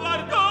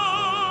 Guardate!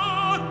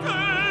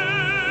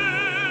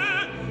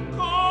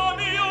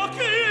 Com'io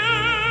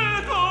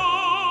chiedo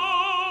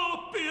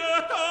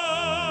pietà!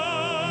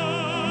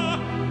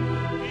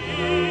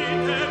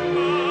 Dite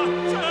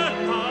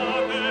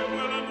accettate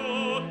quel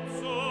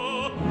mozzo,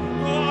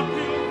 a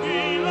più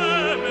vile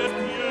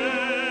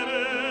mestiere,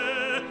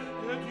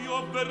 ed io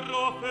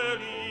verrò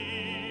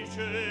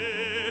felice,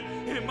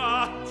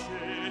 ma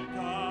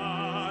accettate,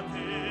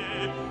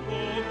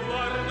 oh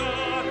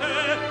guardate,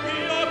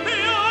 io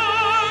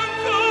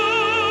piango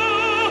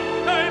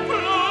e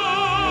imploro.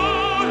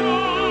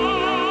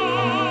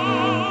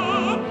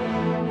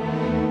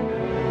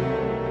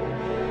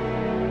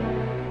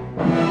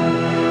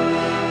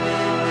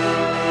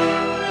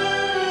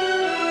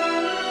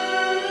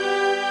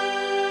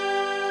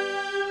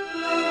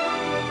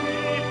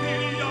 Vi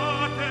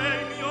pigliate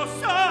il mio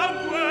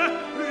sangue,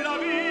 la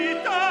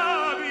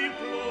vita vi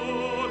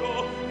imploro,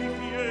 vi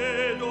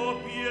chiedo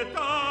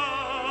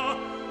pietà,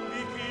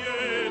 vi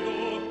chiedo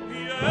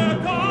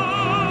pietà.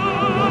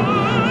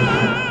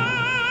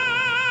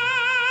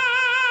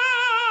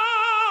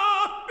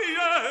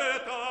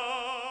 Pietà,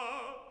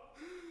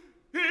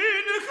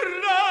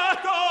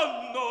 ingrato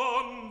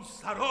non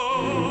sarò.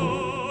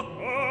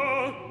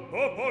 A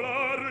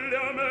popolar le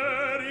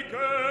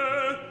Americhe,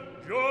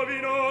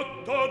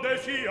 giovinotto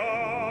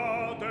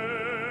desiate.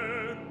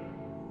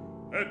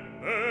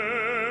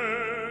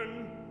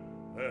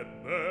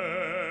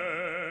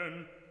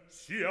 Ebben,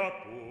 sia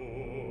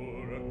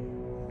pur,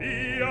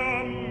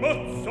 via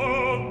mozzo,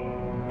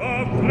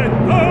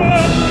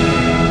 affrettate!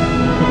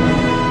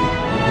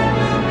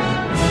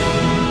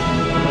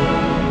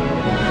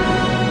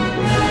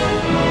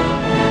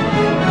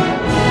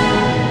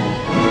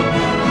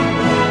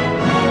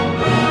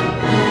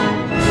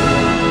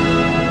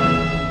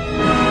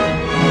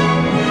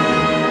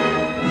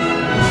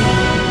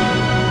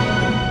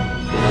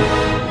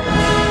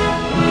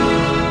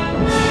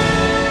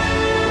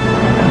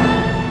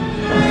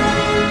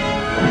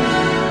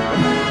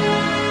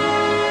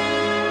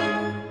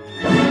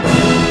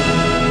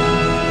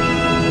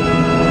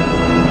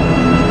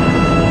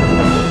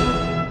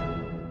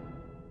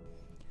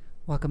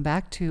 Welcome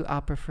back to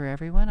Opera for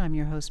Everyone. I'm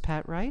your host,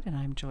 Pat Wright, and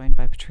I'm joined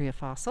by Patria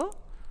Fossil.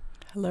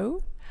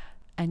 Hello.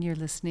 And you're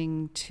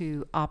listening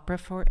to Opera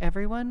for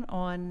Everyone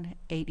on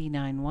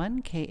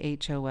 89.1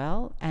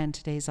 KHOL. And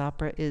today's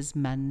opera is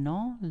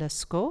Manon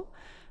Lescaut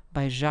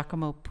by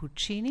Giacomo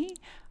Puccini,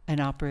 an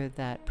opera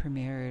that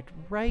premiered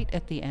right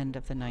at the end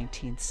of the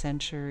 19th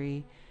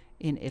century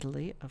in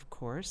Italy, of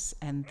course.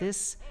 And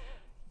this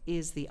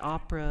is the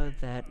opera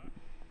that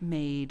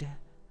made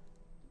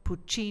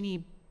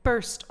Puccini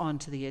burst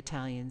onto the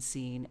Italian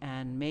scene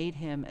and made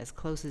him as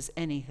close as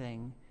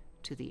anything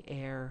to the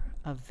heir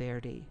of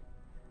Verdi.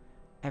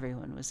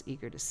 Everyone was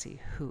eager to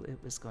see who it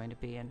was going to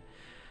be, and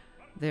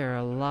there are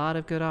a lot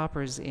of good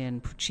operas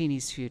in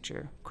Puccini's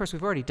future. Of course,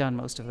 we've already done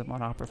most of them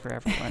on Opera for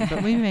Everyone,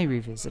 but we may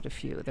revisit a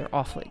few. They're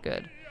awfully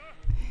good.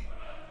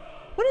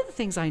 One of the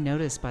things I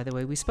noticed, by the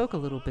way, we spoke a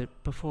little bit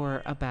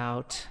before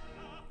about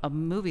a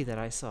movie that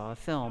I saw, a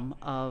film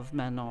of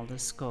Manon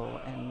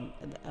Lescaut, and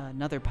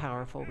another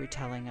powerful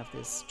retelling of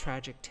this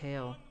tragic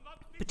tale.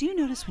 But do you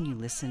notice when you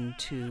listen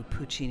to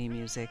Puccini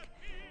music,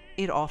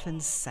 it often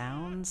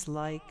sounds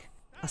like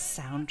a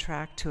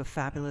soundtrack to a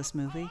fabulous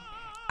movie?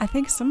 I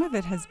think some of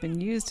it has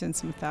been used in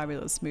some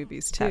fabulous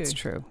movies, too. That's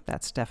true.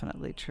 That's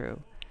definitely true.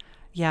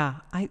 Yeah,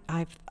 I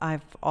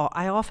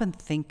often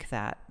think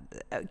that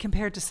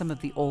compared to some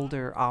of the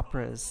older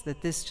operas,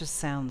 that this just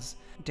sounds,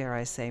 dare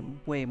I say,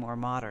 way more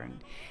modern.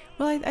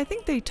 Well, I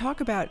think they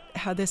talk about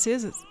how this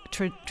is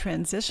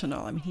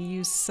transitional. I mean, he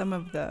used some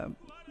of the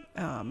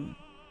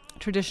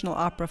traditional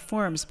opera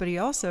forms, but he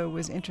also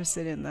was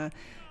interested in the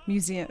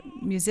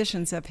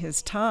musicians of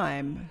his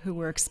time who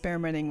were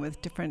experimenting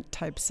with different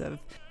types of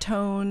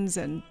tones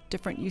and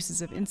different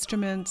uses of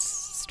instruments,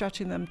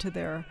 stretching them to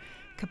their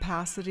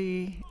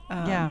capacity.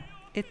 I'm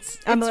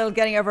a little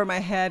getting over my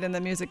head in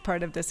the music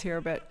part of this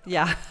here, but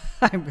yeah,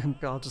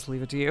 I'll just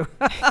leave it to you.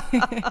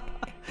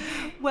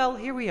 Well,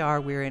 here we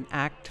are. We're in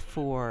Act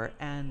 4,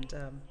 and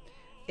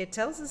it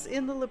tells us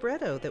in the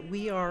libretto that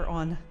we are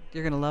on,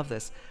 you're going to love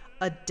this,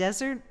 a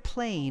desert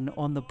plain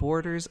on the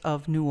borders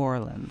of New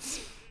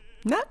Orleans.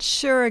 Not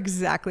sure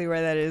exactly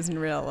where that is in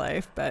real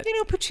life, but... You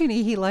know,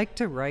 Puccini, he liked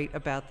to write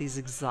about these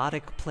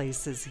exotic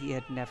places he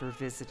had never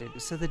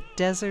visited. So the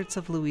deserts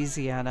of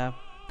Louisiana,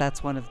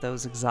 that's one of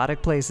those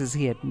exotic places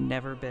he had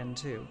never been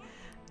to.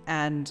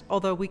 And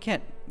although we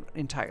can't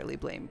entirely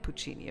blame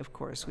Puccini, of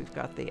course, we've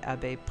got the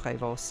Abbé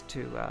Prévost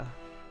to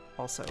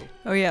also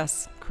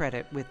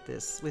credit with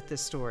this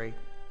story.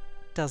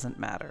 Doesn't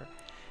matter.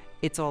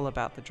 It's all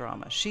about the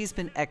drama. She's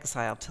been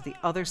exiled to the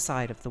other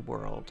side of the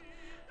world,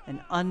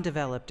 an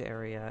undeveloped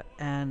area,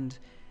 and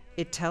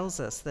it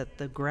tells us that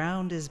the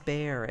ground is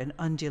bare and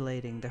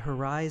undulating, the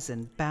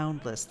horizon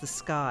boundless, the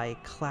sky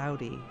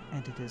cloudy,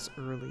 and it is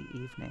early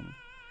evening.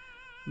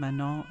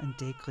 Manon and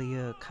Des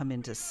Grieux come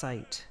into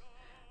sight,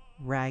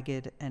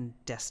 ragged and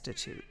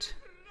destitute.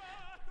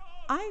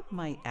 I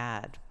might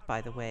add,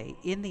 by the way,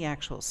 in the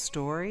actual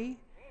story,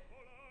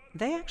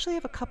 they actually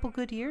have a couple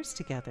good years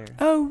together.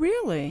 Oh,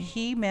 really?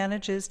 He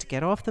manages to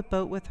get off the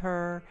boat with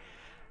her,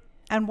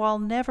 and while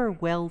never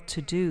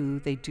well-to-do,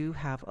 they do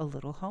have a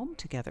little home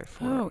together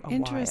for a while. Oh,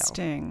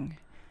 interesting.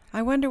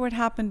 I wonder what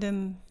happened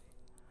in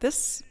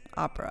this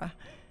opera.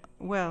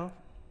 Well,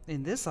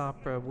 in this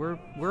opera, we're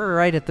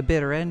right at the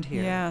bitter end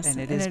here. Yes, and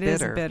it is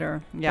bitter.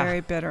 bitter. Yeah.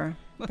 Very bitter.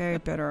 Very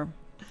bitter.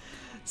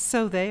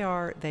 So they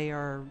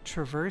are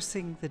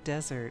traversing the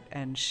desert,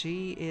 and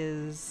she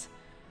is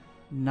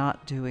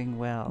not doing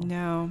well.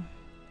 No.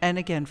 And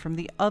again, from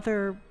the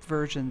other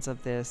versions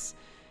of this,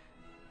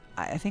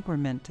 I think we're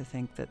meant to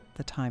think that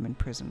the time in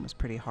prison was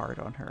pretty hard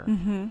on her.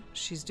 Mm-hmm.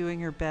 She's doing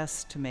her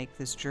best to make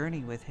this journey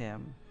with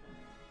him.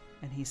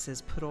 And he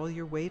says, "Put all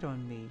your weight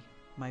on me,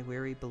 my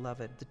weary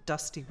beloved. The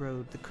dusty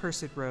road, the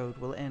cursed road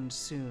will end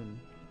soon."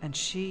 And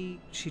she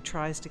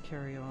tries to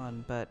carry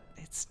on, but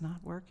it's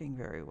not working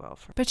very well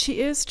for her. But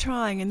she is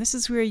trying, and this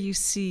is where you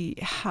see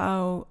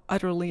how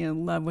utterly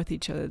in love with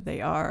each other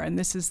they are. And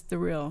this is the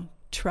real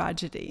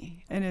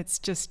tragedy. And it's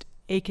just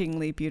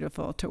achingly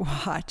beautiful to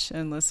watch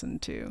and listen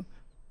to.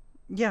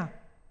 Yeah.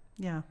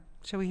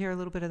 Shall we hear a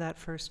little bit of that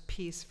first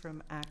piece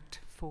from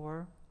Act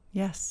 4?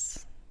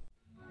 Yes.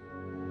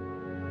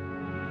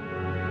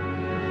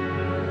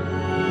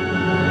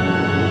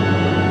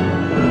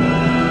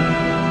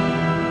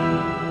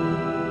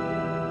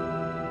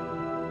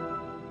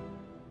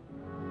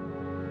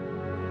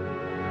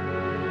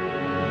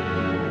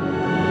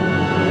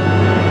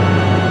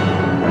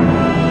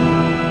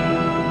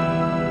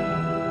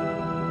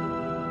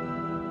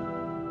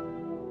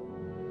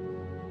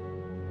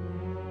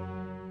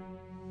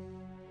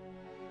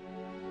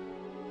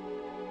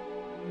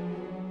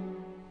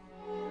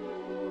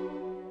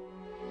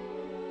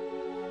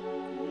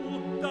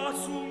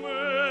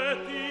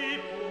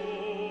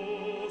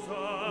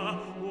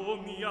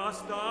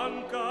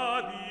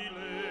 Stanca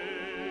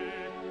diletta,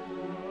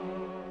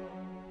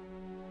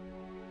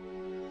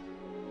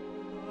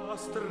 la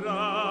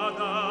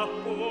strada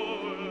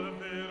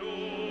polverosa,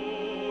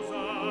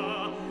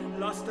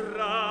 la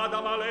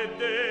strada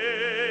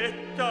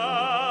maledetta,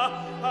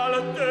 al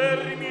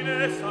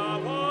termine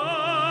s'avanza.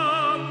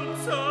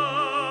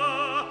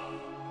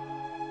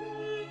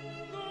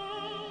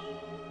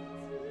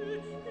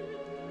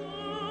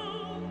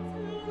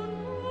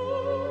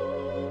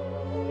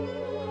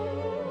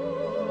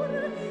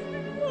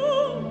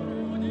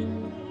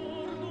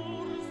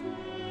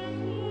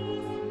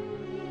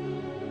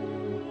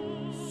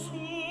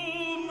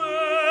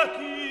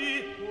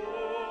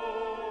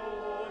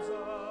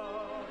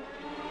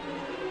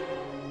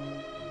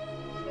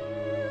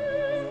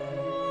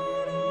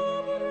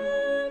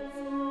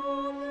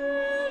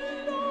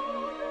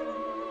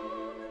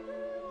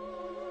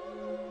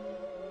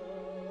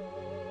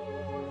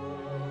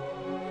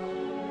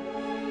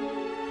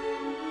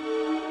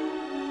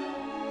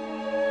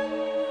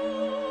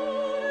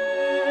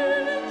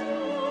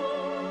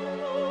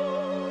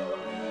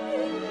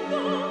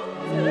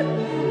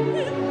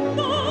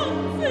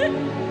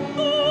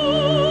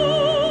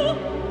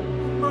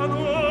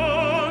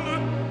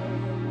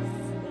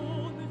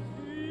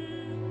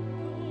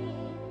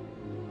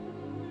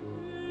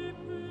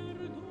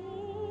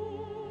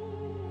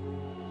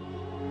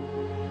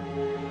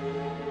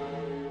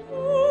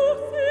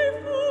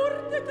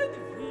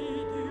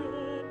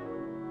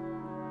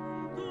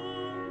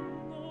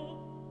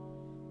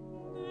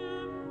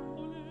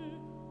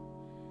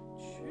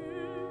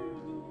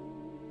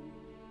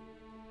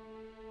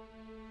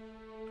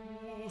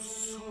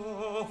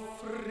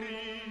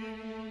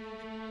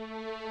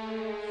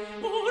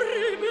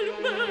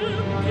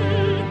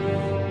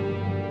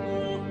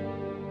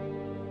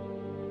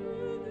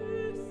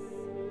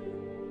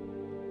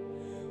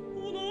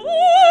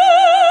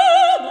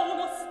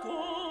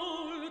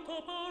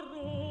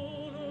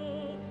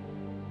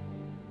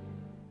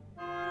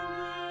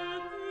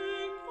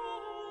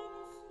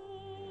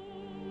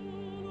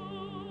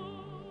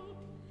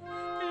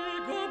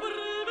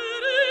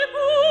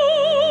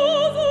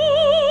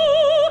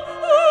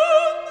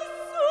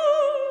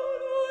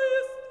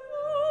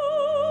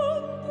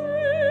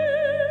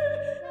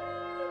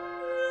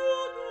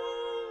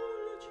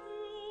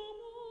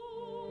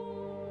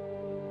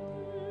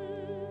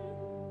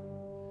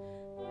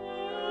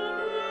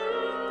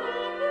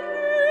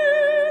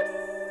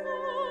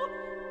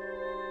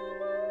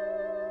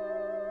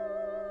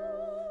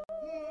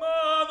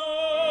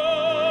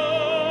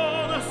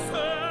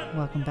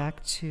 Welcome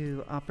back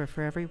to Opera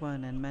for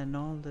Everyone and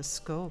Manon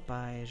Lescaut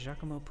by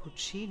Giacomo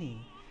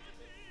Puccini.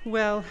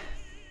 Well,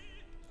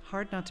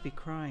 hard not to be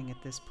crying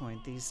at this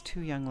point. These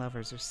two young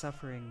lovers are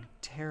suffering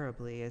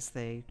terribly as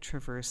they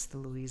traverse the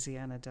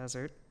Louisiana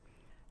desert.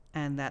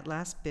 And that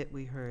last bit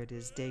we heard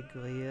is Des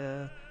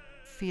Grieux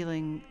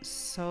feeling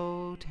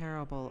so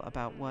terrible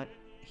about what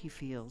he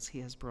feels he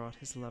has brought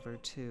his lover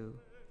to,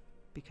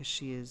 because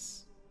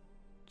she's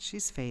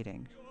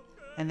fading.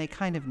 And they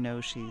kind of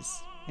know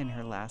she's in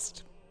her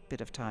last bit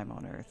of time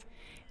on Earth.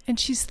 And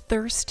she's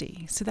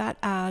thirsty, so that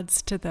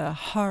adds to the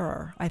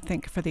horror, I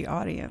think, for the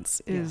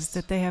audience, is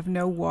that they have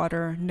no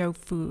water, no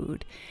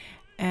food,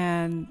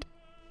 and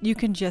you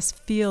can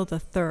just feel the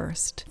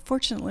thirst.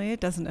 Fortunately,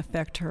 it doesn't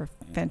affect her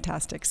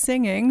fantastic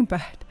singing,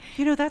 but...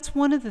 You know, that's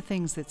one of the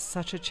things that's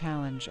such a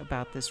challenge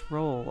about this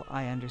role,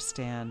 I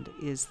understand,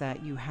 is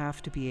that you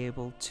have to be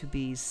able to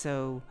be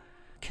so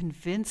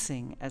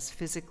convincing as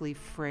physically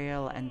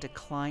frail and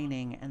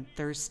declining and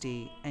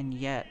thirsty, and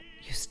yet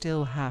you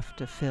still have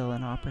to fill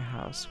an opera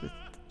house with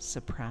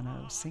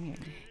soprano singing.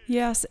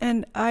 Yes,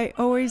 and I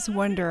always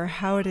wonder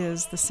how it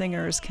is the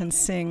singers can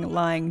sing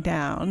lying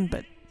down,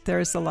 but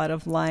there's a lot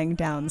of lying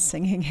down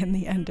singing in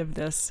the end of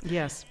this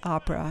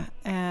opera.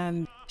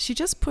 And she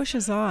just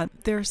pushes on.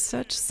 They're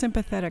such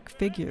sympathetic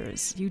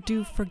figures. You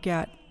do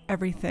forget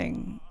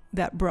everything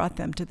that brought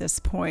them to this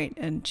point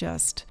and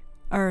just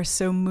are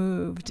so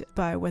moved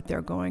by what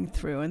they're going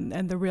through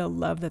and the real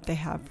love that they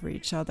have for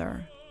each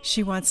other.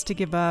 She wants to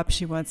give up.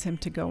 She wants him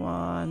to go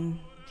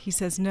on. He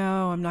says,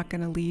 "No, I'm not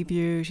going to leave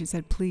you." She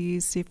said,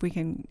 "Please see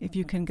if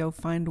you can go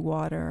find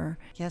water."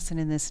 Yes, and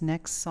in this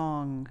next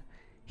song,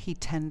 he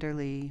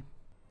tenderly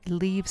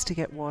leaves to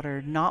get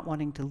water, not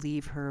wanting to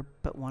leave her,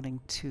 but wanting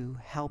to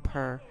help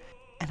her.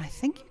 And I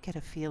think you get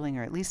a feeling,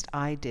 or at least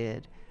I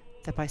did,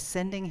 that by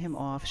sending him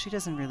off, she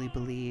doesn't really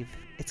believe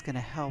it's going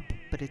to help,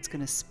 but it's going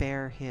to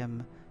spare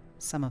him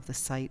some of the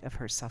sight of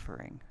her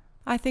suffering.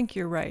 I think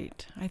you're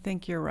right.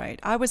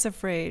 I was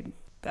afraid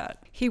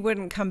that he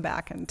wouldn't come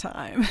back in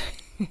time.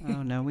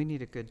 Oh no, we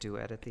need a good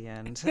duet at the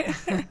end.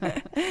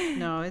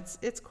 No,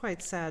 it's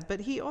quite sad, but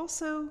he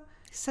also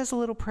says a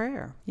little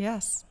prayer.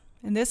 Yes,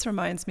 and this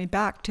reminds me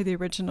back to the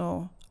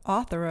original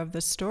author of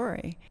the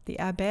story, the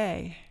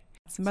Abbé.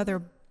 Some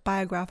other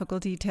biographical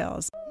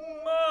details.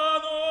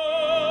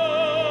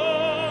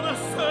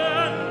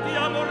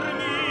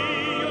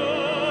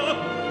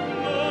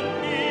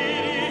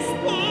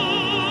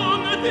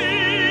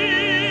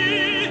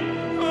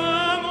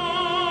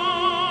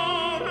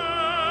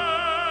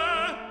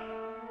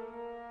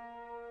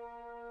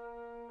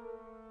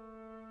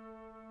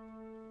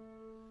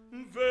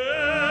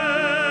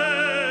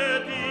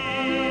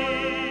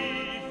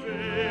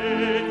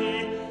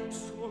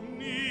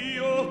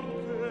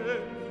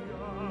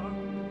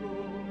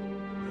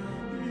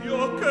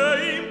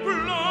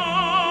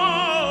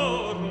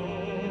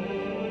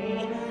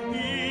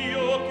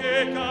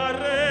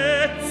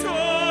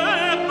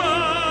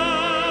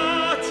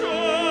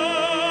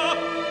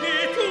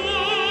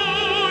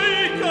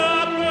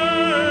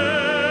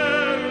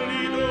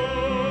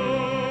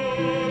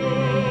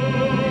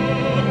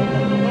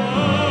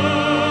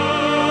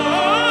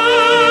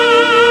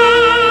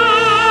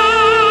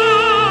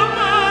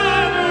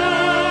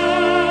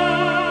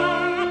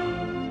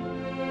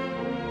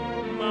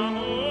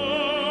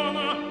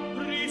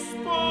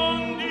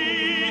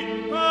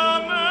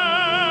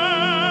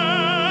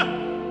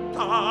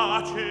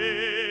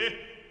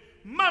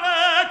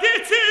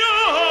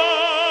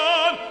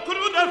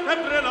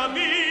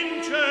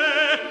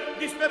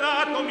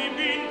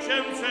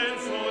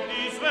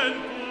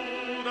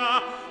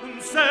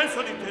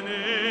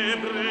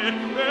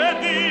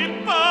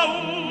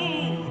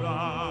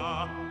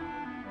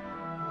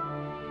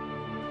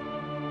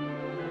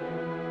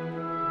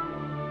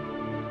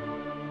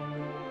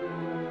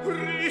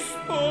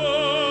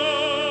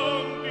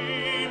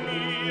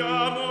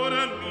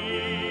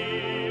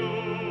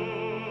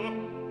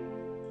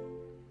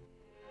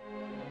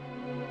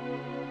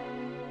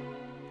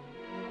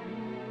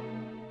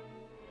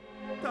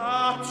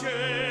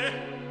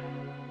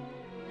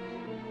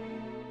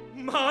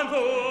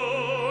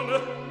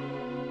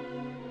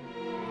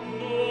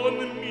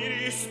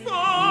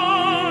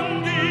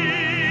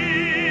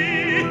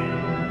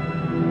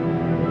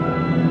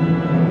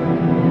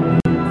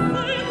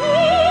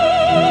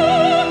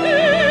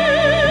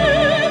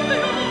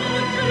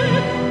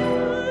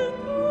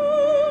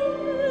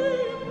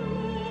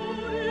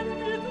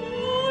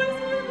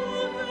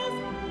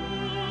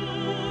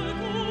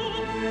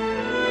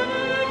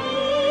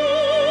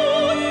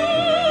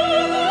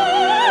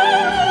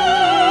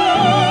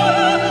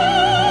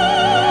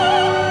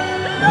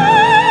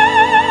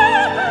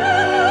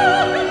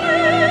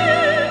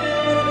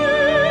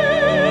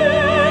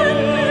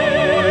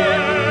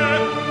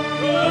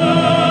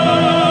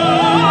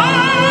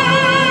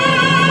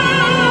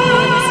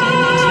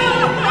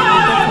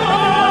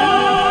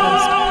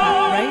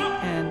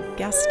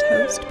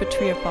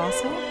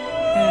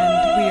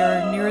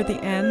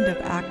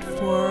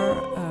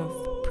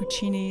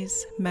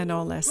 Puccini's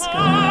Manon Lescaut.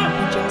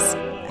 We just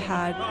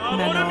had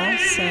Manon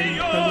send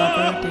her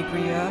lover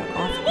Degria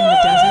off in the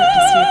desert to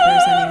see if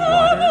there's any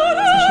water,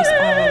 so she's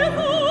all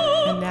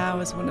alone. And now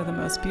is one of the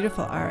most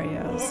beautiful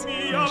arias,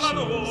 where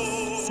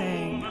she's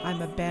saying,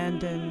 I'm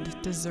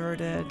abandoned,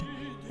 deserted,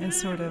 and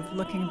sort of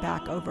looking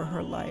back over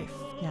her life.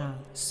 Yeah,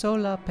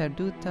 sola,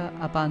 perduta,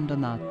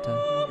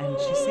 abbandonata. And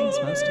she sings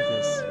most of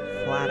this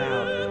flat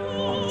out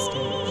on the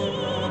stage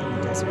in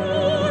the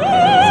desert.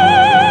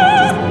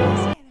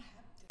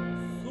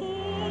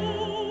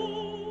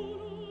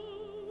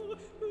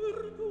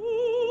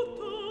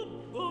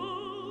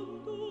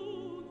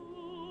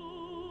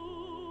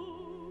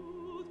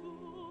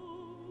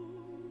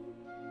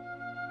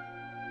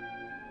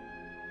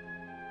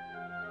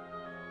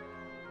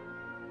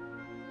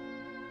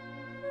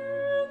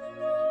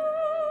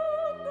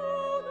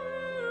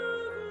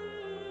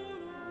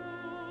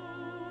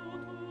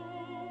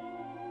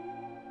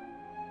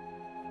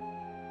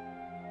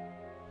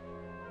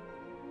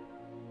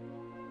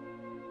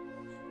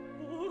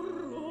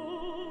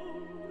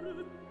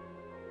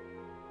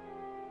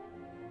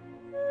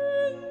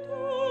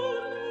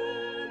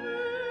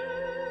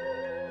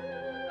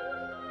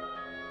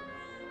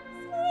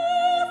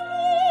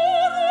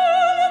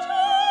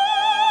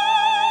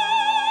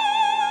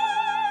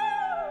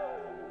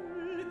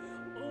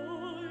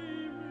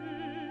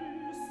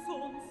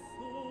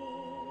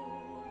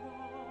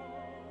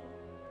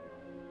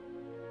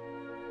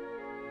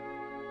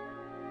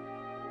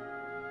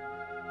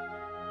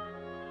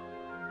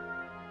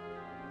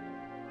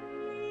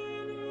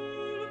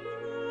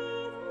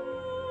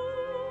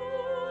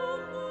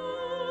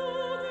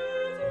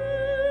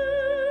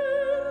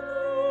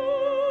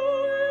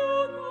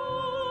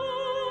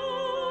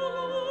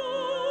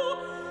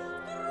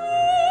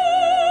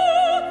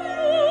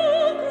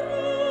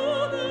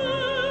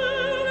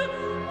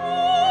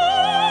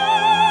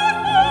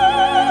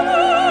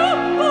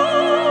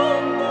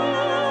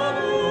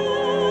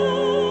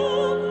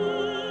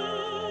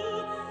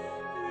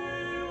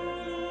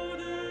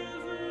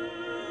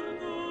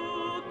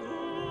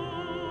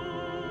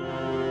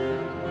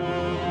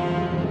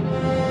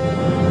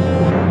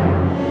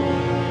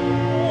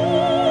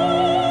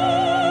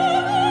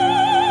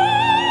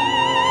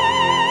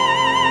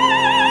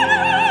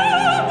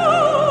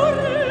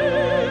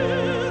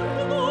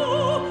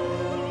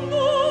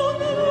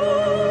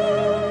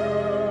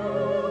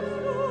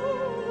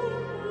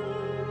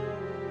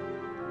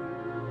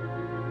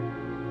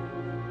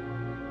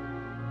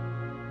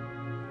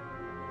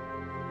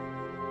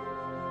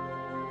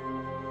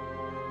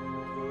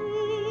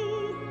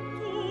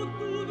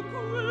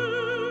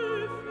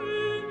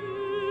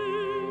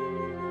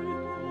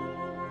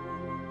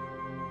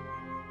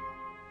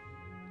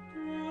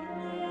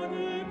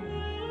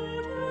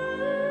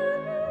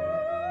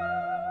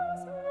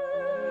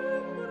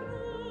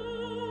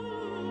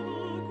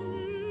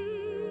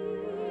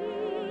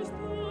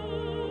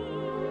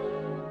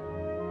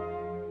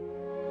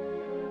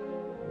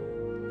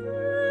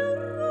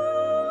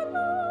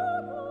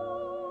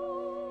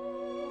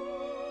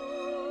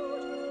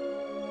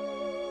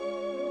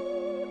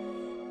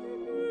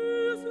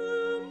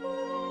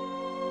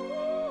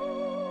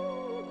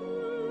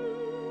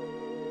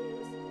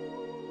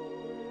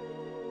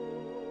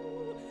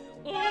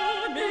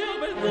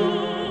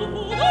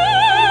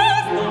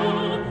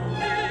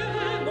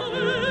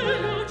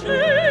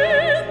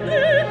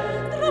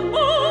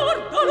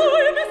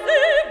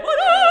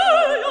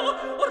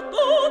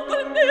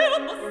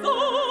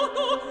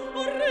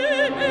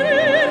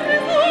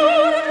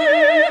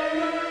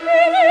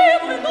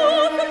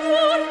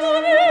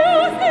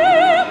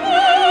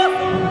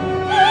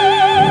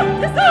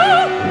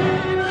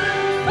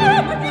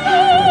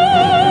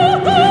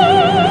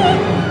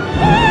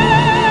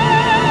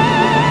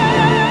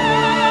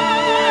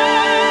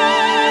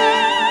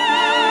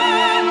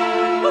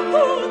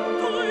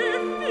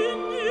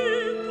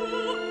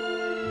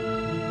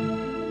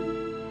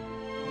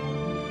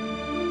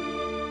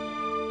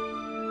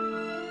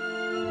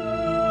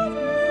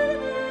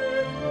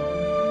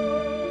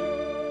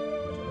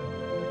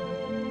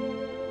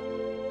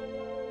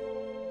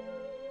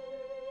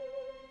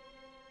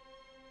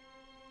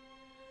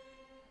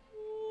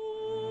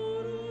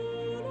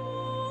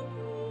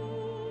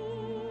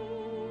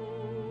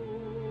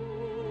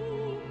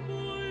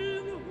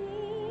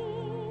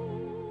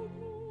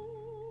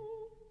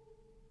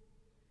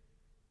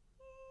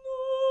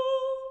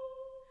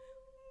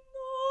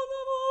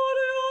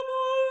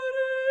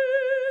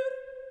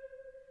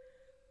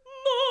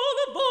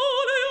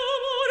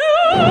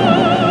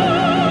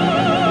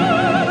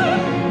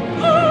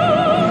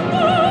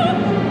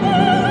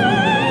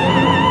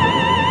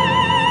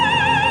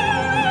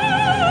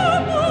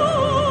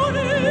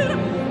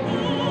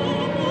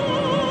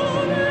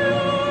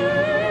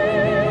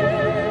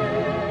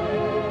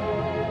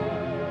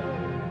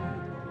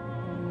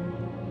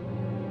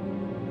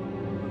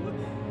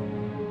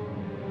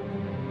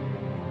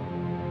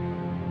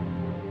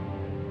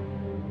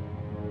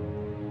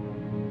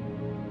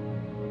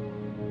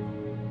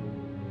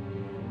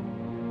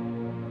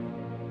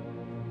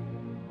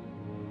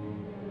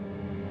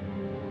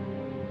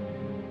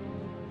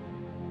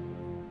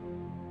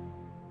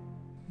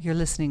 You're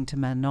listening to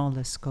Manon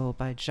Lescaut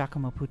by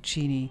Giacomo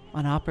Puccini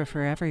on Opera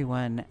for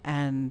Everyone,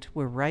 and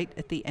we're right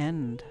at the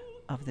end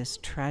of this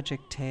tragic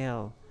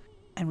tale.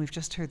 And we've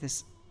just heard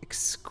this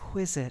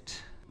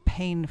exquisite,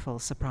 painful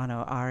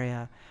soprano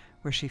aria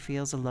where she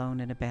feels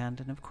alone and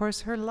abandoned. Of course,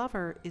 her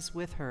lover is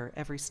with her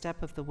every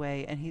step of the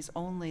way, and he's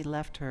only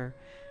left her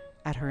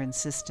at her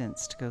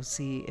insistence to go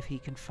see if he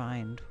can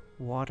find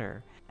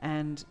water.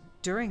 And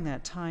during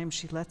that time,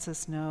 she lets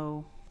us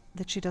know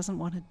that she doesn't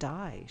want to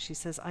die. She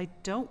says, I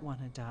don't want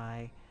to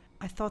die.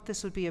 I thought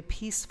this would be a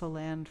peaceful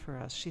land for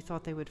us. She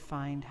thought they would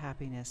find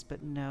happiness,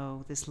 but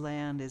no, this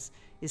land is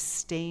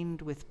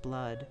stained with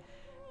blood.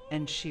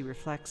 And she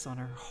reflects on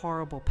her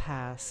horrible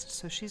past.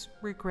 So she's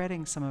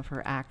regretting some of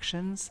her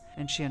actions,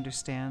 and she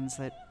understands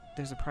that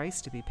there's a price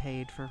to be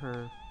paid for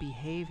her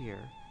behavior.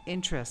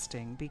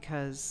 Interesting,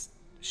 because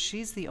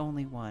she's the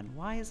only one.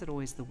 Why is it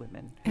always the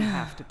women who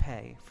have to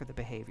pay for the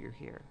behavior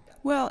here?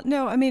 Well,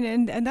 no, I mean,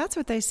 and that's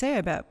what they say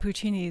about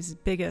Puccini's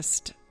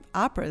biggest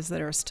operas that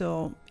are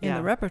still in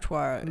the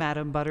repertoire.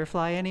 Madame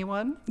Butterfly,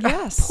 anyone?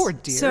 Yes. Poor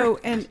dear. So,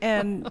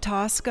 and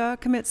Tosca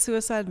commits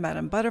suicide,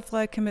 Madame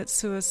Butterfly commits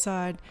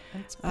suicide.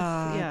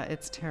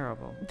 It's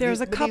terrible.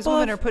 There's a couple these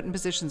women are put in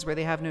positions where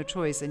they have no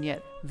choice, and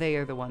yet they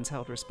are the ones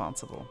held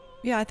responsible.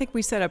 Yeah, I think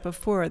we said it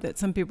before that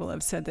some people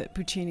have said that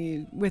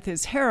Puccini, with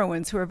his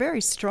heroines, who are very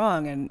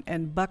strong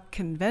and buck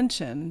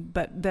convention,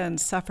 but then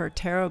suffer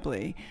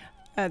terribly,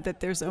 that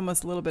there's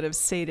almost a little bit of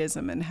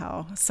sadism in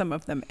how some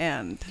of them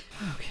end.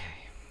 Okay.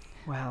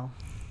 Well,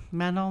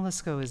 Manon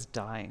Lescaut is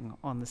dying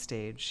on the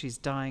stage. She's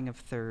dying of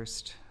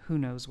thirst. Who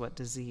knows what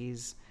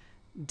disease.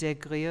 Des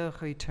Grieux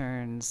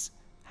returns,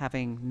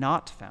 having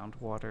not found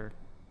water,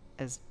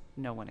 as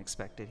no one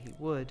expected he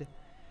would.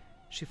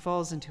 She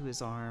falls into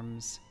his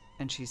arms,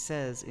 and she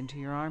says, "Into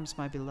your arms,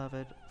 my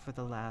beloved, for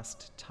the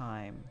last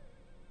time.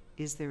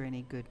 Is there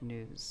any good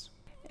news?"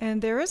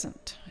 And there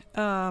isn't.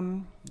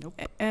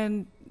 Nope.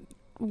 And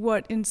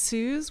what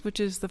ensues, which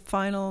is the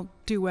final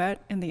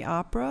duet in the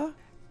opera,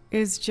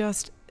 is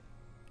just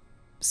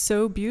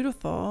so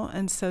beautiful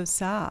and so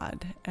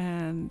sad.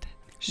 And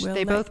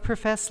they both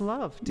profess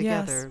love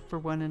together Yes. for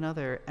one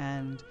another.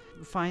 And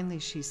finally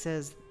she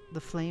says,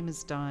 "The flame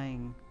is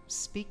dying.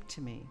 Speak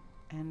to me."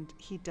 And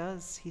he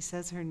does. He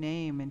says her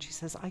name, and she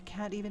says, "I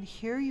can't even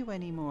hear you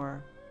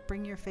anymore.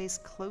 Bring your face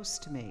close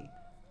to me.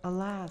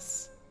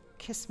 Alas,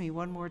 kiss me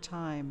one more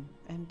time."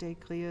 And Des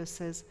Grieux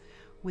says,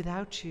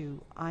 "Without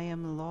you, I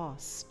am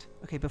lost."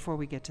 Okay, before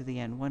we get to the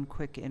end, one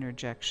quick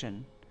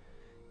interjection.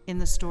 In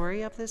the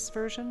story of this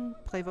version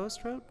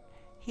Prévost wrote,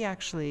 he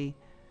actually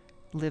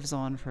lives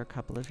on for a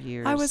couple of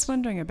years. I was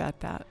wondering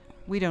about that.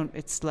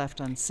 It's left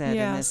unsaid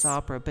in this Yes.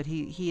 opera, but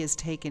he is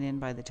taken in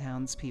by the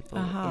townspeople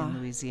Uh-huh. in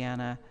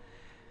Louisiana.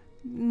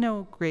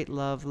 No great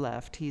love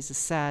left. He's a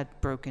sad,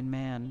 broken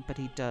man, but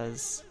he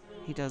does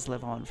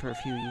live on for a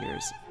few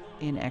years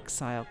in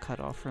exile, cut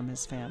off from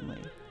his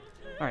family.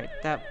 All right,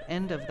 that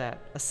end of that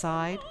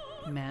aside,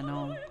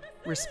 Manon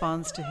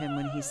responds to him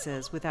when he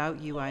says, "Without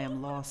you, I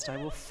am lost. I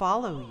will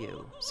follow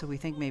you." So we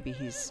think maybe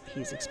he's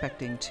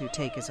expecting to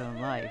take his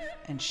own life,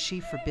 and she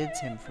forbids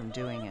him from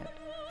doing it.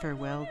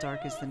 "Farewell,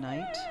 dark is the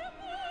night.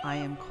 I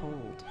am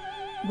cold."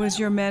 Was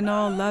your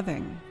Manon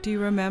loving? Do you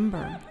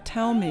remember?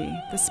 Tell me,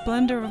 the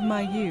splendor of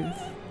my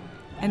youth,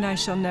 and I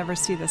shall never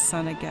see the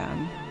sun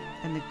again.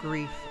 And the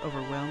grief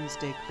overwhelms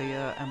Des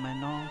Grieux and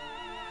Manon.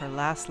 Her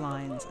last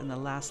lines and the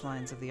last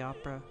lines of the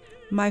opera.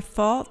 My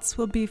faults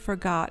will be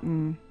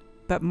forgotten,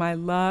 but my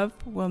love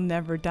will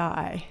never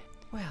die.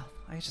 Well,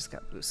 I just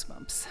got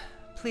goosebumps.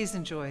 Please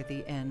enjoy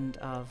the end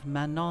of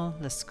Manon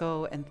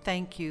Lescaut, and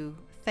thank you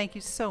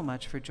so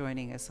much for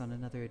joining us on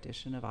another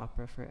edition of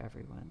Opera for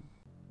Everyone.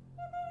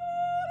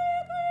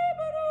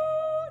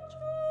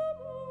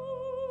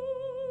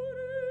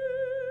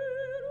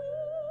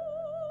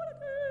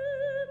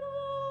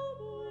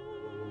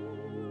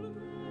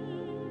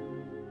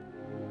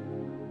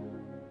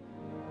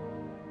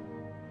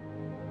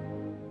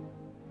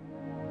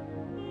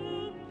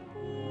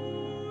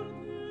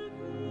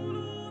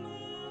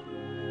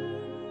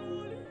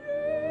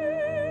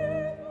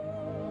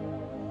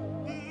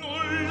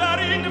 Nulla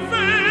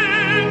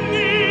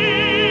rinvegni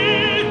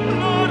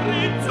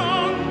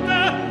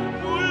l'orizzonte,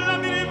 nulla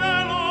mi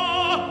rivelo,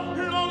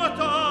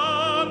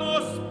 lontano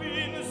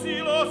spinsi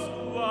lo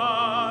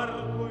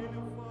sguardo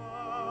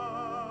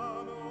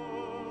invano.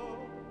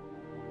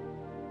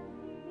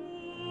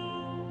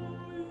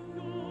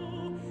 Io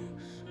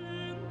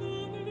scendo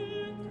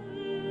nelle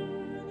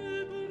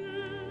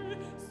tenebre,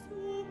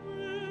 su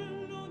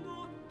quella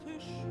notte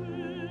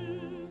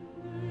scende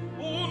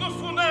uno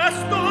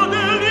funesto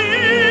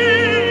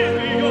delirio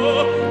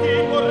di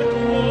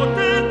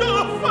portote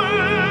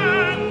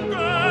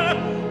d'offende,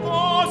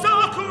 cosa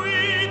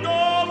qui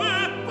dove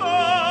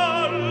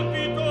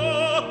palpito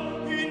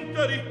in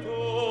te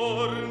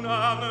ritorna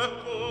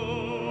ancora.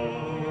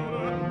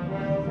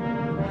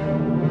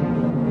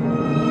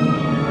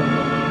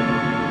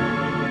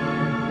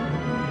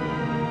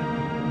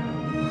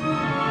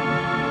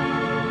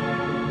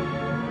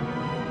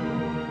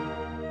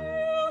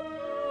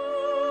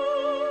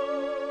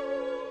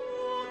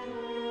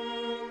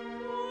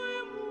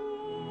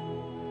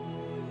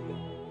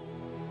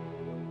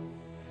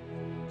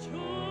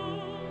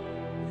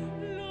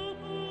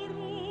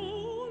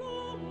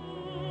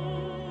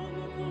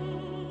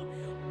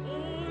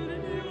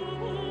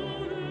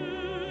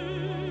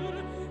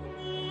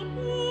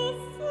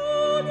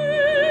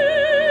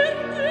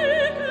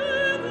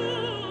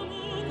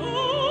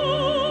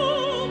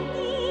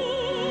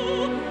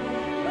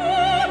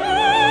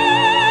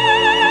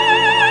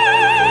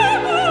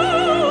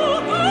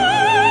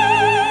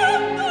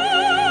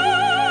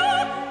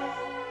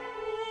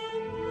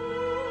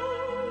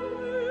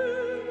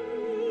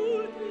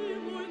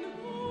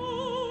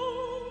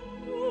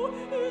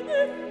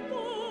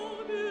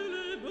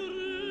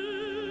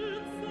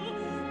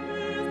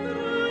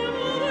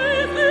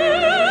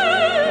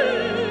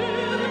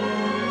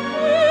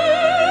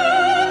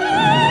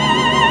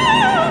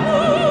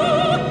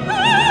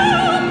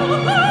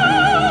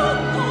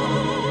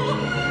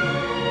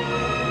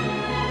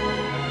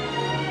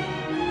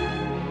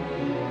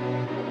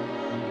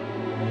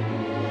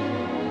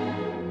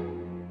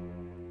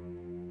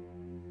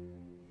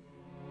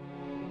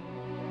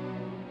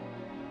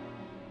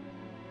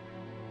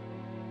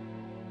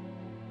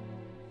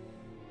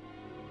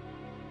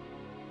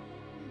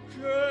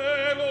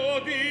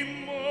 gelo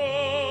di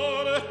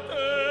morte.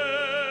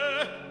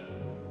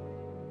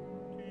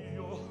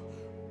 Dio,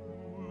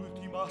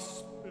 ultima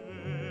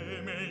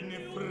speme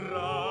in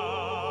frangi.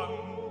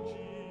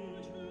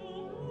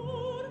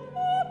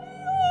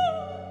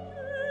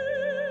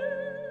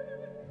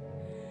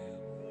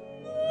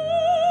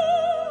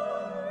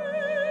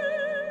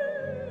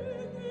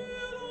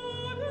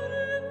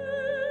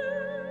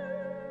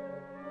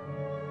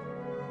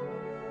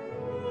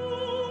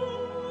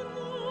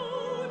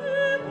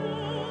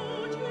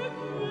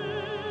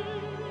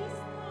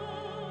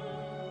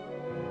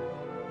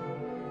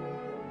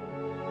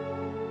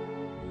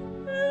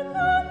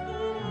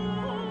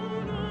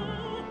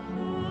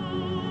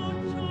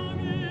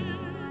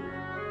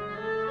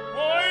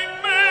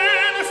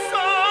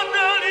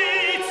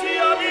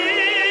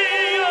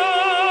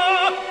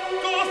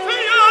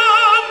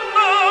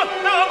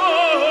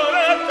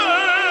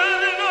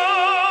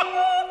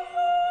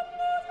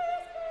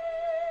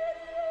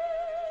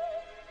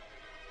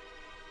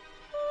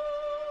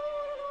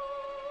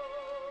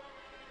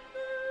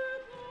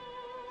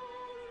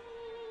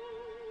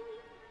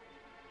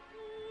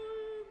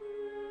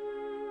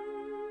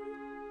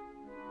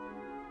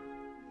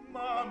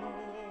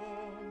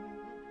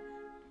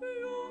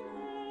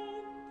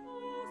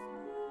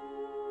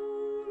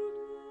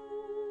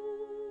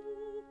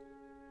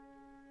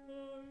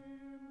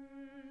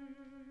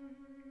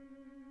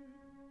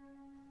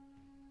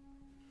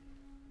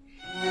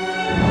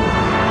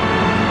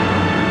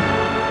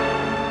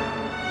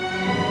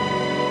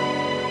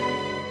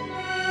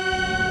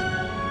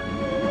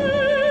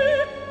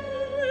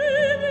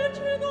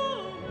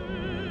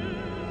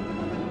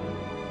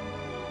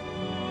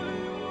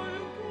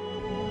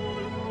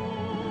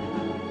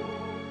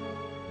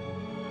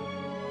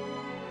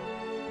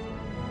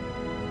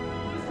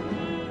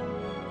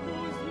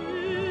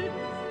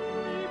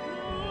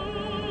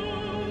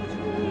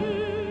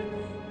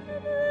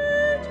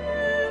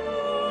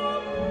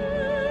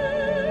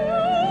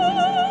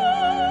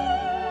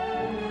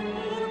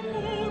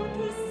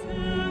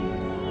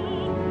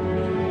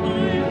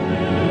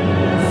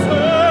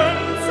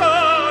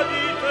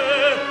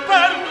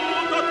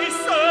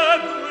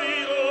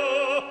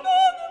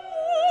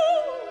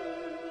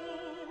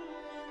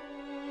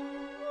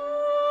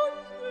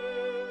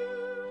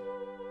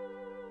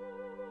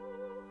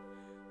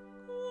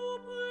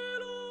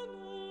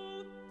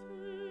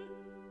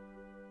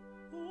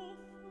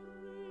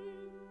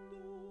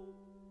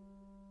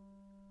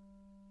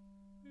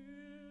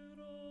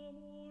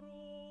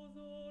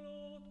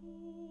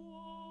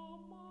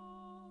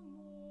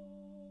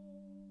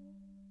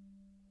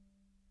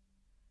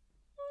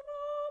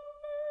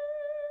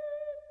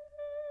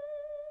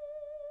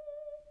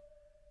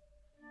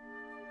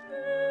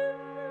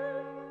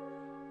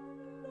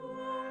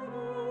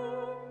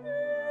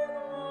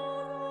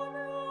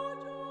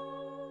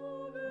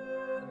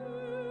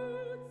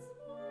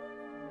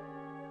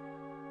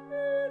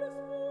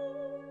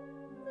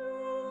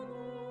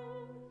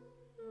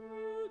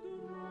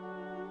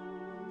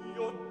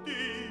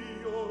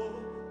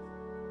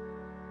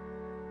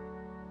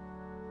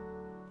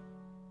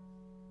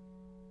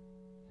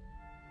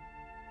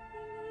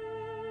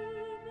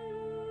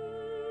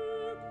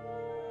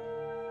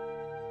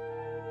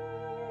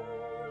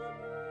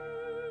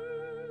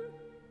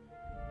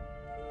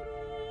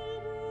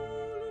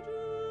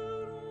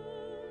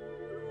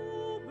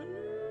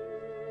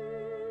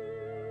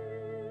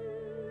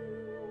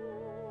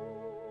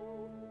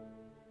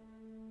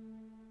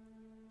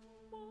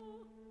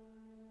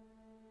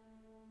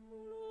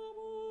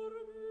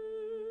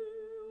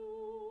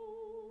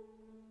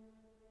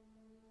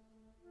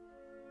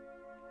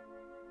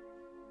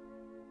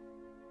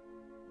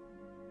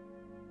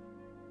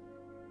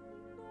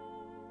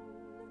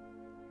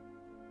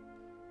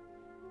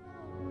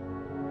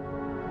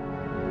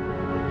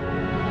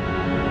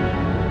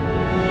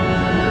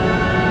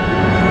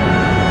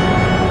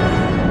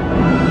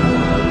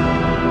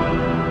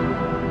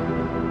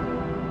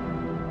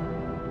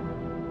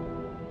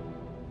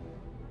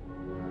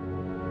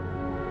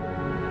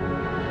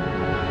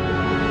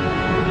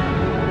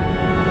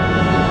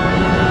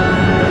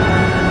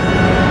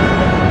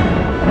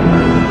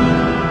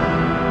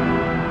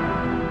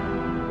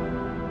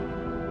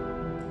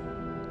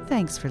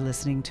 Thanks for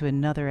listening to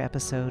another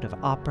episode of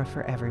Opera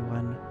for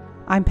Everyone.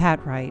 I'm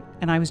Pat Wright,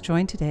 and I was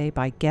joined today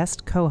by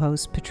guest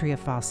co-host Patria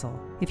Fossil.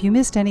 If you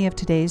missed any of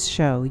today's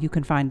show, you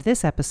can find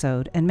this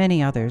episode and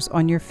many others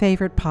on your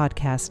favorite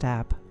podcast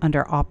app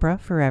under Opera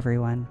for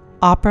Everyone.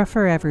 Opera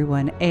for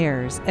Everyone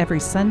airs every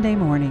Sunday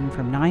morning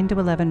from 9 to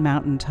 11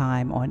 Mountain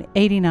Time on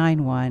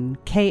 89.1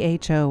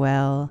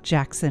 KHOL,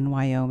 Jackson,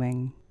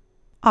 Wyoming.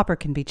 Opera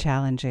can be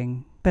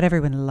challenging, but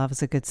everyone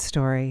loves a good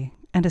story,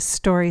 and a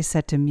story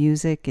set to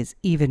music is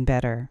even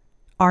better.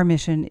 Our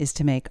mission is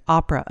to make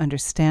opera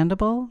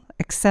understandable,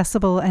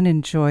 accessible, and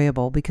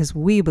enjoyable because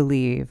we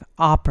believe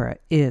opera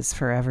is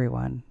for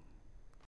everyone.